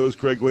every one of those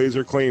Craig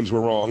Glazer claims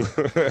were wrong.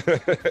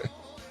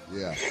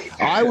 Yeah.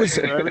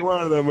 Every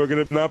one of them were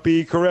going to not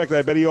be correct.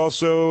 I bet he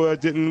also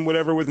didn't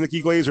whatever with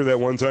Nikki Glazer that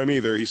one time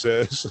either, he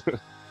says.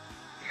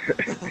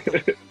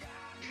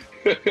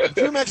 Can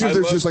you imagine if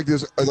there's just like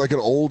this, like an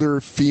older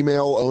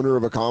female owner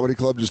of a comedy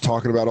club just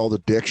talking about all the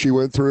dick she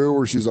went through,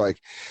 where she's like,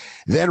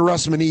 then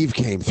Russ Maneve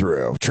came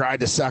through, tried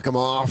to suck him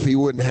off, he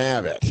wouldn't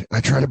have it.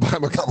 I tried to buy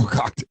him a couple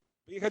cocktails.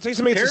 Can I tell you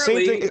something? It's the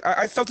same thing.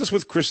 I felt this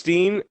with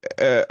Christine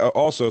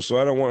also, so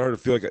I don't want her to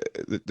feel like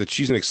that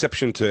she's an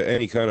exception to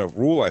any kind of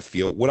rule, I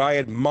feel. What I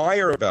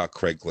admire about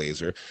Craig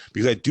Glazer,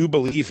 because I do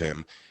believe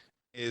him,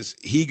 is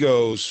he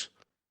goes,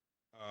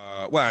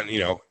 well, you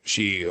know,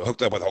 she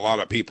hooked up with a lot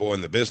of people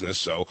in the business,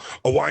 so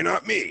why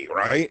not me,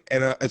 right?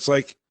 And it's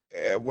like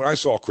when I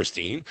saw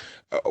Christine,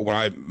 when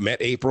I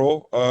met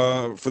April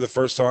for the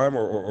first time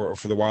or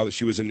for the while that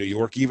she was in New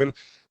York even,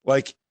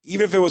 like,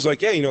 even if it was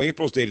like, yeah, you know,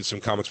 April's dated some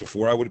comics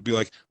before, I would be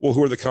like, well,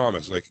 who are the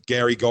comics? Like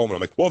Gary Goldman.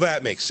 I'm like, well,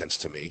 that makes sense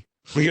to me.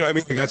 You know what I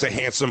mean? Like, that's a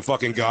handsome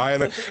fucking guy.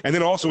 And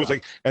then also it's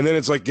like, and then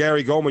it's like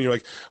Gary Goldman. You're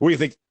like, what do you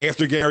think?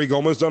 After Gary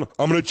Goldman's done,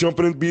 I'm going to jump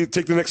in and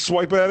take the next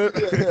swipe at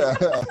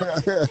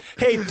it.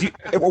 Hey,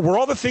 were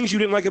all the things you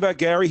didn't like about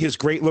Gary his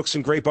great looks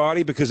and great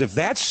body? Because if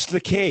that's the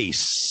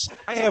case,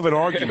 I have an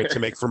argument to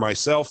make for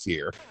myself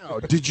here.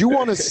 Did you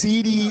want a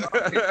seedy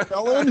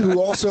felon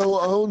who also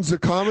owns a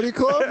comedy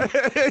club?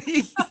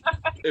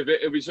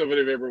 It'd be so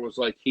funny if everyone was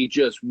like, he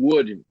just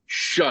wouldn't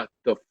shut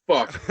the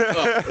fuck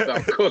up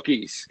about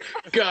cookies.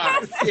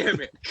 God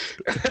damn it.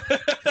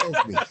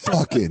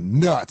 Fucking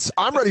nuts.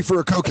 I'm ready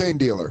for a cocaine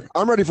dealer.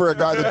 I'm ready for a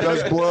guy that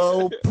does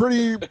blow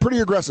pretty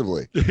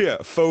aggressively. Yeah,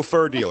 faux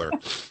fur dealer.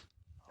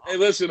 Hey,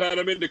 listen, hon,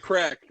 I'm into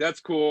crack. That's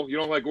cool. You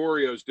don't like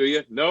Oreos, do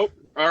you? Nope.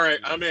 All right,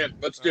 I'm in.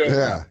 Let's do it.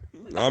 Yeah.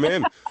 I'm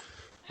in.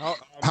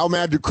 How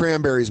mad do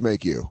cranberries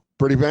make you?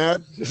 Pretty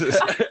bad?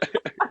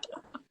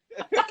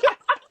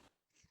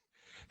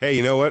 Hey,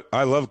 you know what?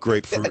 I love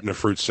grapefruit in a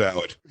fruit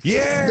salad.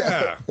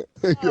 Yeah.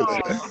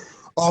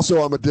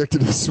 Also, I'm addicted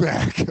to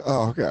smack.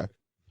 Oh, okay.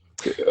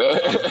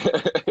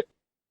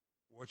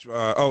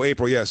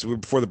 April, yes.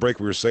 Before the break,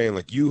 we were saying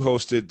like you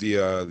hosted the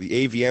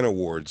AVN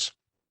Awards.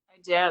 I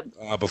did.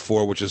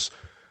 Before, which is,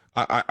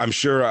 I'm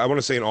sure, I want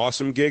to say an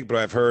awesome gig, but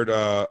I've heard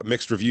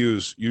mixed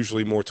reviews,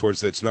 usually more towards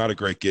that it's not a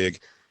great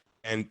gig.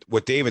 And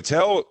what Dave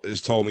Attell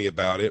has told me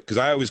about it, because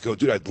I always go,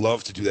 dude, I'd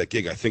love to do that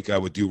gig. I think I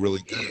would do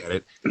really good at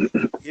it.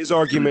 His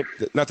argument,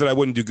 not that I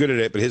wouldn't do good at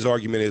it, but his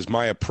argument is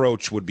my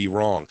approach would be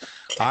wrong.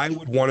 I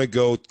would want to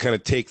go kind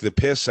of take the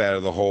piss out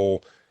of the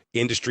whole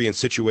industry and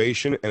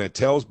situation. And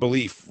Attell's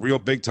belief, real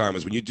big time,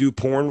 is when you do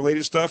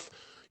porn-related stuff,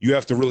 you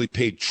have to really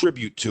pay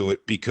tribute to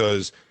it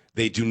because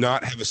they do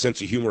not have a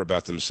sense of humor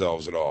about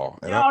themselves at all.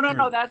 And No.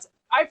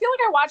 I feel like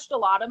I watched a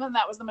lot of them.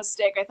 That was the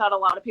mistake I thought a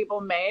lot of people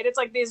made. It's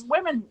like these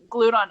women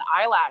glued on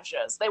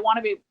eyelashes. They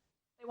wanted to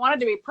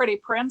be pretty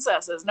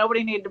princesses.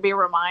 Nobody needed to be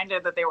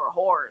reminded that they were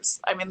whores.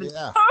 I mean,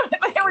 Yeah.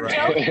 they were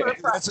joking.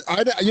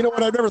 You know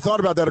what? I've never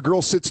thought about that. A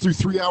girl sits through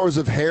 3 hours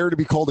of hair to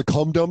be called a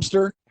cum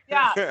dumpster.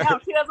 Yeah, no,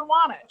 she doesn't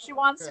want it. She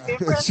wants to be a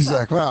princess. She's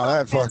like, wow,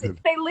 that fucking.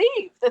 They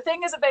leave. The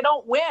thing is, if they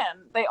don't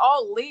win, they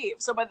all leave.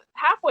 So, by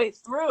halfway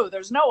through,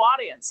 there's no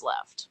audience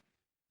left.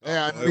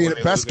 Yeah, I mean,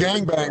 Best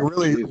Gangbang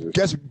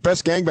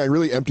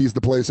really empties the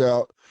place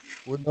out.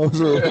 With those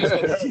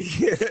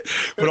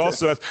But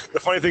also, the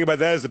funny thing about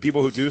that is the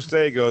people who do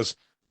stay goes,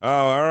 oh,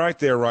 all right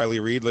there, Riley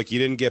Reid. Like, you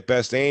didn't get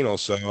best anal,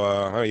 so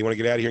you want to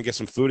get out of here and get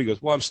some food? He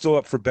goes, well, I'm still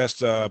up for best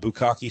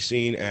bukkake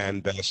scene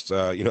and best,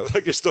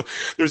 like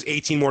there's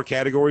 18 more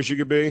categories you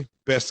could be.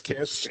 Best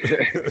kiss.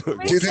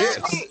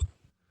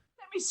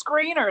 Me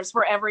screeners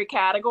for every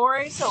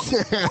category, so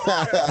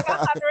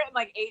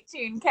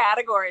 118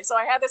 categories. So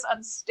I had this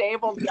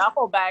unstable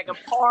duffel bag of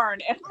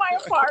porn in my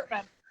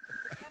apartment,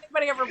 and it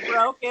anybody ever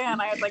broke in,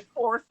 I had like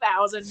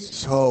 4,000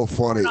 So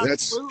funny. on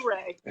That's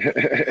Blu-ray.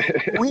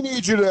 we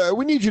need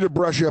you to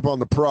brush up on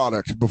the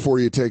product before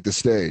you take the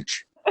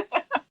stage.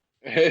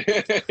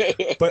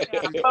 But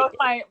Yeah,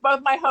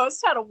 both my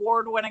hosts had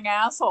award-winning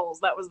assholes.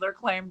 That was their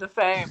claim to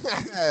fame.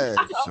 Hey,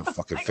 so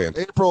fucking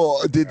fantastic.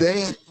 April, did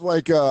they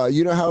like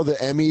you know how the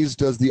Emmys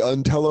does the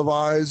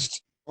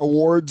untelevised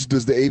awards?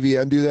 Does the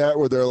AVN do that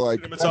where they're like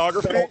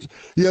Cinematography?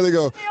 Yeah, they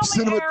go They only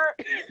cinema. air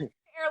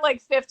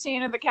like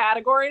 15 of the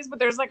categories, but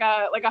there's like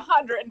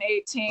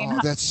 118. Oh,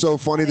 that's so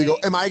funny. They go,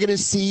 "Am I going to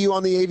see you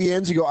on the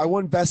AVNs?" You go, "I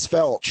won Best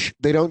Felch."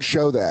 They don't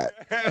show that.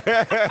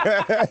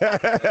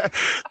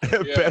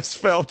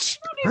 Best Felch.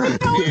 I don't even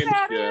know what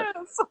that Yeah.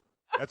 is.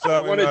 That's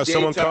I when want a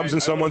someone daytime- comes in I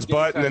someone's want a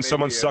butt and then daytime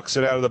someone AVN. sucks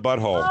it out of the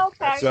butthole.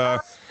 Okay.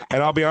 That's,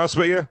 and I'll be honest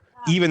with you,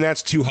 even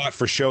that's too hot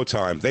for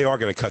Showtime. They are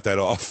going to cut that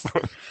off.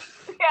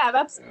 Yeah,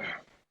 that's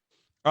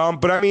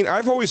But I mean,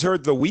 I've always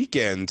heard The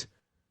Weeknd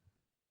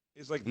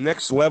is like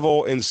next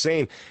level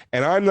insane,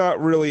 and I'm not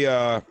really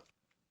I'm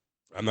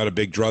not a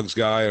big drugs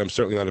guy, and I'm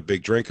certainly not a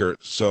big drinker.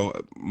 So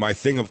my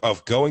thing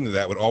of going to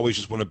that would always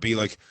just want to be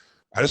like,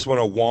 I just want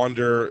to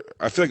wander.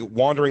 I feel like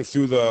wandering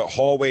through the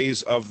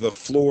hallways of the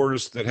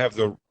floors that have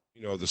the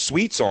the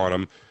suites on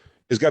them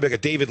has got to be like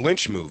a David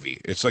Lynch movie.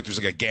 It's like there's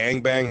like a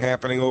gangbang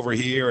happening over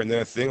here and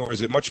then a thing, or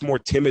is it much more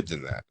timid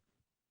than that?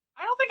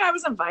 I don't think I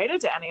was invited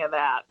to any of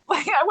that.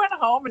 Like I went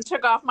home and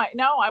took off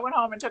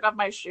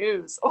my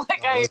shoes.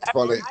 Like I that's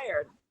was funny.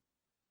 tired.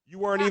 You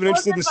weren't I even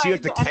interested to wasn't see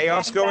like the invited to any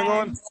chaos going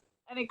on? gangbangs,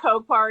 any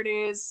Coke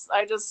parties.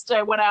 I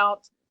went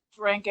out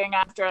drinking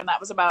after, and that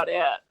was about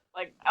it.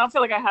 Like I don't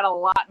feel like I had a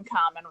lot in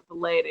common with the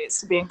ladies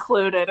to be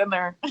included in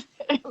their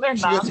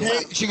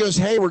nonsense. She goes,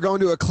 "Hey, we're going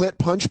to a clit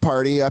punch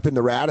party up in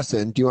the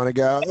Radisson. Do you want to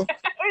go?" Yeah,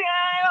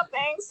 I don't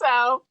think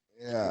so.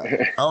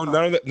 Yeah. Oh,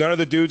 none of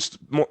the dudes,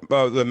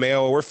 the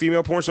male or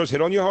female porn stars,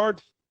 hit on you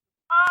hard.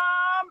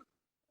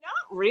 Not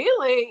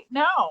really.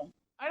 No,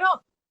 I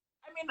don't.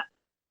 I mean,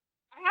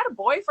 I had a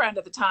boyfriend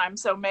at the time,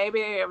 so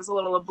maybe I was a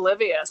little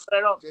oblivious, but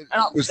I don't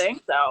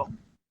think so.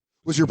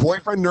 Was your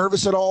boyfriend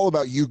nervous at all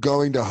about you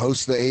going to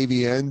host the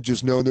AVN,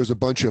 just knowing there's a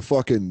bunch of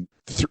fucking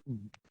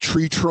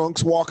tree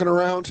trunks walking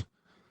around?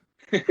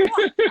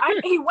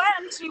 He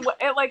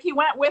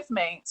went with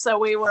me, so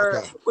we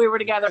were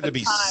together at To the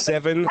be time.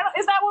 7. Is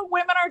that what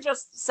women are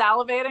just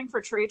salivating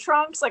for tree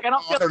trunks? Like I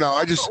don't feel. I don't know.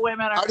 like that's what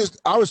women are.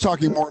 I was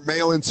talking more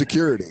male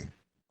insecurity.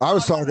 I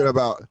was talking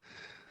about.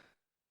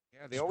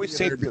 Yeah, they always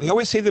say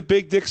the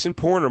big dicks in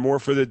porn are more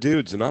for the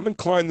dudes, and I'm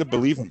inclined to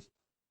believe them.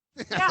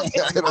 Yeah,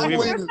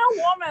 there's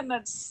no woman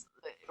that's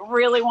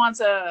really wants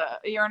a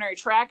urinary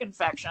tract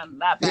infection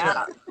that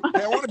bad.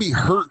 I want to be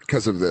hurt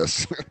because of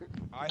this.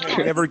 I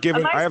have never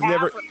given. I have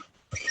never.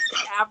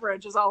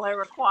 Average is all I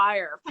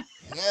require.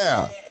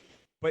 Yeah.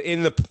 But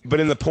in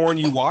the porn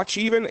you watch,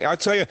 even I'll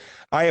tell you,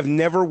 I have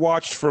never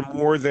watched for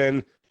more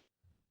than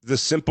the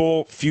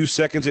simple few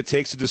seconds it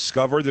takes to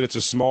discover that it's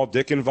a small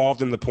dick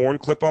involved in the porn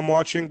clip I'm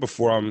watching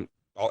before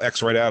I'll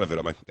X right out of it.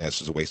 I'm like, that's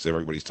just a waste of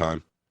everybody's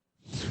time.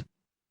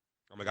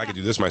 I'm like, I could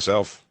do this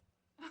myself.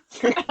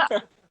 I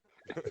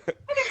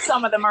think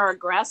some of them are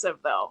aggressive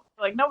though.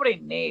 Like nobody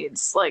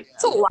needs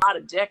it's a lot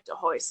of dick to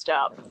hoist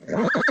up.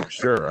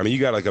 Sure. I mean, you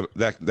got like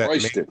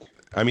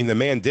the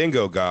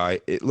Mandingo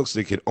guy, it looks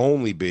like it could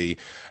only be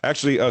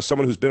actually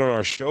someone who's been on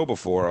our show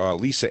before,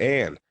 Lisa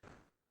Ann.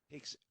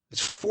 It's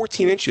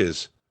 14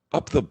 inches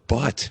up the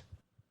butt.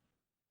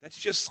 That's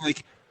just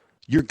like,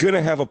 you're going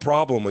to have a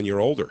problem when you're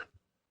older.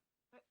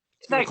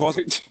 You're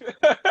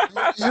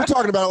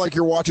talking about it like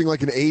you're watching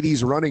like an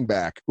 80s running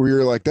back where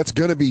you're like, that's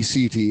going to be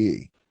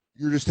CTE.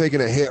 You're just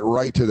taking a hit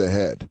right to the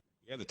head.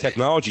 Yeah, the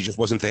technology just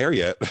wasn't there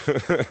yet.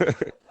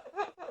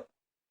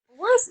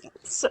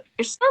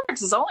 Your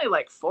cervix is only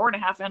like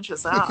 4.5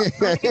 inches out.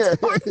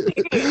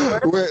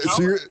 Wait,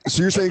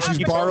 so you're saying she's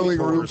borrowing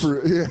room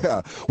for?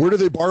 Yeah. Where do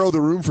they borrow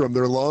the room from?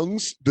 Their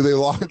lungs? Do they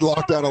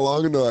lock down a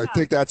lung and they're like,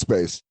 take that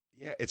space?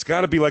 Yeah, it's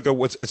got to be like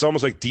it's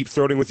almost like deep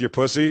throating with your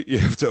pussy. You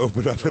have to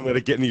open up and let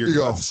it get into your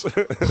guts.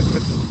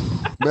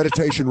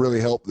 Meditation really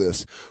helped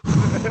this.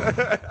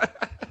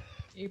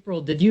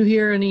 April, did you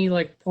hear any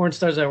like porn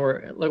stars that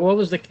were like? What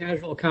was the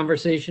casual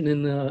conversation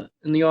in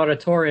the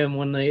auditorium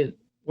when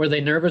were they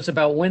nervous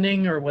about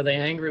winning or were they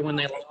angry when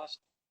they lost?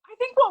 I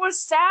think what was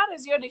sad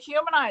is you had to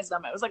humanize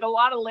them. It was like a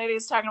lot of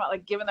ladies talking about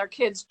like giving their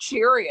kids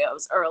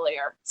Cheerios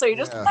earlier. So you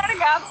just kind of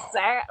got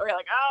sad. We're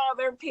like, oh,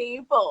 they're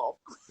people.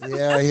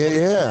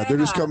 Yeah. They're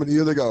just coming to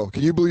you. They go,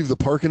 can you believe the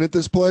parking at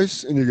this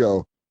place? And you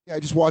go, yeah, I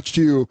just watched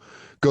you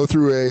go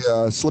through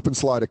a slip and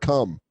slide of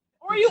cum.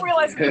 Or you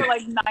realize they're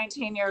like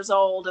 19 years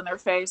old and their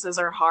faces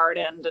are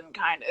hardened and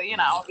kind of, you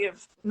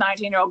have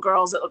 19-year-old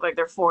girls that look like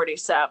they're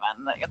 47.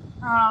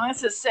 Oh,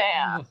 this is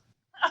sad.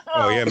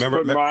 Oh yeah, remember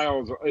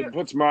it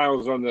puts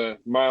miles on the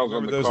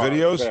those car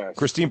videos? fast.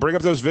 Christine, bring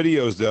up those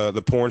videos, the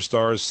porn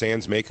stars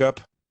sans makeup,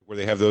 where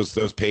they have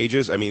those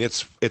pages. I mean,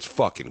 it's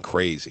fucking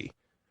crazy.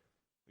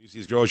 You see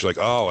these girls, you're like,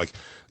 oh, like,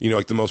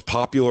 like the most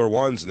popular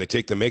ones, and they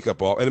take the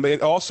makeup off.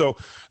 And also,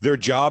 their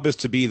job is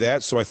to be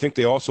that. So I think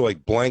they also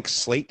like blank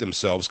slate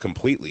themselves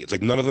completely. It's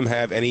like none of them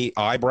have any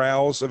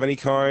eyebrows of any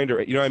kind,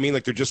 or you know what I mean?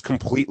 Like they're just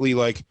completely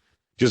like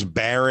just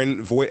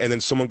barren void. And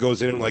then someone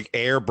goes in and like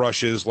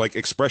airbrushes like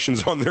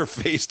expressions on their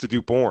face to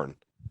do porn.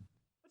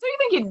 So you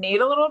think you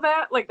need a little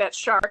bit like that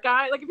shark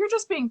eye? Like if you're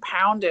just being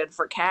pounded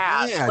for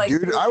cash, Yeah, like,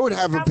 dude, I would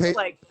have him paint.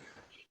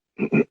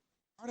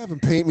 I'd have him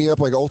paint me up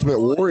like Ultimate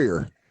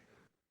Warrior.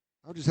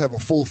 I'll just have a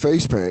full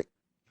face paint.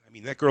 I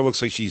mean, that girl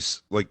looks like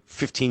she's like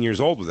 15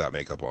 years old without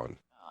makeup on.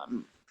 I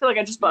feel like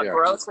I just bought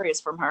groceries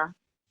from her.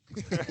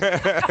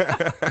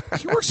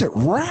 She works at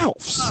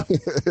Ralph's.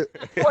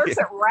 Works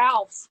at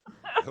Ralph's.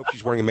 I hope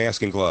she's wearing a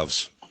mask and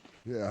gloves.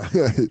 Yeah.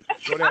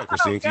 Go down,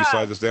 Christine. Can you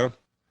slide this down?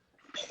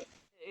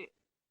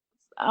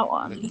 That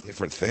one.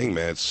 Different thing,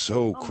 man. It's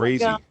so Oh my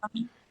crazy. God.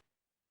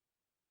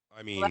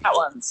 I mean,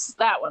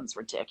 that one's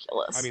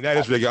ridiculous. I mean, that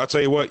is big. I'll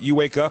tell you what. You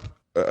wake up,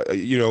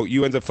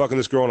 you end up fucking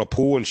this girl in a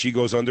pool, and she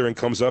goes under and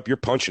comes up. You're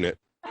punching it.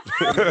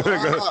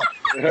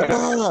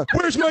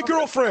 Where's my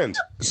girlfriend?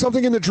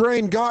 Something in the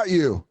drain got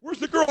you. Where's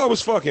the girl I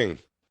was fucking?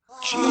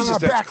 Jesus,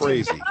 that's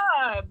crazy.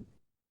 God.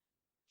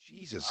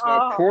 Jesus.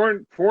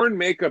 No, porn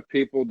makeup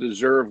people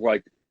deserve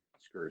like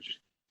Oscars.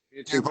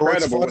 It's Dude, but what's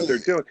incredible what funny- they're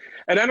doing.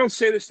 And I don't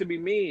say this to be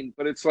mean,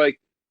 but it's like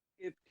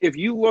if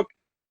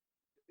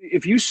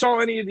you saw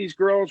any of these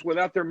girls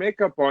without their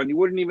makeup on, you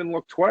wouldn't even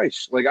look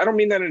twice. Like I don't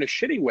mean that in a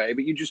shitty way,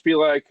 but you'd just be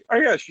like, oh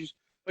yeah, she's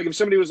like if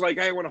somebody was like,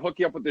 hey, I want to hook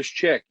you up with this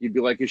chick, you'd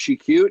be like, is she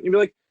cute? And you'd be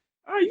like,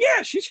 oh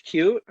yeah, she's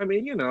cute. I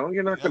mean, you're not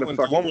gonna The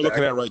fuck one we're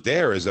looking that. at right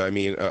there is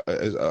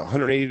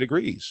 180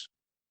 degrees.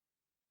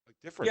 Like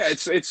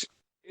difference. Yeah,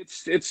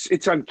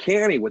 it's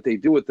uncanny what they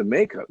do with the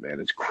makeup, man.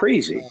 It's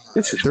crazy.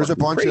 This is There's a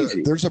fucking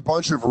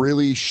bunch crazy. of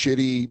really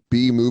shitty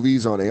B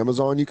movies on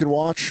Amazon you can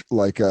watch,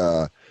 like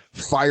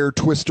Fire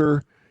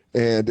Twister,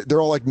 and they're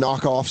all like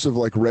knockoffs of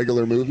like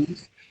regular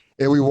movies.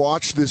 And we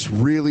watched this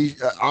really.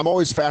 I'm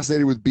always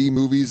fascinated with B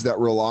movies that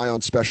rely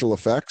on special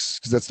effects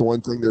because that's the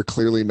one thing they're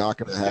clearly not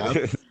going to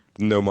have.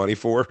 No money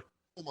for.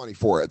 No money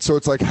for it. So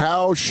it's like,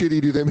 how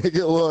shitty do they make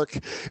it look?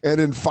 And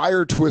in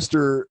Fire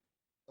Twister,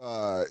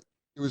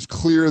 it was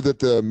clear that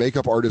the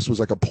makeup artist was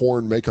like a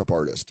porn makeup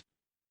artist.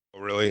 Oh,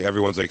 really?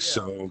 Everyone's like,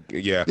 so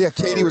yeah. Yeah,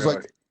 Katie was really?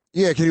 like,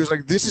 yeah, Katie was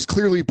like, this is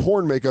clearly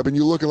porn makeup, and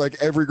you look at like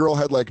every girl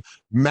had like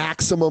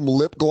maximum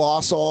lip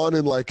gloss on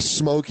and like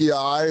smoky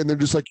eye, and they're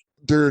just like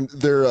they're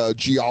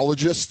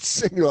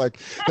geologists, and you're like,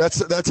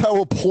 that's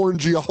how a porn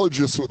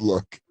geologist would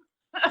look.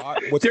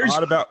 What's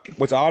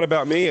odd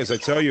about me is I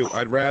tell you,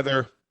 I'd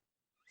rather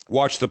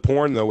watch the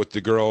porn though with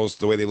the girls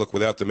the way they look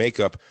without the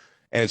makeup,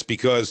 and it's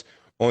because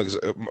only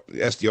the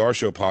SDR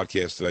show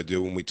podcast that I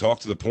do when we talk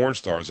to the porn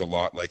stars a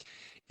lot, like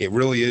it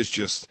really is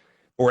just,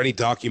 or any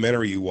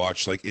documentary you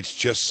watch, like it's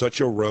just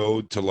such a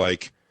road to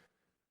like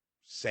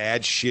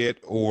sad shit,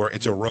 or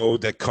it's a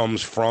road that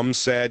comes from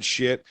sad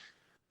shit,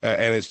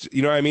 and it's,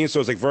 you know what I mean. So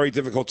it's like very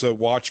difficult to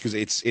watch because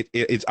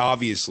it's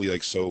obviously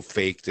like so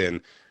faked,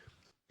 and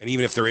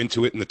even if they're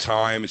into it in the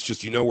time, it's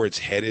just, where it's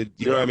headed.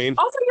 You know what I mean?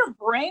 Also, your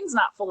brain's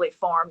not fully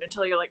formed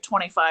until you're like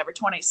 25 or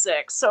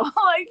 26. So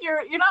like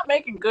you're not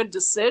making good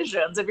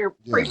decisions if your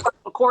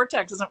prefrontal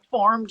cortex isn't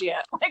formed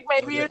yet. Like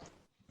maybe you.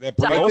 That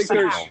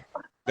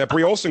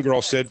Brie Olson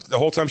girl said the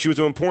whole time she was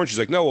doing porn, she's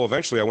like, no, well,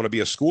 eventually I want to be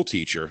a school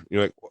teacher.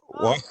 You're like,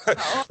 what?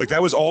 Like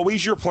that was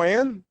always your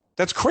plan?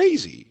 That's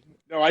crazy.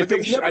 No, I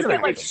think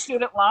get like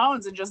student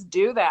loans and just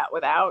do that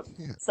without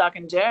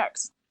sucking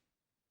dicks.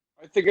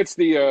 I think it's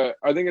the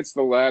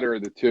latter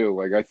of the two.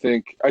 Like I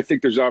think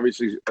there's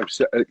obviously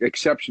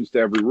exceptions to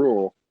every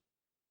rule,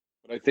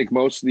 but I think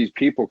most of these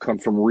people come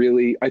from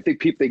really. I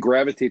think they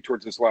gravitate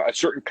towards this life. A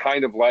certain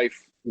kind of life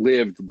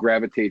lived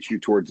gravitates you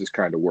towards this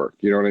kind of work.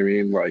 You know what I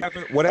mean? Like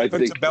what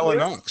happened to Bella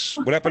Knox?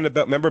 What happened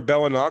to remember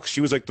Bella Knox? She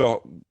was like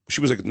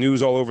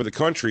news all over the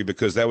country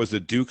because that was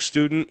the Duke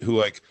student who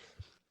like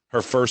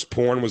her first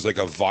porn was like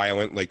a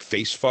violent like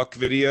face fuck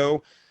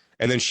video.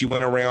 And then she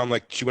went around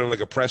she went on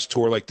like a press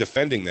tour, like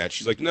defending that.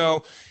 She's like,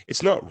 no,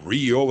 it's not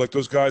real. Like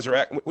those guys are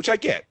acting, which I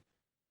get.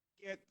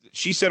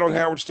 She said on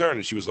Howard Stern,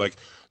 and she was like,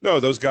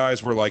 no, those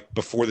guys were like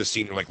before the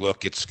scene. They're like,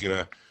 look,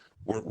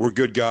 we're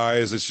good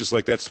guys. It's just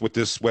like, that's what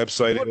this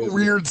website What is. a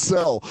weird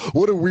sell.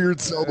 What a weird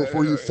sell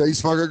before you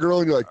face fuck a girl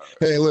and you're like,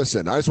 hey,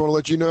 listen, I just want to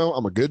let you know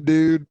I'm a good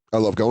dude. I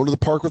love going to the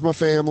park with my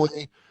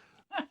family.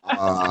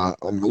 I'm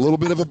a little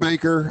bit of a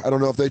baker. I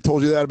don't know if they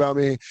told you that about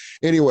me.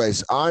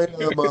 Anyways, I'm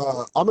going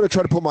to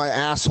try to put my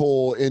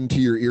asshole into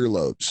your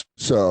earlobes.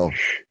 So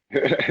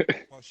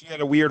Well, she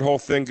had a weird whole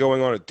thing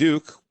going on at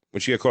Duke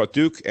when she got caught at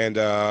Duke, and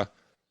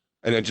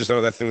then just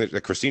another thing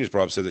that Christine just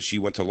brought up said that she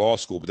went to law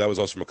school, but that was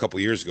also from a couple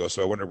of years ago.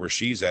 So I wonder where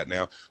she's at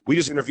now. We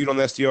just interviewed on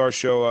the SDR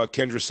show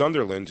Kendra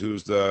Sunderland,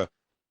 who's the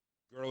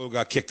girl who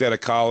got kicked out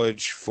of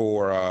college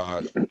for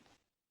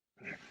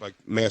like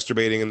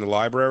masturbating in the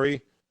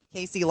library.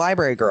 Casey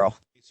Library Girl.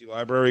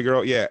 Library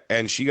Girl, yeah,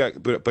 and she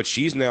got, but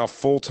she's now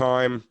full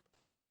time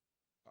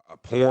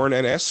porn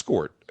and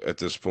escort at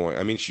this point.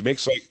 I mean, she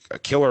makes like a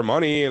killer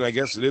money, and I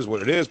guess it is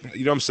what it is. But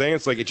you know what I'm saying?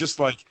 It's like it's just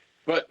like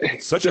But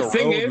such the a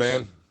thing road, is,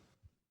 man.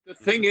 The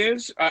thing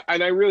is,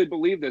 and I really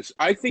believe this,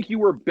 I think you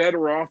were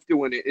better off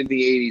doing it in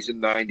the 80s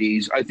and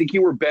 90s. I think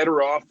you were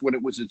better off when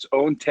it was its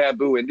own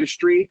taboo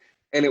industry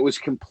and it was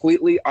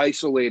completely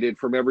isolated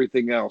from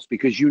everything else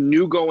because you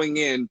knew going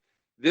in,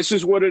 this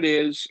is what it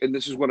is and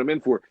this is what I'm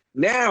in for.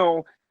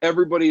 Now,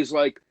 everybody's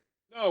like,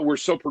 no, we're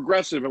so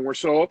progressive and we're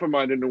so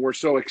open-minded and we're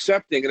so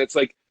accepting. And it's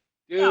like,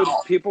 dude,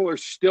 people are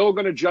still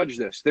going to judge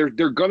this. They're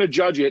going to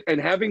judge it.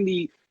 And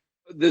having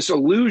this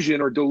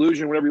illusion or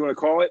delusion, whatever you want to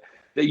call it,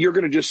 that you're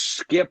going to just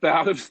skip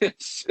out of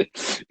this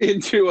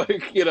into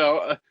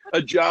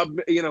a job,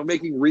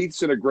 making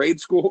wreaths in a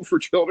grade school for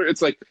children.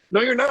 It's like,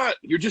 no, you're not.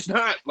 You're just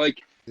not.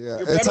 Like, yeah,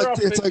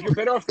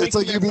 it's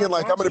like you being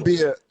like, I'm going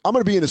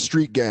to be in a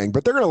street gang,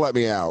 but they're going to let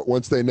me out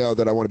once they know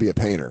that I want to be a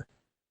painter.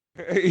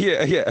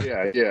 Yeah.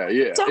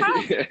 So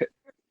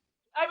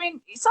I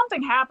mean,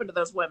 something happened to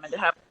those women to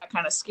have that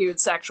kind of skewed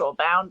sexual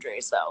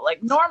boundaries, though.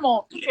 Like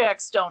normal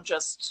chicks don't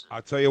just.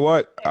 I'll tell you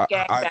what.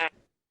 Gangbang.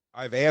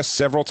 I've asked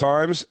several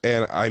times,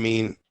 and I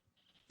mean,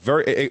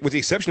 with the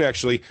exception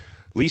actually,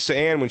 Lisa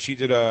Ann, when she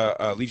did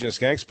a Legion of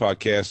Skanks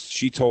podcast,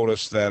 she told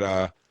us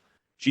that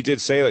she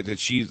did say that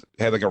she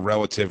had like a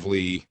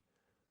relatively.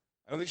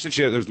 I don't think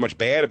there was much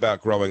bad about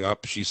growing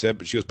up. She said,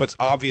 but it's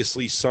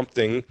obviously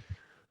something,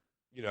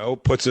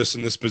 puts us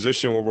in this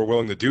position where we're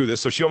willing to do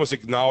this. So she almost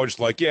acknowledged,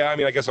 like, yeah, I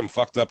mean, I guess I'm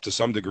fucked up to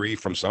some degree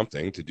from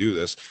something to do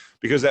this.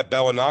 Because that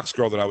Bella Knox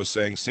girl that I was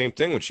saying, same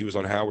thing when she was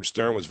on Howard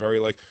Stern, was very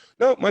like,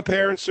 no, my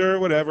parents are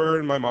whatever,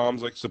 and my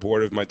mom's like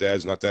supportive. My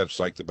dad's not that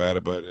psyched about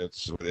it, but it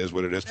is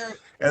what it is.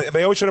 And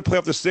they always try to play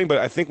off this thing, but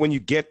I think when you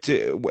get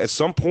to, at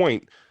some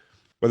point,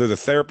 whether the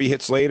therapy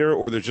hits later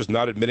or they're just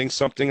not admitting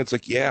something, it's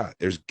like, yeah,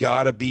 there's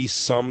got to be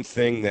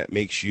something that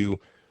makes you,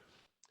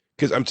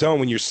 because I'm telling you,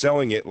 when you're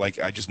selling it, like,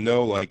 I just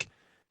know, like,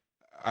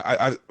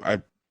 I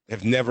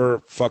have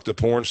never fucked a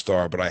porn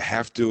star, but I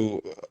have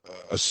to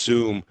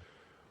assume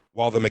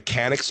while the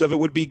mechanics of it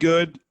would be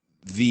good,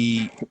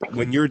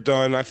 when you're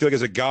done, I feel like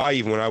as a guy,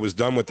 even when I was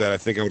done with that, I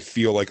think I would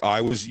feel like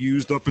I was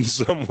used up in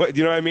some way.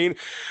 You know what I mean?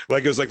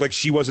 Like it was like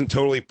she wasn't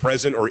totally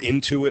present or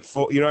into it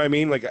full. You know what I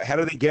mean? Like how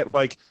do they get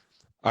like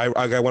I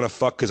want to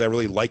fuck because I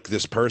really like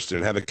this person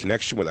and have a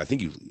connection with it? I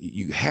think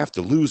you have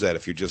to lose that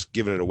if you're just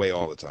giving it away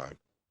all the time.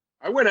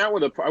 I went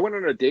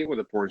on a date with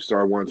a porn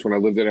star once when I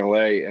lived in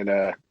LA, and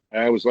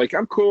I was like,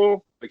 I'm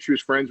cool. Like she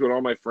was friends with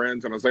all my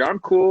friends, and I was like, I'm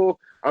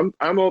cool. I'm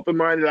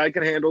open-minded. I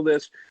can handle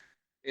this.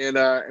 And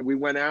we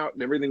went out,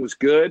 and everything was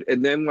good.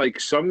 And then, like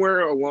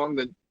somewhere along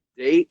the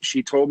date,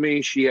 she told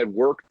me she had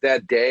worked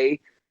that day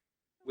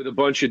with a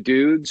bunch of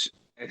dudes,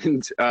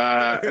 and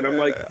I'm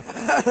like,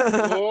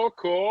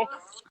 cool.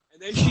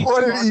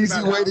 What an easy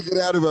way to get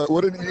out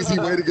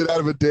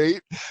of a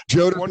date.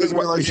 Joe didn't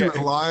realize she was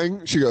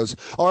lying. She goes,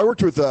 "Oh, I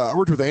worked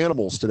with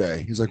animals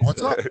today." He's like,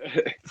 "What's up?"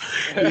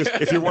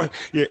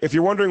 If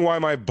you're wondering why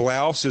my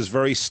blouse is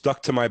very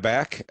stuck to my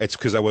back, it's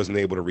because I wasn't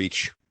able to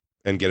reach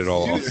and get it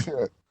all off.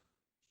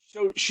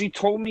 So she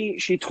told me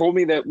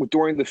that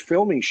during the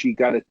filming she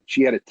had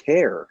a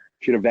tear.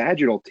 She had a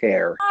vaginal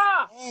tear.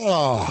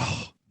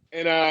 Oh.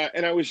 And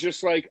I was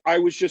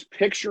just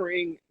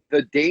picturing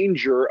the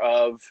danger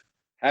of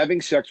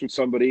having sex with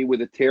somebody with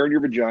a tear in your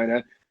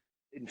vagina,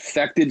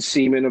 infected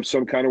semen of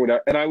some kind or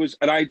whatever. And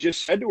I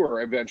just said to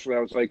her eventually, I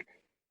was like,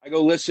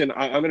 listen,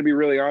 I'm going to be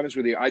really honest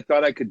with you. I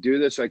thought I could do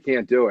this. I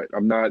can't do it.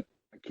 I'm never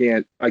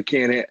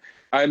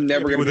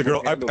going to be with a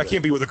girl. I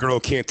can't be with a girl who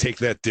can't take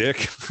that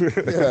dick.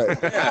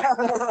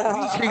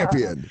 Yeah.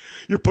 Champion.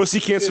 Your pussy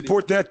can't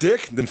support that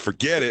dick? Then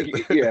forget it.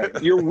 Yeah.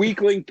 Your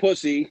weakling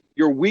pussy,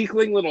 your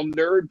weakling little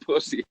nerd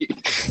pussy.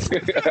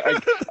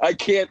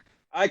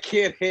 I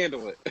can't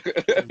handle it.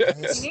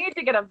 You need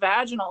to get a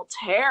vaginal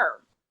tear.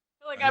 I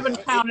feel like I've been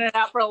pounding it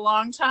out for a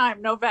long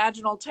time. No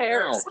vaginal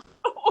tears.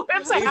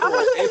 It's like,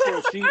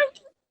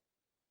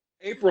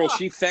 April,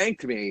 she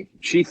thanked me.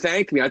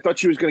 I thought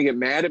she was going to get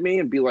mad at me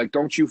and be like,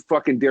 "Don't you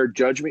fucking dare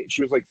judge me."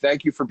 She was like,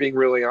 "Thank you for being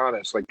really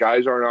honest. Like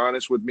guys aren't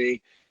honest with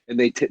me, and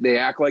they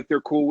act like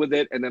they're cool with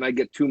it, and then I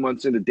get 2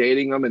 months into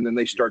dating them, and then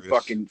they start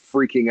fucking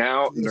freaking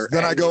out." And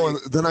then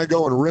I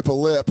go and rip a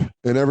lip,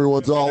 and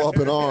everyone's all up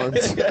in arms.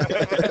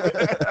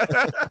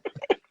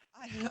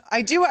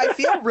 I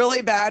feel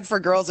really bad for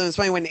girls, and it's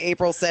funny when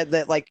April said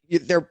that like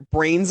their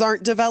brains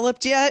aren't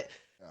developed yet.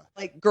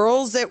 Like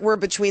girls that were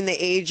between the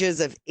ages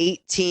of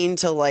 18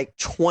 to like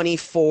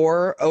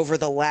 24 over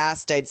the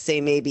last, I'd say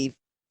maybe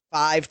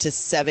 5 to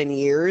 7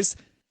 years.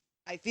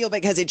 I feel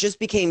because it just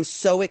became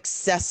so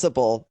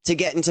accessible to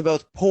get into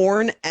both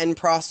porn and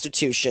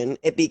prostitution.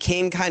 It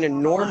became kind of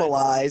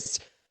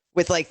normalized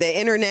with like the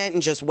internet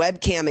and just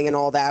webcamming and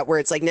all that, where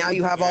it's like now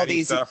you have all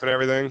these stuff and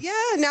everything.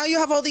 Yeah, now you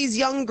have all these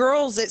young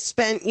girls that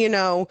spent,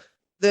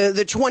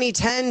 the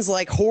 2010s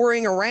like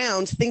whoring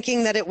around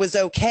thinking that it was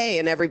okay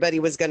and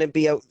everybody was going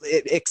to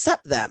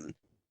accept them.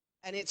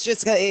 And it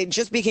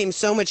just became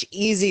so much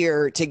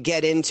easier to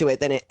get into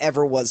it than it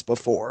ever was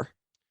before.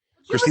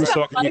 Christine's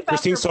talking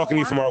to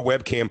you from our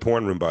webcam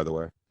porn room, by the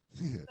way.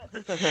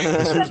 As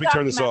soon as we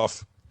turn this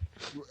off.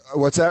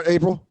 What's that,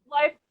 April?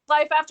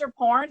 Life after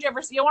porn. Do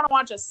you want to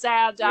watch a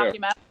sad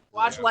documentary?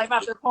 Watch Life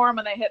After Porn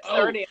when they hit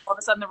 30, and all of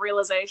a sudden the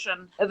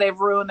realization that they've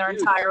ruined their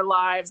entire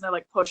lives, and they're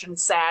like pushing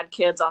sad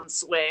kids on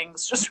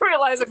swings, just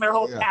realizing their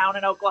whole town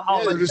in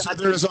Oklahoma. They're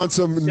just on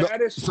some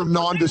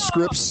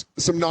nondescript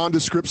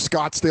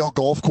Scottsdale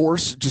golf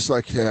course, just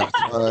like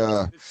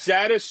The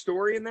saddest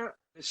story in that.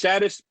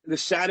 The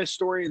saddest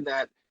story in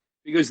that,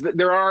 because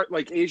there are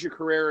like Asia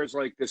Carrera is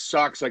like, this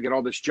sucks. I get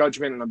all this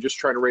judgment, and I'm just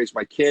trying to raise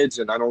my kids,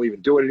 and I don't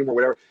even do it anymore,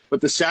 whatever. But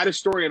the saddest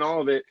story in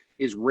all of it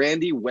is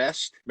Randy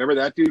West. Remember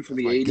that dude from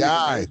the 80s?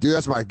 Guy, dude,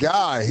 that's my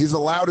guy. He's the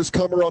loudest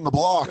comer on the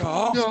block.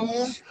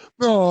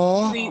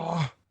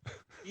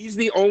 He's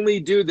the only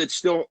dude that's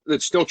still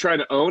trying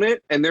to own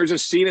it. And there's a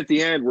scene at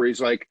the end where he's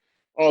like,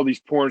 "All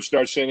these porn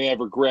stars saying they have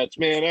regrets.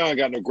 Man, I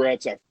got no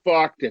regrets. I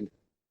fucked." And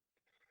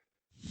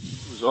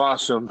it was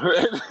awesome.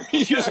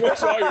 He just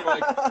looks all, you're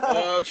like,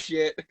 "Oh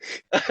shit."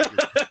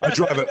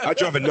 I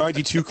drive a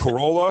 92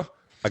 Corolla.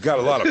 I got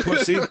a lot of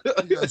pussy.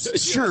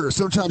 Sure,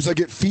 sometimes I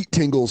get feet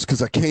tingles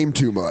because I came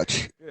too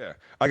much. Yeah,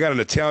 I got an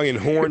Italian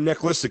horn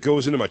necklace that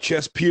goes into my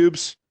chest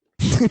pubes.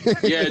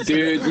 Yeah,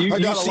 dude. I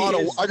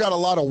got a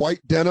lot of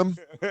white denim.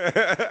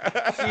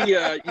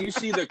 You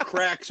see the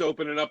cracks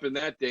opening up in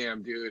that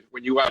damn dude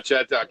when you watch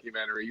that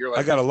documentary. You're like,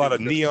 I got a lot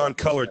of neon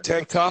colored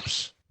tank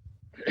tops.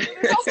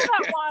 There's also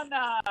that one,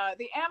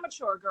 the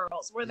Amateur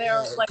Girls, where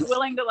they're like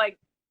willing to like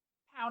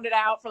pound it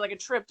out for like a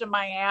trip to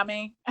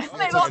Miami. And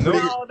they don't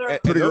know they're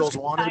Pretty Girls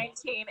Wanted.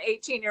 19,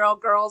 18-year-old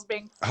girls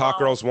being Hot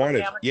Girls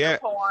Wanted. Yeah.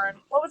 Porn.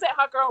 What was it?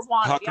 Hot Girls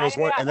Wanted. Hot Girls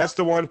Wanted. And that's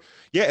the one.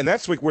 Yeah, and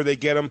that's like where they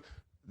get them.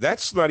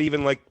 That's not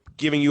even like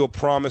giving you a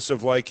promise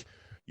of like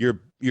your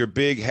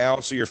big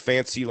house or your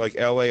fancy like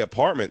LA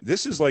apartment.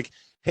 This is like,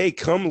 hey,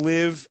 come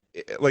live,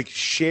 like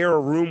share a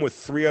room with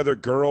 3 other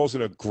girls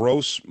in a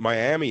gross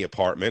Miami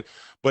apartment,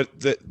 but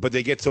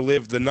they get to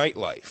live the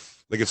nightlife.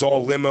 Like it's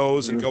all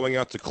limos and going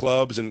out to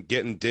clubs and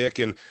getting dick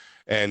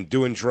and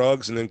doing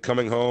drugs and then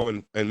coming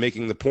home and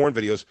making the porn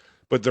videos.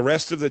 But the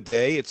rest of the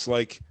day, it's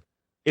like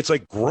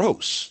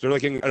gross. They're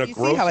like in a You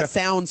gross. see how it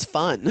sounds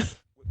fun.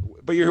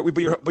 But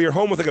you're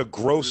home with like a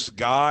gross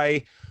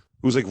guy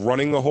who's like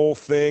running the whole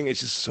thing.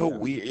 It's just so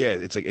weird. Yeah,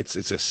 it's like it's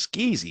a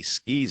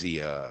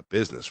skeezy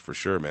business for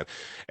sure, man.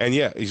 And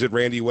yeah, he said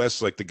Randy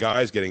West, like the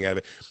guys getting out of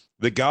it.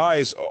 The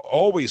guys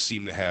always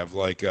seem to have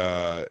like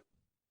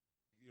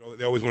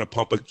they always want to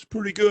pump it. It's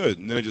pretty good,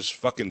 and then it's just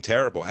fucking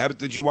terrible.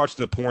 Did you watch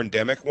the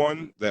Porndemic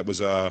one? That was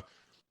that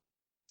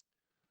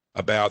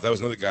was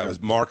another guy. It was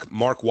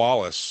Mark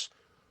Wallace,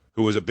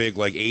 who was a big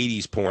like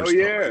 '80s porn star.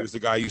 Yeah. He was the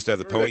guy who used to have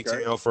the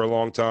ponytail for a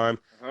long time.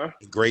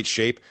 Great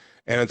shape,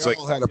 and it's They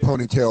all had a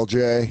ponytail,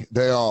 Jay.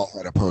 They all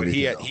had a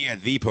ponytail. He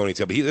had the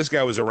ponytail, but this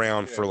guy was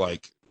around for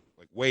like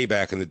way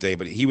back in the day.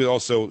 But he was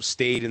also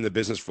stayed in the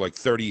business for like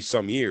 30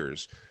 some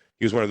years.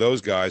 He was one of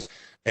those guys,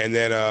 and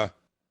then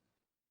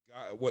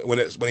when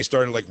he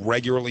started like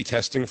regularly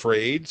testing for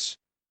AIDS,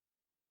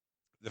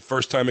 the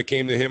first time it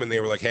came to him and they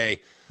were like,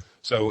 "Hey,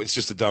 so it's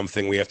just a dumb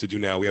thing we have to do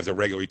now. We have to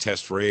regularly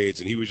test for AIDS,"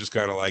 and he was just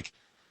kind of like,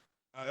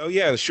 "Oh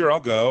yeah, sure, I'll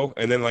go."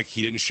 And then like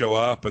he didn't show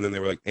up, and then they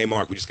were like, "Hey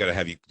Mark, we just got to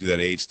have you do that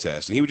AIDS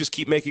test." And he would just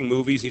keep making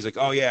movies. And he's like,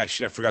 "Oh yeah,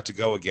 shit, I forgot to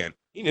go again."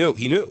 He knew.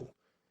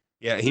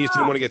 Yeah, he just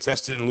didn't want to get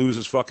tested and lose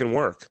his fucking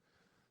work.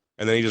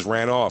 And then he just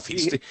ran off.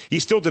 He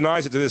still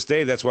denies it to this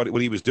day. That's what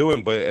he was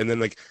doing. And then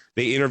like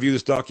they interview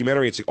this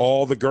documentary. It's like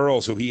all the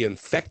girls who he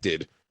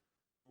infected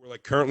were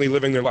like currently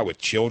living their life with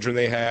children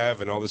they have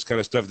and all this kind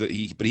of stuff but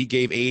he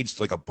gave AIDS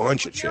to like a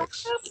bunch of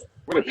chicks.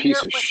 What a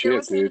piece of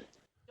shit, dude.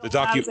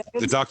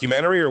 The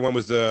documentary, or when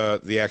was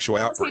the actual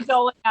outbreak?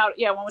 When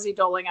was he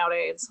doling out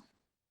AIDS?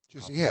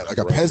 Like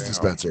a Pez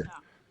dispenser.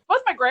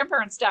 Both my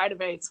grandparents died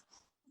of AIDS.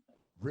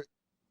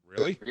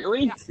 Really?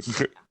 Really?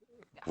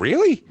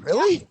 Really?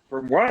 Really?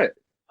 From what?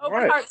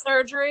 Open heart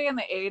surgery in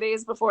the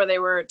 80s before they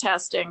were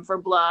testing for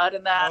blood,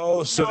 and that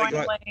so they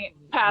got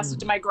passed it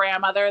to my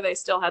grandmother. They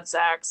still had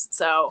sex,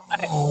 so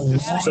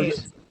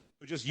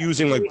just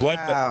using like blood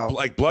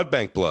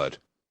bank blood.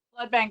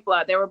 Blood bank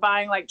blood. They were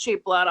buying like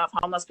cheap blood off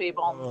homeless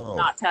people and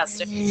not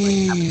testing.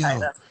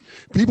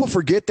 People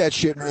forget that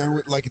shit,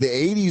 man. Like the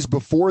 80s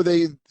before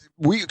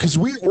because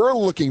we were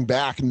looking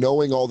back,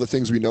 knowing all the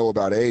things we know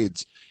about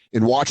AIDS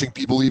and watching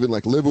people even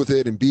like live with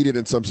it and beat it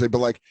in some say, but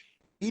like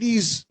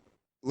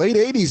late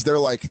 80s, they're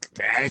like,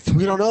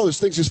 we don't know. This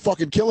thing's just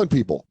fucking killing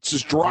people. It's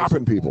just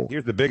dropping people.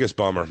 Here's the biggest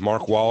bummer.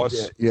 Mark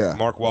Wallace. Yeah.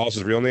 Mark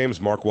Wallace's real name is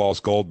Mark Wallace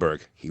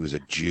Goldberg. He was a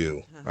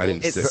Jew. I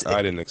didn't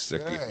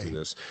expect you to do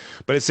this.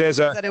 But it says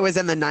that it was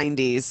in the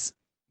 90s.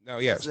 No,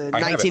 yes. The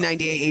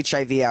 1998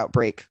 HIV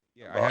outbreak.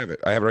 Yeah, I have it.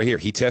 I have it right here.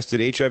 He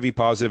tested HIV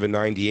positive in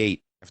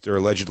 98 after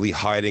allegedly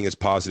hiding his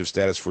positive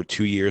status for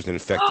 2 years and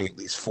infecting at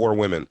least 4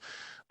 women.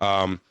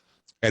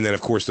 And then,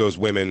 of course, those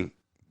women,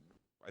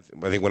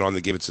 I think, went on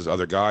to give it to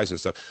other guys and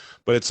stuff.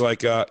 But it's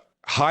like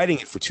hiding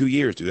it for 2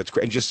 years, dude. That's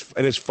crazy.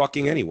 And it's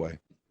fucking anyway,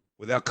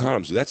 without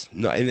condoms. Dude. That's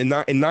not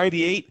in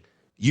 '98.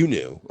 You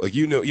knew,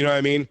 you know what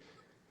I mean?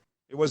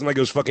 It wasn't like it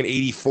was fucking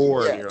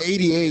 84. Yeah,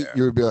 88, yeah.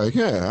 you would be like,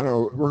 yeah, I don't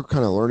know. We're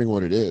kind of learning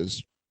what it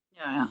is.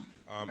 Yeah.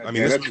 I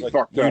mean, this was like,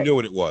 fucked you up. knew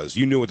what it was.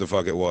 You knew what the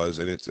fuck it was,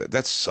 and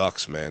that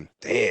sucks, man.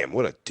 Damn,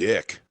 what a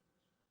dick.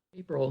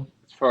 April.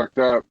 It's fucked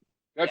up.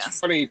 That's Yes.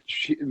 funny.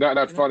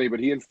 Not funny, but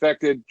he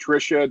infected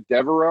Trisha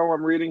Devereaux,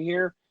 I'm reading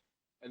here.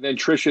 And then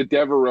Trisha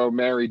Devereaux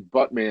married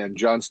Buttman,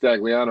 John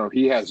Stagliano.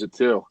 He has it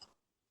too.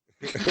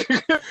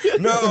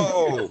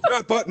 No,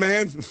 not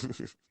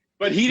Buttman.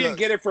 But he didn't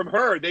get it from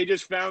her. They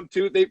just found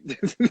two. They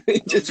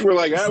just were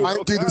like,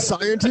 oh, Dude,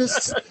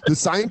 the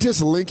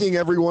scientists linking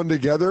everyone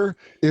together.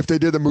 If they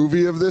did a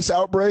movie of this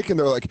outbreak, and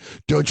they're like,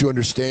 "Don't you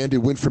understand? It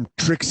went from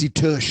Trixie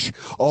Tush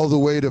all the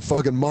way to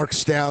fucking Mark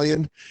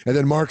Stallion, and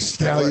then Mark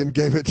Stallion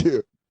gave it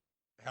to."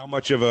 How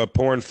much of a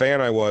porn fan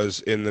I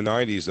was in the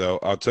 90s, though,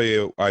 I'll tell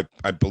you,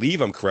 I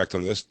believe I'm correct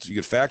on this. You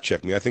could fact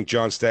check me. I think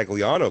John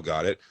Stagliano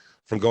got it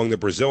from going to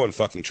Brazil and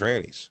fucking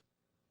trannies.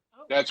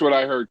 That's what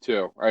I heard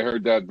too. I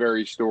heard that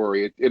very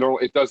story.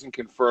 It doesn't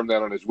confirm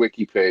that on his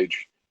wiki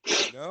page.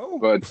 No,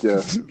 but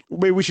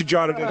maybe we should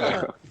jot it in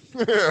there.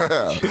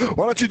 Yeah.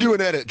 Why don't you do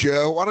an edit,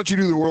 Joe? Why don't you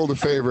do the world a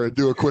favor and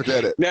do a quick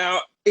edit? Now,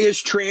 is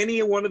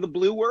tranny one of the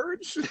blue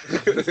words?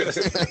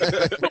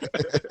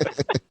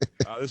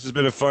 This has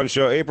been a fun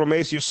show. April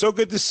Macy, it's so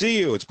good to see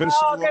you. It's been so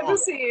long. Good to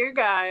see you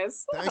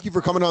guys. Thank you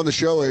for coming on the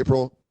show,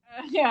 April.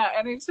 Yeah,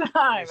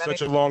 anytime.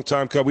 Such a long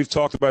time cut. We've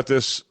talked about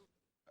this.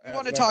 I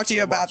want to talk to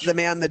you about the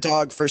man, the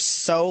dog for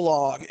so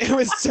long. It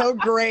was so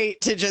great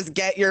to just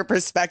get your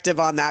perspective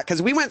on that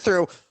because we went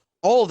through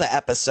all the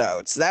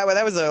episodes. That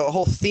was a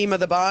whole theme of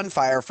the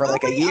bonfire for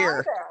like a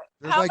year.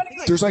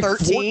 There's like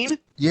 13? 14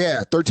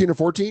 yeah, 13 or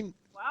 14.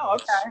 Wow.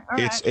 Okay. All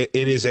right.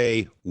 It is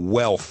a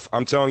wealth.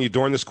 I'm telling you,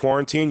 during this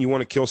quarantine, you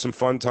want to kill some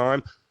fun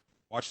time.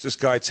 Watch this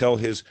guy tell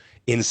his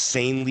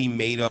insanely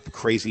made up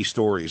crazy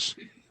stories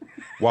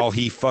while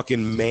he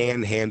fucking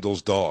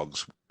manhandles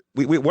dogs.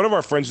 We one of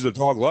our friends who's a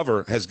dog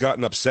lover has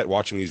gotten upset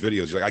watching these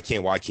videos. He's like, I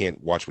can't watch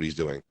what he's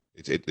doing.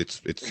 It's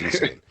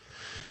insane.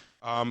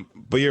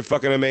 But you're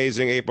fucking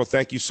amazing, April.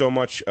 Thank you so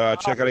much.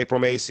 Check out April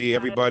Macy,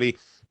 everybody.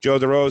 Joe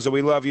DeRosa,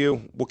 we love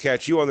you. We'll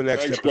catch you on the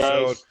next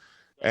episode. Guys.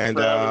 And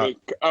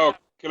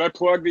can I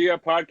plug the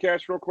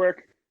podcast real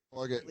quick?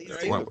 Plug it.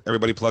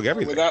 Everybody plug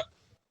everything.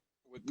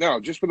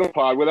 Just with a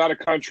pod. Without a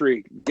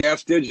country,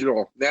 Gas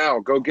Digital. Now,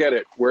 go get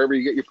it wherever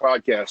you get your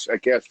podcasts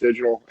at Gas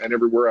Digital and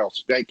everywhere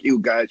else. Thank you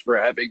guys for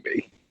having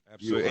me.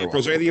 Absolutely. April,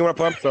 is there anything you want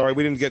to pump? Sorry, I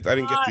didn't get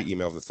the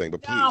email of the thing,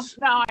 but please.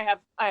 No,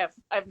 I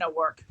have no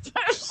work.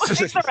 Like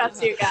the rest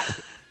of you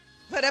guys.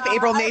 Put up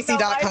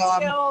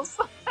aprilmacy.com.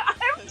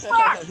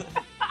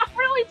 I'm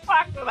really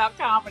fucked without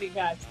comedy,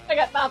 guys. I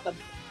got nothing.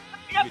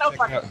 I got no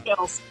fucking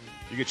skills.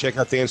 You can check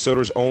out Dan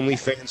Soder's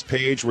OnlyFans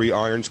page where he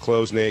irons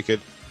clothes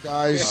naked.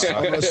 Guys,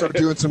 I'm going to start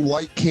doing some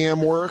light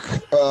cam work,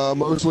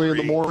 mostly in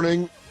the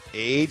morning.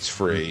 AIDS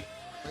free.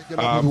 Making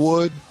up with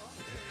wood.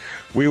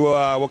 We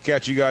will we'll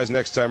catch you guys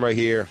next time right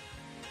here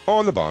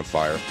on the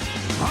bonfire.